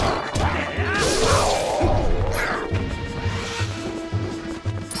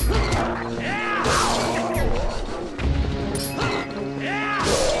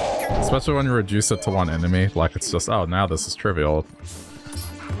 Especially when you reduce it to one enemy, like it's just, oh, now this is trivial.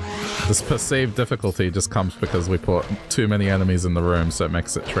 This perceived difficulty just comes because we put too many enemies in the room, so it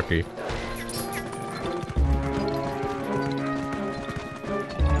makes it tricky.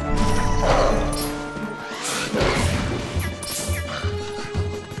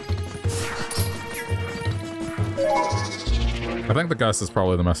 I think the ghost is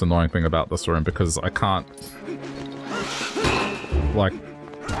probably the most annoying thing about this room because I can't, like,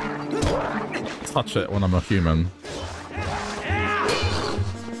 touch it when I'm a human.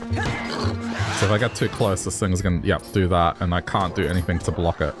 So if I get too close, this thing's gonna, yep, do that, and I can't do anything to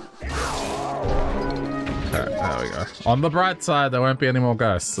block it. Okay, there we go. On the bright side, there won't be any more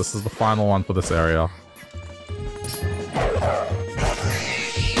ghosts. This is the final one for this area.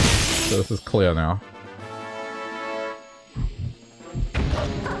 So this is clear now.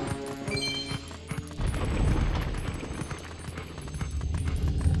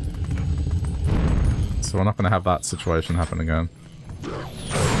 So we're not going to have that situation happen again.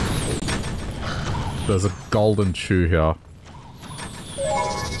 There's a golden chew here.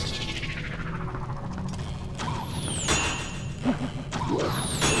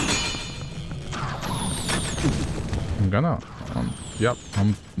 I'm gonna... yep,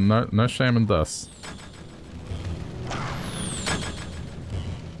 no shame in this.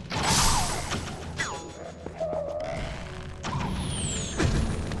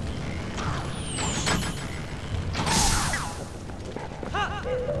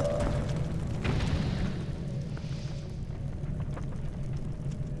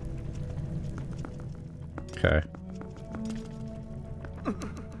 Okay.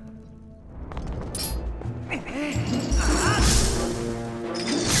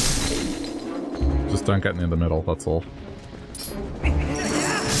 Just don't get near the middle, that's all.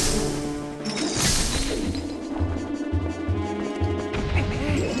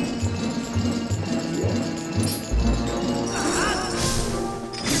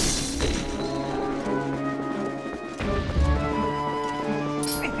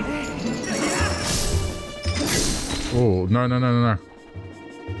 Oh, no.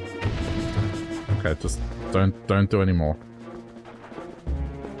 Okay, just don't do any more.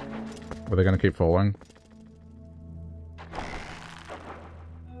 Are they gonna keep falling?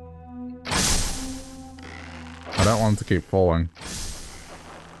 I don't want them to keep falling.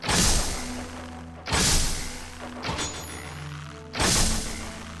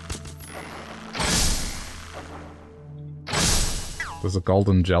 There's a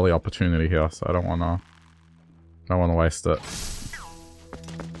golden jelly opportunity here, so I don't want to waste it.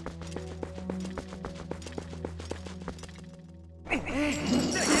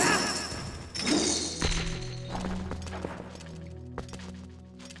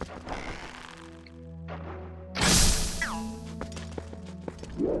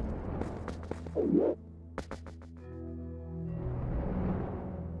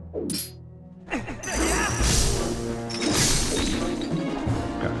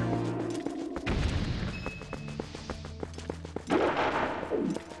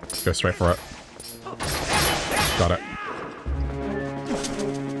 Go straight for it. Got it.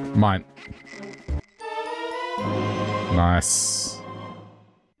 Mine. Nice.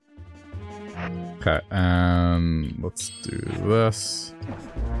 Okay, and let's do this.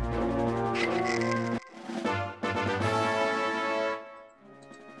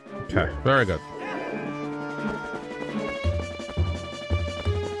 Okay, very good.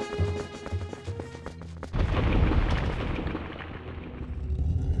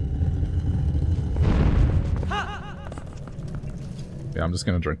 Yeah, I'm just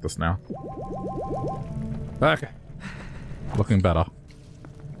gonna drink this now. Okay. Looking better.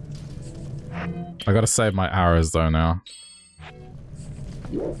 I gotta save my arrows though now.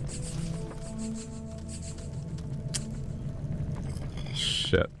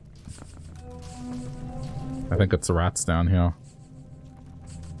 Shit. I think it's rats down here.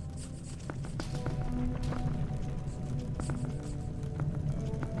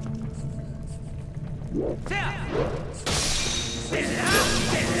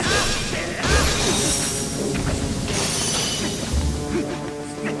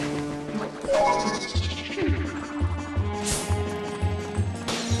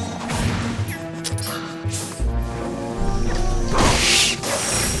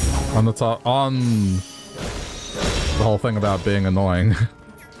 On the top, on the whole thing about being annoying.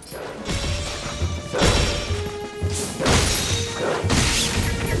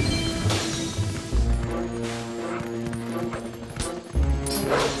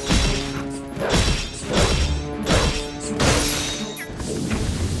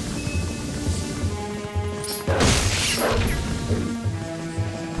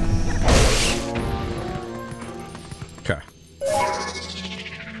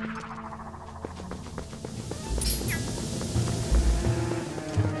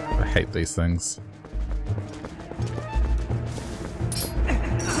 These things.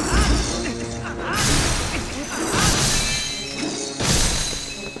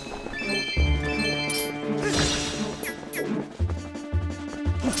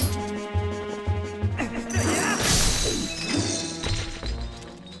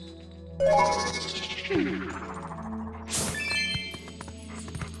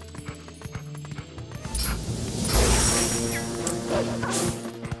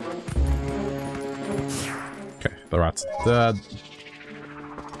 Dead.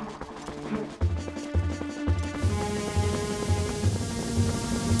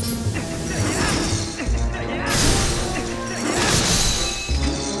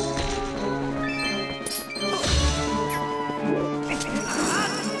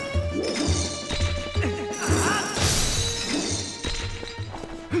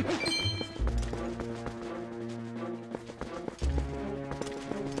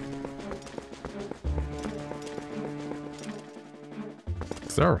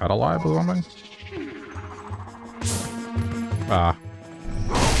 Is there a rat alive or something? Ah.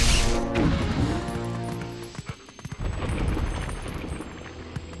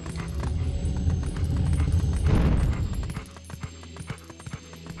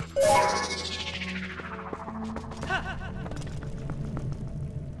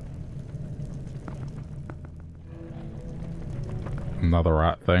 Another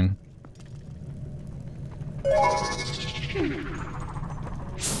rat thing.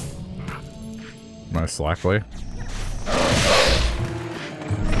 Most likely.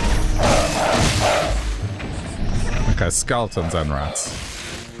 Okay, skeletons and rats.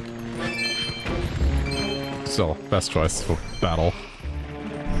 Still, best choice for battle.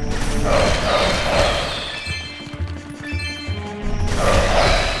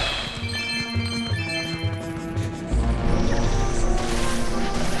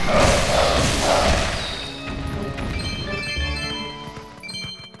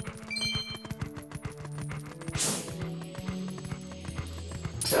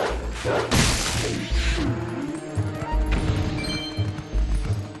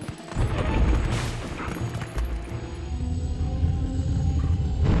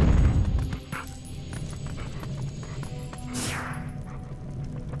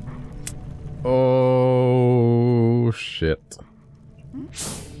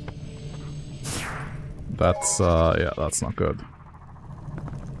 That's, yeah, that's not good.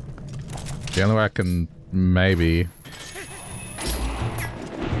 The only way I can maybe...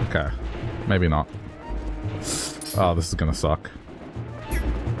 Okay. Maybe not. Oh, this is gonna suck.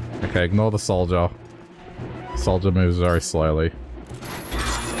 Okay, ignore the soldier. Soldier moves very slowly.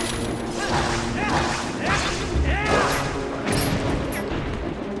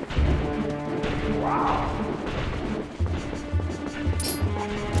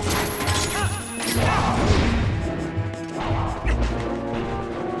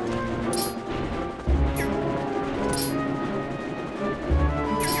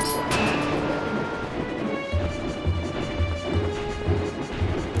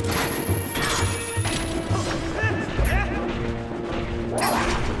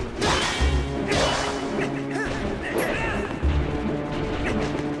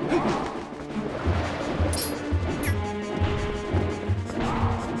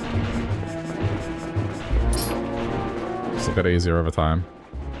 Get easier over time.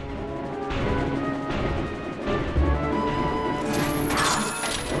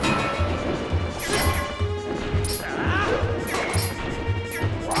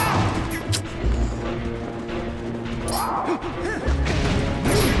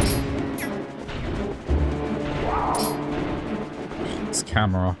 It's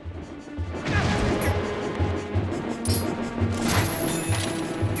camera.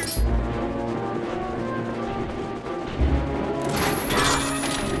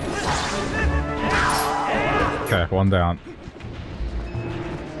 Okay, one down.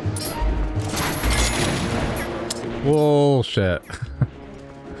 Whoa, shit.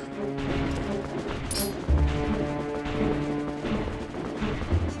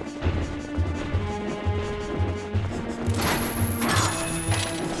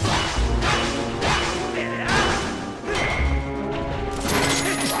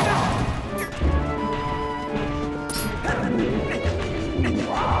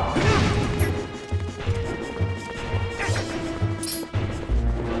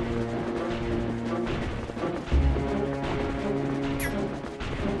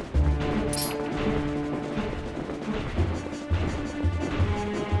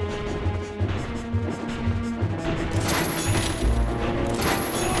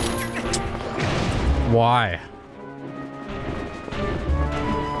 Why?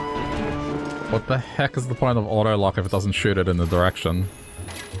 What the heck is the point of auto lock if it doesn't shoot it in the direction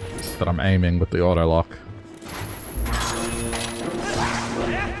that I'm aiming with the auto lock?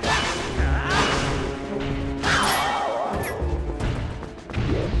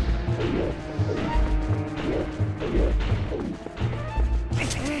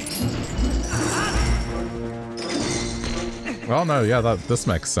 Well, no, yeah, this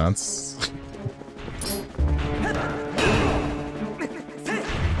makes sense.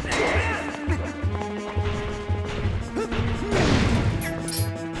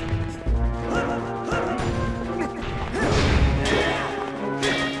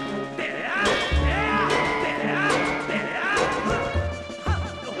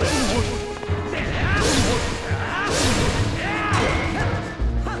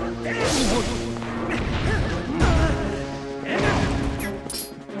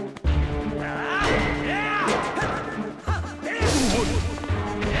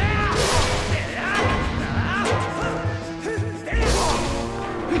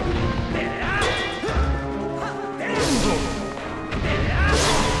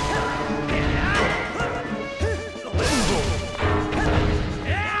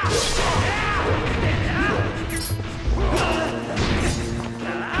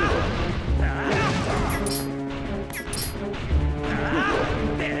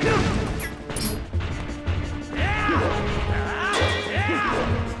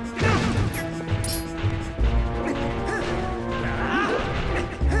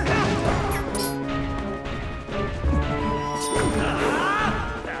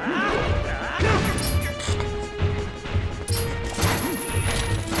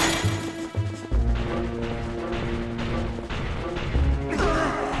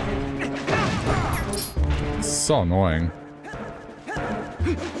 So annoying.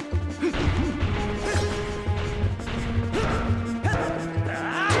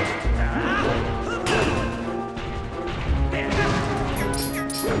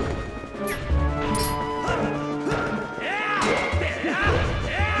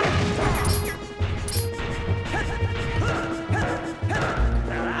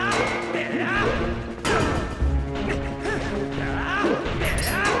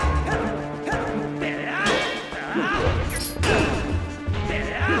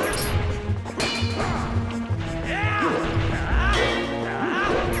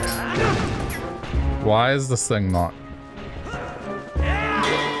 Why is this thing not?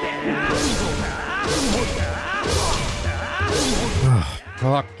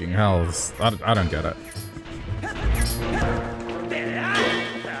 Fucking hell, I don't get it.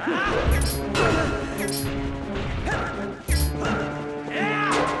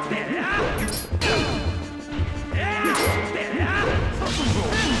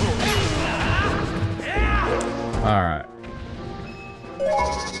 Alright.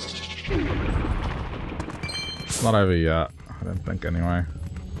 It's not over yet, I don't think anyway.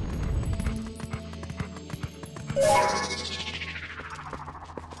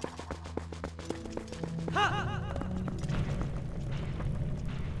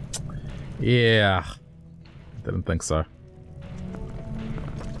 Yeah. Didn't think so.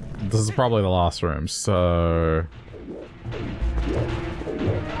 This is probably the last room, so...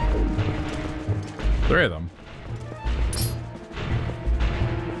 3 of them.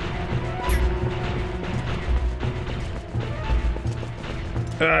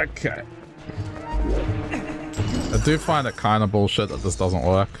 Okay. I do find it kind of bullshit that this doesn't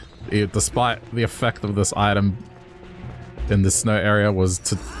work. Despite the effect of this item in this snow area was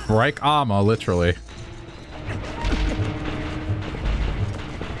to break armor, literally.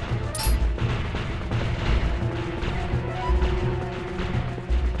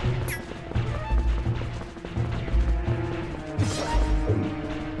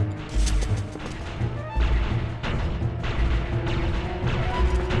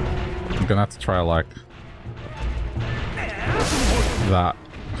 I'm gonna have to try like that.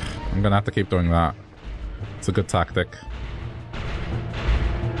 I'm gonna have to keep doing that. It's a good tactic.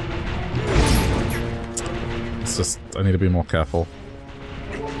 It's just, I need to be more careful.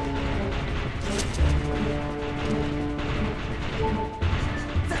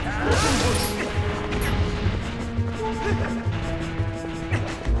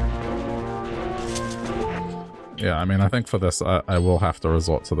 Yeah, I mean, I think for this, I will have to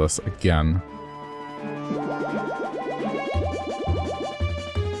resort to this again.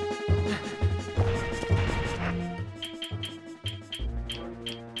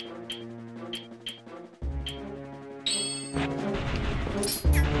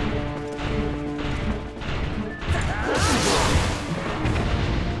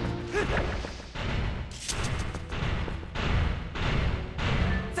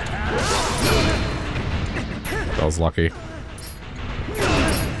 That was lucky.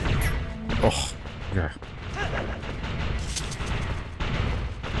 Oh, yeah.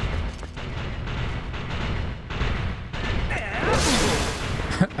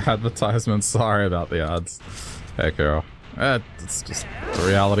 Advertisement, sorry about the ads. Hey, girl. It's just the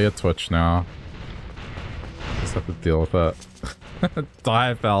reality of Twitch now. Just have to deal with it.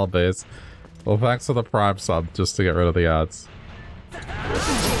 Die, foul base. Well, thanks for the Prime sub, just to get rid of the ads.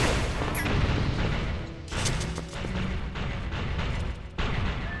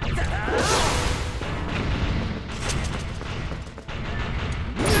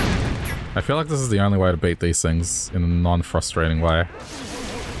 I feel like this is the only way to beat these things in a non-frustrating way.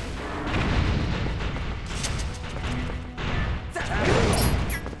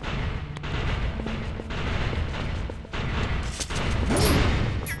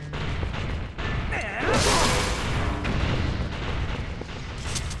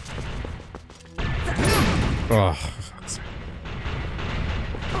 Oh, fuck's sake.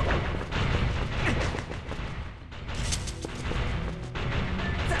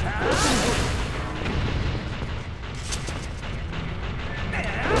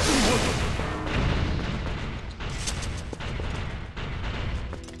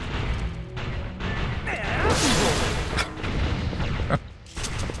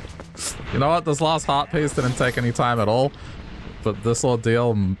 You know what? This last heart piece didn't take any time at all, but this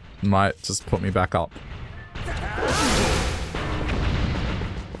ordeal might just put me back up.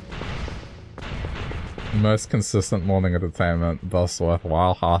 Most consistent morning entertainment, thus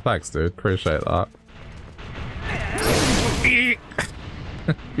worthwhile. Ah, thanks, dude. Appreciate that.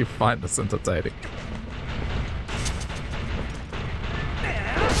 You find this entertaining.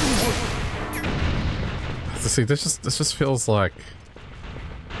 See, this just feels like...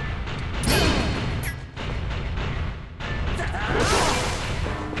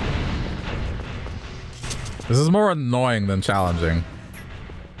 This is more annoying than challenging.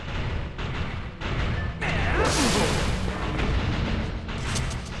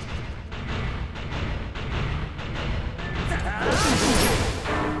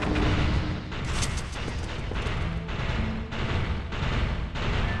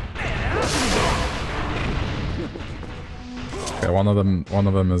 Okay, one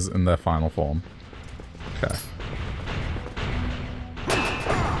of them is in their final form. Okay.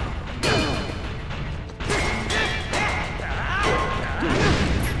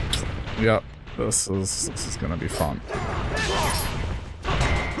 Yep, this is gonna be fun.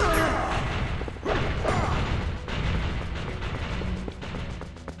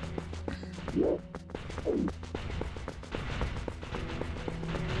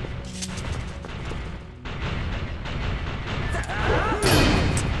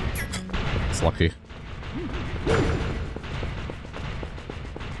 It's lucky.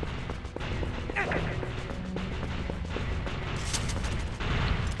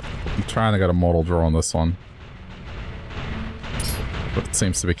 Trying to get a mortal draw on this one, but it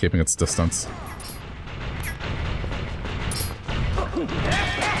seems to be keeping its distance.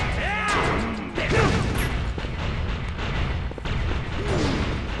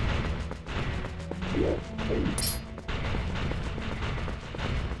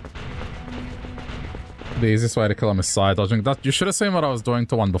 The easiest way to kill him is side dodging. That, you should have seen what I was doing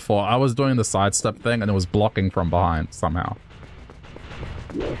to one before. I was doing the sidestep thing and it was blocking from behind somehow.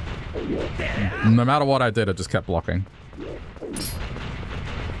 No matter what I did, it just kept blocking.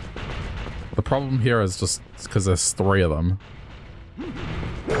 The problem here is just because there's 3 of them.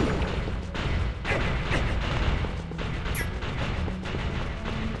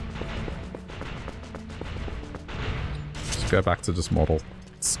 Just go back to just Mortal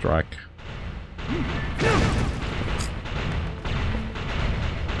Strike.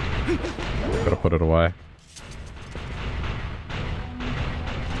 Gotta put it away.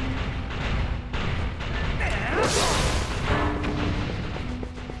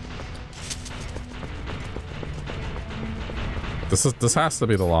 This has to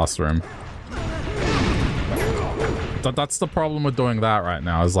be the last room. That's the problem with doing that right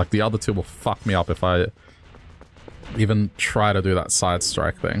now, is like the other 2 will fuck me up if I even try to do that side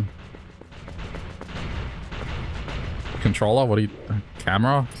strike thing. Controller? What do you...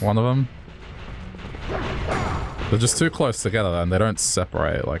 Camera? One of them? They're just too close together and they don't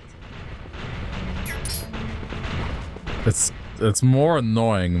separate, like... It's more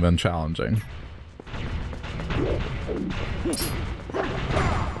annoying than challenging.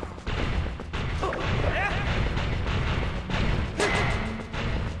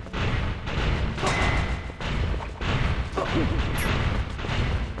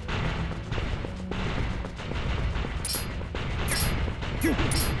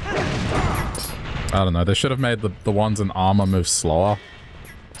 I don't know, they should have made the ones in armor move slower.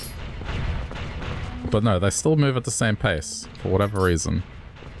 But no, they still move at the same pace, for whatever reason.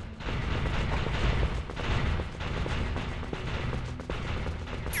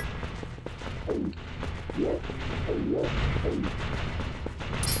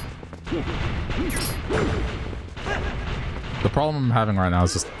 The problem I'm having right now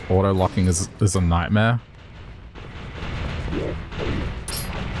is just auto-locking is a nightmare.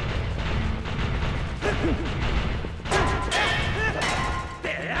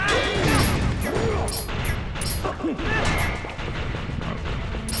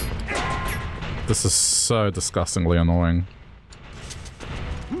 This is so disgustingly annoying.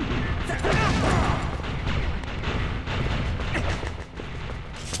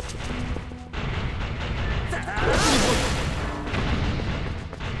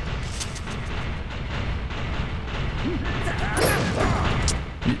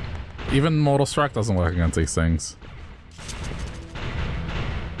 Even Mortal Strike doesn't work against these things.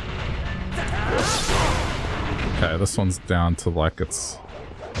 Okay, this one's down to like it's...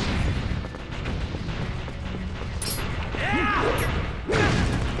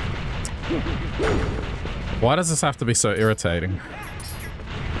 Why does this have to be so irritating?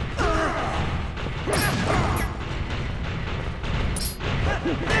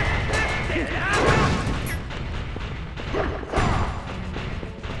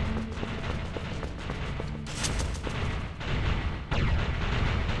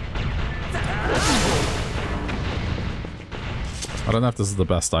 I don't know if this is the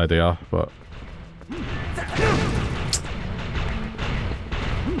best idea, but...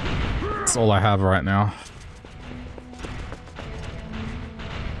 That's all I have right now.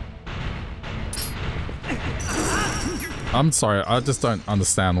 I'm sorry, I just don't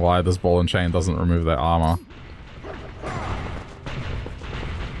understand why this ball and chain doesn't remove their armor.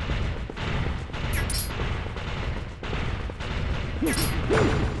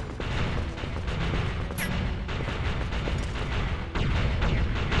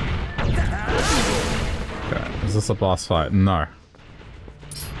 Okay, is this a boss fight? No.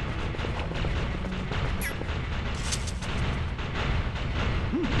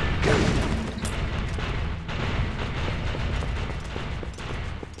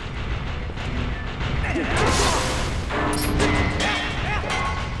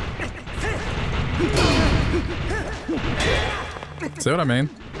 See what I mean?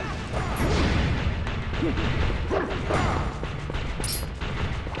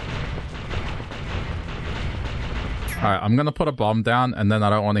 Alright, I'm gonna put a bomb down and then I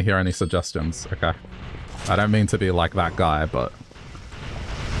don't want to hear any suggestions, okay? I don't mean to be like that guy, but...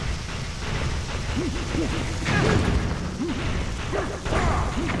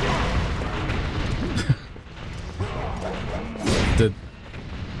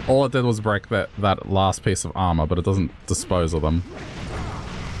 All it did was break that last piece of armor, but it doesn't dispose of them.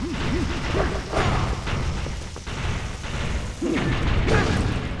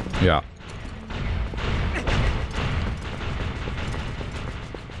 Yeah.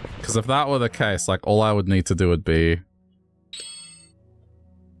 Because if that were the case, like, all I would need to do would be...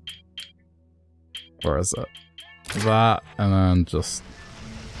 Where is it? That, and then just...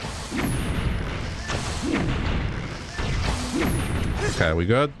 Okay, we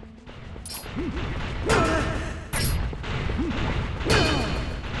good?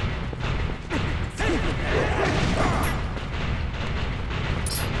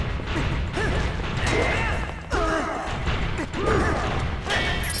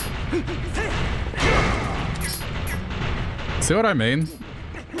 See what I mean?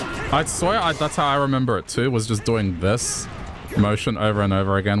 I swear that's how I remember it too, was just doing this motion over and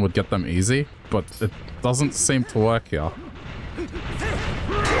over again would get them easy, but it doesn't seem to work here.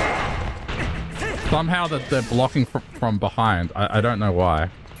 Somehow that they're blocking from behind. I don't know why.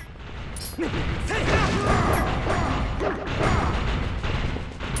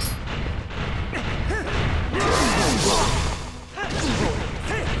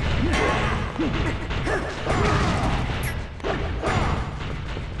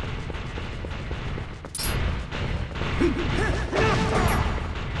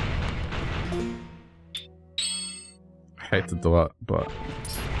 I hate to do it, but...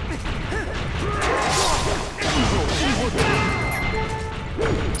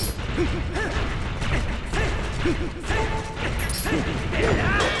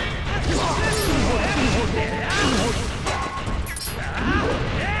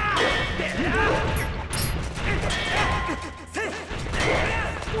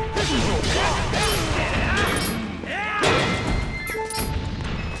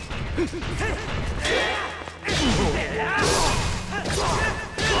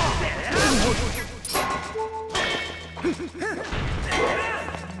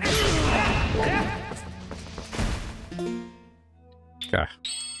 Okay.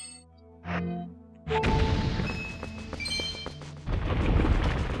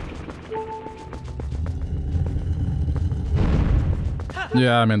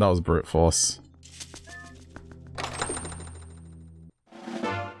 Yeah, I mean, that was brute force.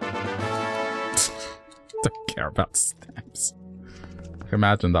 Don't care about stamps.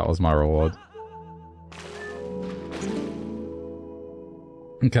 Imagine that was my reward.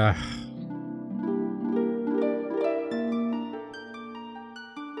 Okay.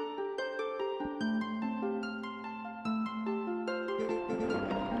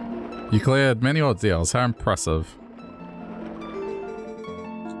 You cleared many ordeals. How impressive.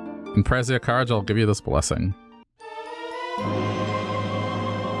 In praise of your courage, I'll give you this blessing.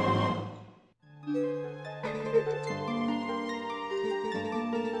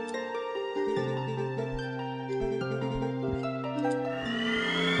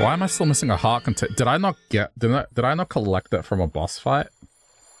 Why am I still missing a heart container? Did I not get... Did I not collect it from a boss fight?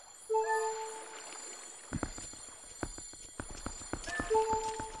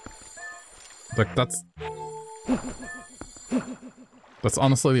 Like, that's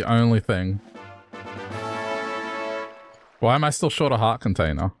honestly the only thing. Why am I still short a heart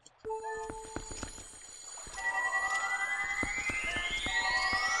container?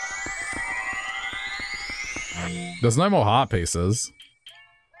 There's no more heart pieces.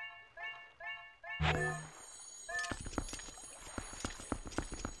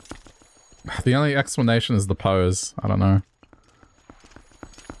 The only explanation is the pose. I don't know.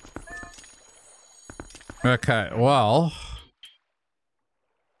 Okay, well...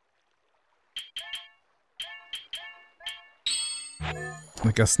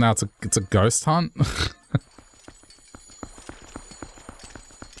 I guess now it's a ghost hunt?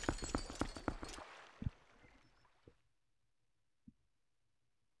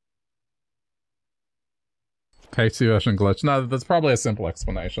 K2 version glitch. No, there's probably a simple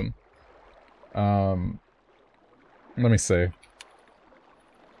explanation. Let me see.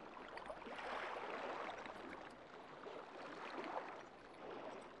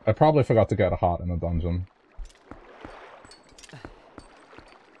 I probably forgot to get a heart in the dungeon.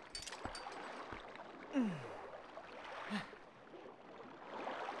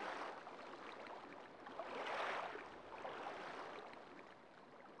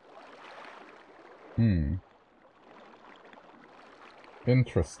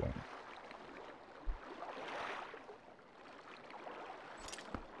 Interesting.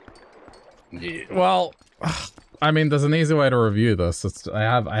 Yeah, well, I mean, there's an easy way to review this.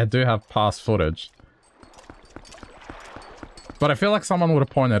 I do have past footage. But I feel like someone would have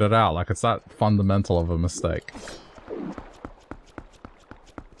pointed it out, like it's that fundamental of a mistake.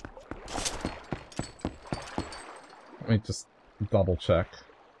 Let me just double check.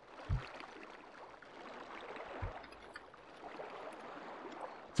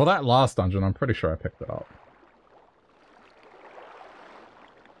 For that last dungeon, I'm pretty sure I picked it up.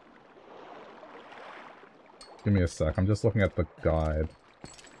 Give me a sec, I'm just looking at the guide.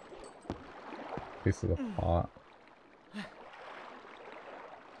 Piece of the heart.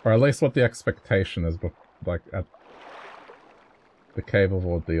 Or at least what the expectation is, like, at the Cave of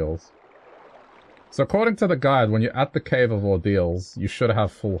Ordeals. So according to the guide, when you're at the Cave of Ordeals, you should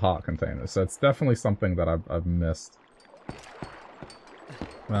have full heart containers. So it's definitely something that I've missed.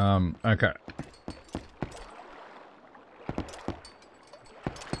 Okay.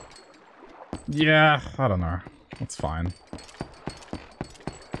 Yeah, I don't know. That's fine.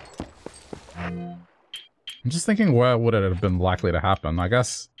 I'm just thinking, where would it have been likely to happen? I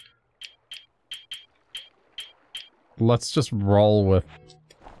guess... Let's just roll with...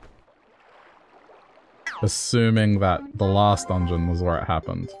 assuming that the last dungeon was where it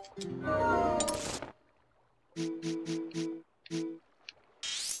happened.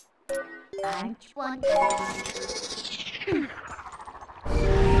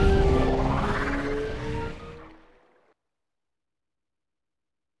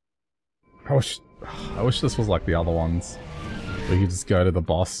 I wish this was like the other ones, where you just go to the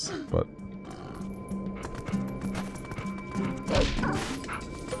boss, but...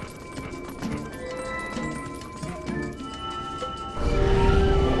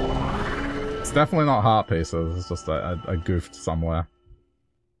 It's definitely not heart pieces, it's just I goofed somewhere.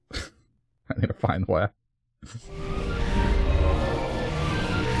 I need to find where.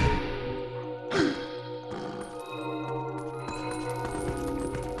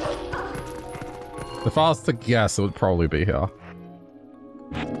 If I was to guess, it would probably be here.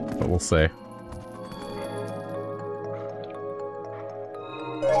 But we'll see.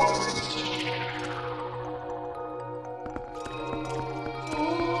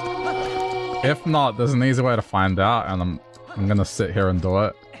 If not, there's an easy way to find out, and I'm gonna sit here and do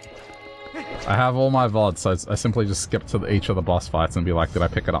it. I have all my VODs, so I simply just skip to each of the boss fights and be like, did I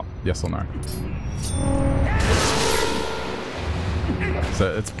pick it up? Yes or no?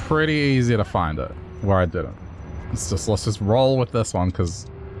 So it's pretty easy to find it, where I didn't. Let's just roll with this one, because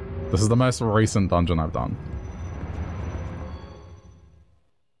this is the most recent dungeon I've done.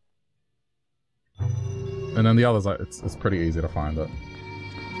 And then the others, it's pretty easy to find it.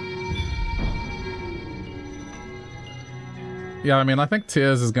 Yeah, I mean, I think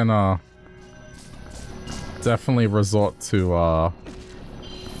Tears is gonna definitely resort to,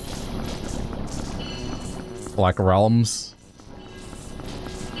 like, realms.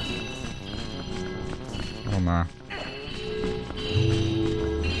 I don't know.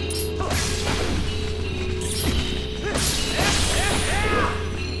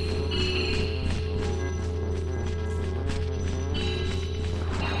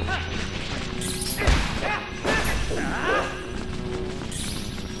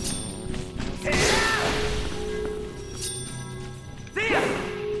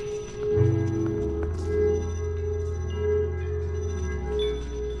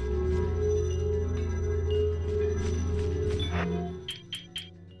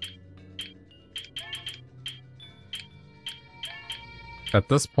 At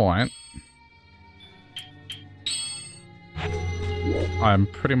this point, I'm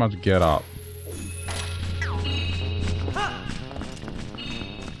pretty much get up.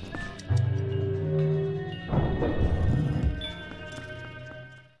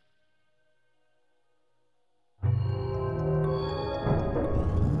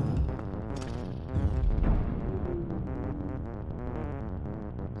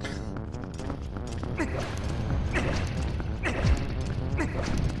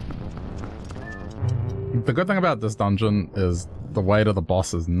 The good thing about this dungeon is the way to the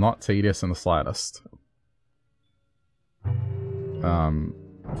boss is not tedious in the slightest.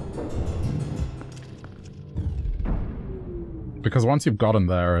 Because once you've gotten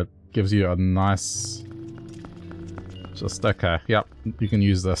there, it gives you a nice... Just, okay, yep, you can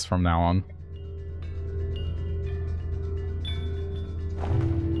use this from now on.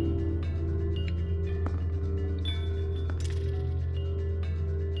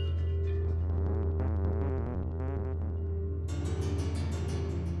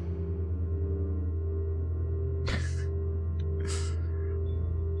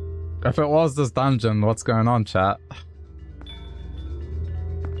 If it was this dungeon, what's going on, chat?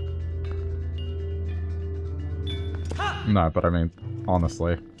 No, but I mean,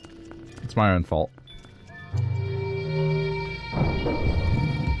 honestly, it's my own fault.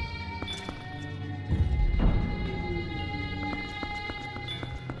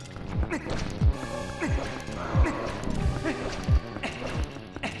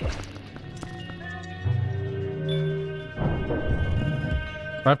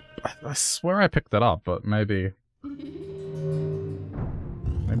 I swear I picked it up, but maybe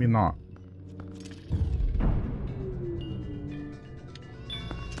not.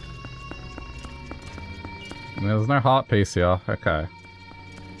 There's no heart piece here. Okay.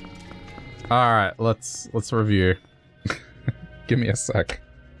 Alright, let's review. Give me a sec.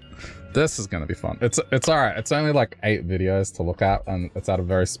 This is gonna be fun. It's alright. It's only like 8 videos to look at, and it's at a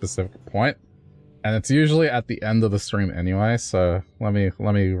very specific point. And it's usually at the end of the stream anyway, so let me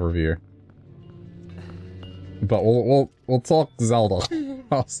review. But we'll talk Zelda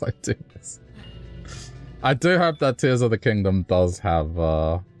whilst I do this. I do hope that Tears of the Kingdom does have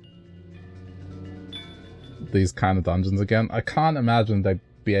these kind of dungeons again. I can't imagine they'd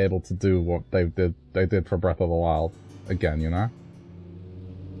be able to do what they did for Breath of the Wild again, you know?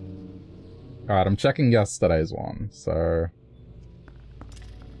 Alright, I'm checking yesterday's one, so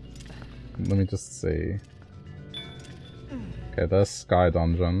let me just see. Okay, there's Sky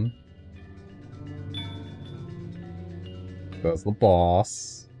Dungeon. There's the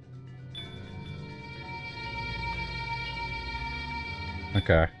boss.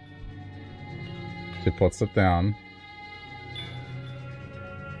 Okay. She puts it down.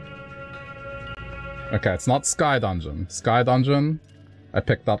 Okay, it's not Sky Dungeon. Sky Dungeon, I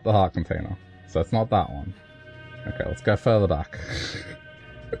picked up the heart container. So it's not that one. Okay, let's go further back.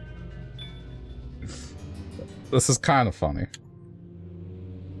 This is kind of funny.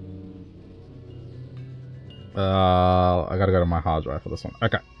 I gotta go to my hard drive for this one.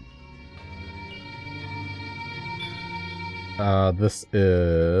 Okay. This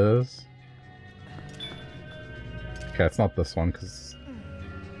is... Okay, it's not this one, because...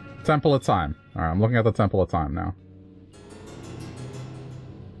 Temple of Time. Alright, I'm looking at the Temple of Time now.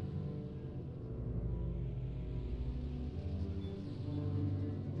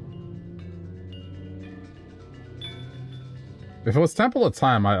 If it was Temple of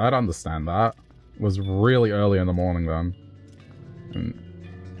Time, I'd understand that. It was really early in the morning then.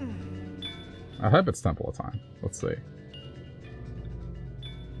 I hope it's Temple of Time. Let's see.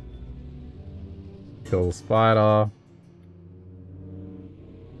 Kill the spider.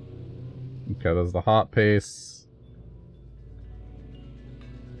 Okay, there's the heart piece.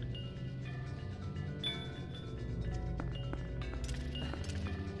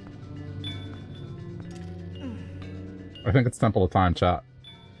 I think it's Temple of Time, chat.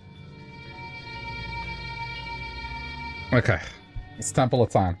 Okay, it's Temple of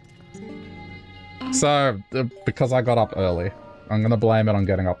Time. So, because I got up early, I'm gonna blame it on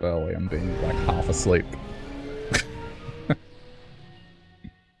getting up early and being, like, half asleep.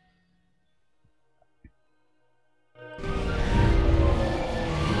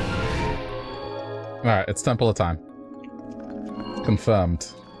 Alright, it's Temple of Time.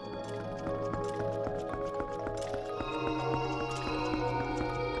 Confirmed.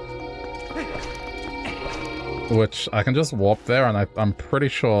 Which, I can just warp there, and I'm pretty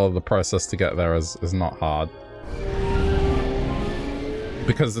sure the process to get there is not hard.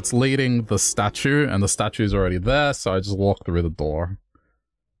 Because it's leading the statue, and the statue's already there, so I just walk through the door.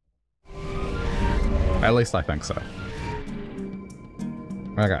 At least I think so.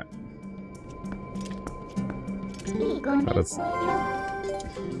 Okay. That is...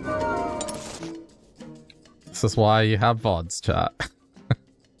 This is why you have VODs, chat.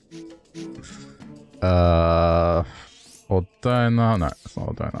 Ordona... No, it's not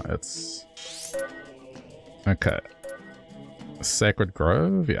Ordona, it's... Okay. Sacred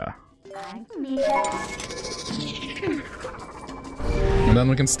Grove? Yeah. And then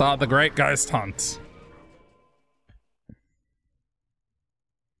we can start the Great Ghost Hunt.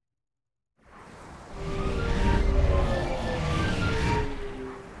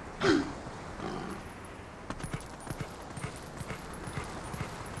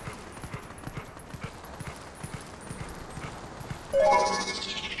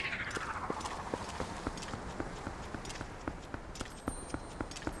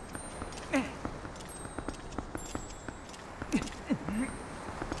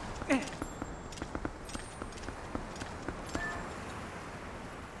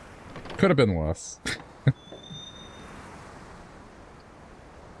 Could have been worse.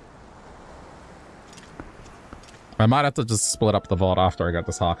 I might have to just split up the vault after I get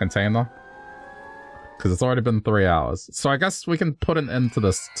this heart container. Because it's already been 3 hours. So I guess we can put an end to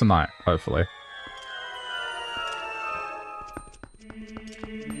this tonight, hopefully.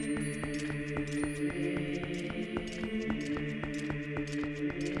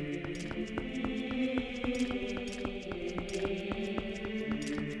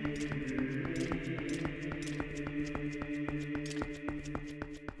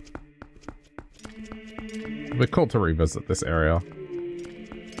 It'd be cool to revisit this area.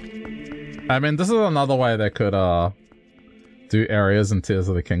 I mean, this is another way they could, do areas in Tears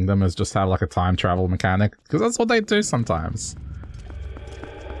of the Kingdom, is just have, like, a time travel mechanic. Because that's what they do sometimes.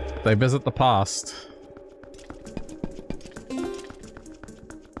 They visit the past.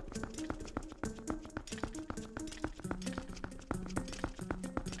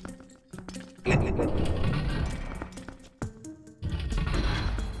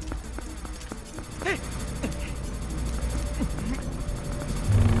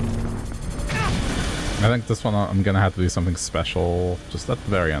 I think this one I'm gonna have to do something special just at the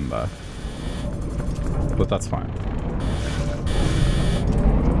very end there. But that's fine.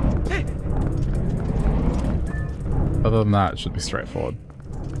 Other than that, it should be straightforward.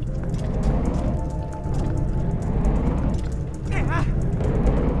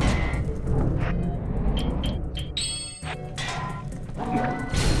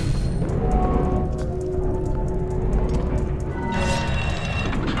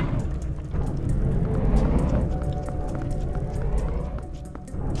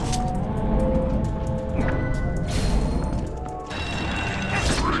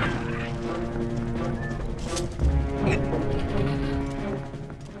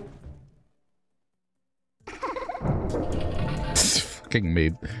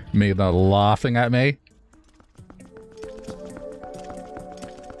 Me not laughing at me.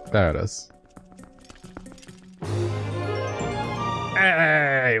 There it is.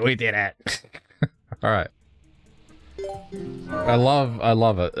 Hey, we did it. All right. I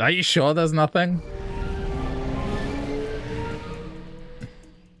love it. Are you sure there's nothing?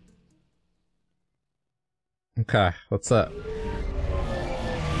 Okay, what's that?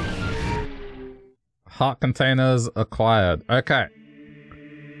 Heart containers acquired. Okay.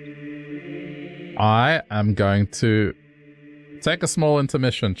 I am going to take a small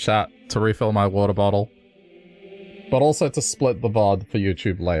intermission, chat, to refill my water bottle. but also to split the VOD for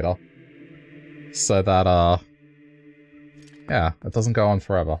YouTube later. So that, yeah, it doesn't go on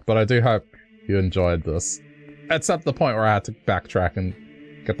forever. But I do hope you enjoyed this. Except the point where I had to backtrack and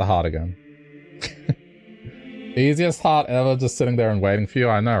get the heart again. Easiest heart ever, just sitting there and waiting for you.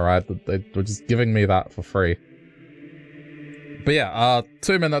 I know, right? They were just giving me that for free. But yeah,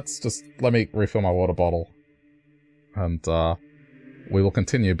 2 minutes. Just let me refill my water bottle. And, we will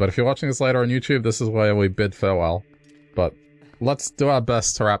continue. But if you're watching this later on YouTube, this is where we bid farewell. But let's do our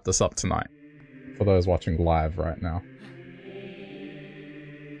best to wrap this up tonight. For those watching live right now.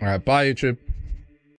 Alright, bye YouTube.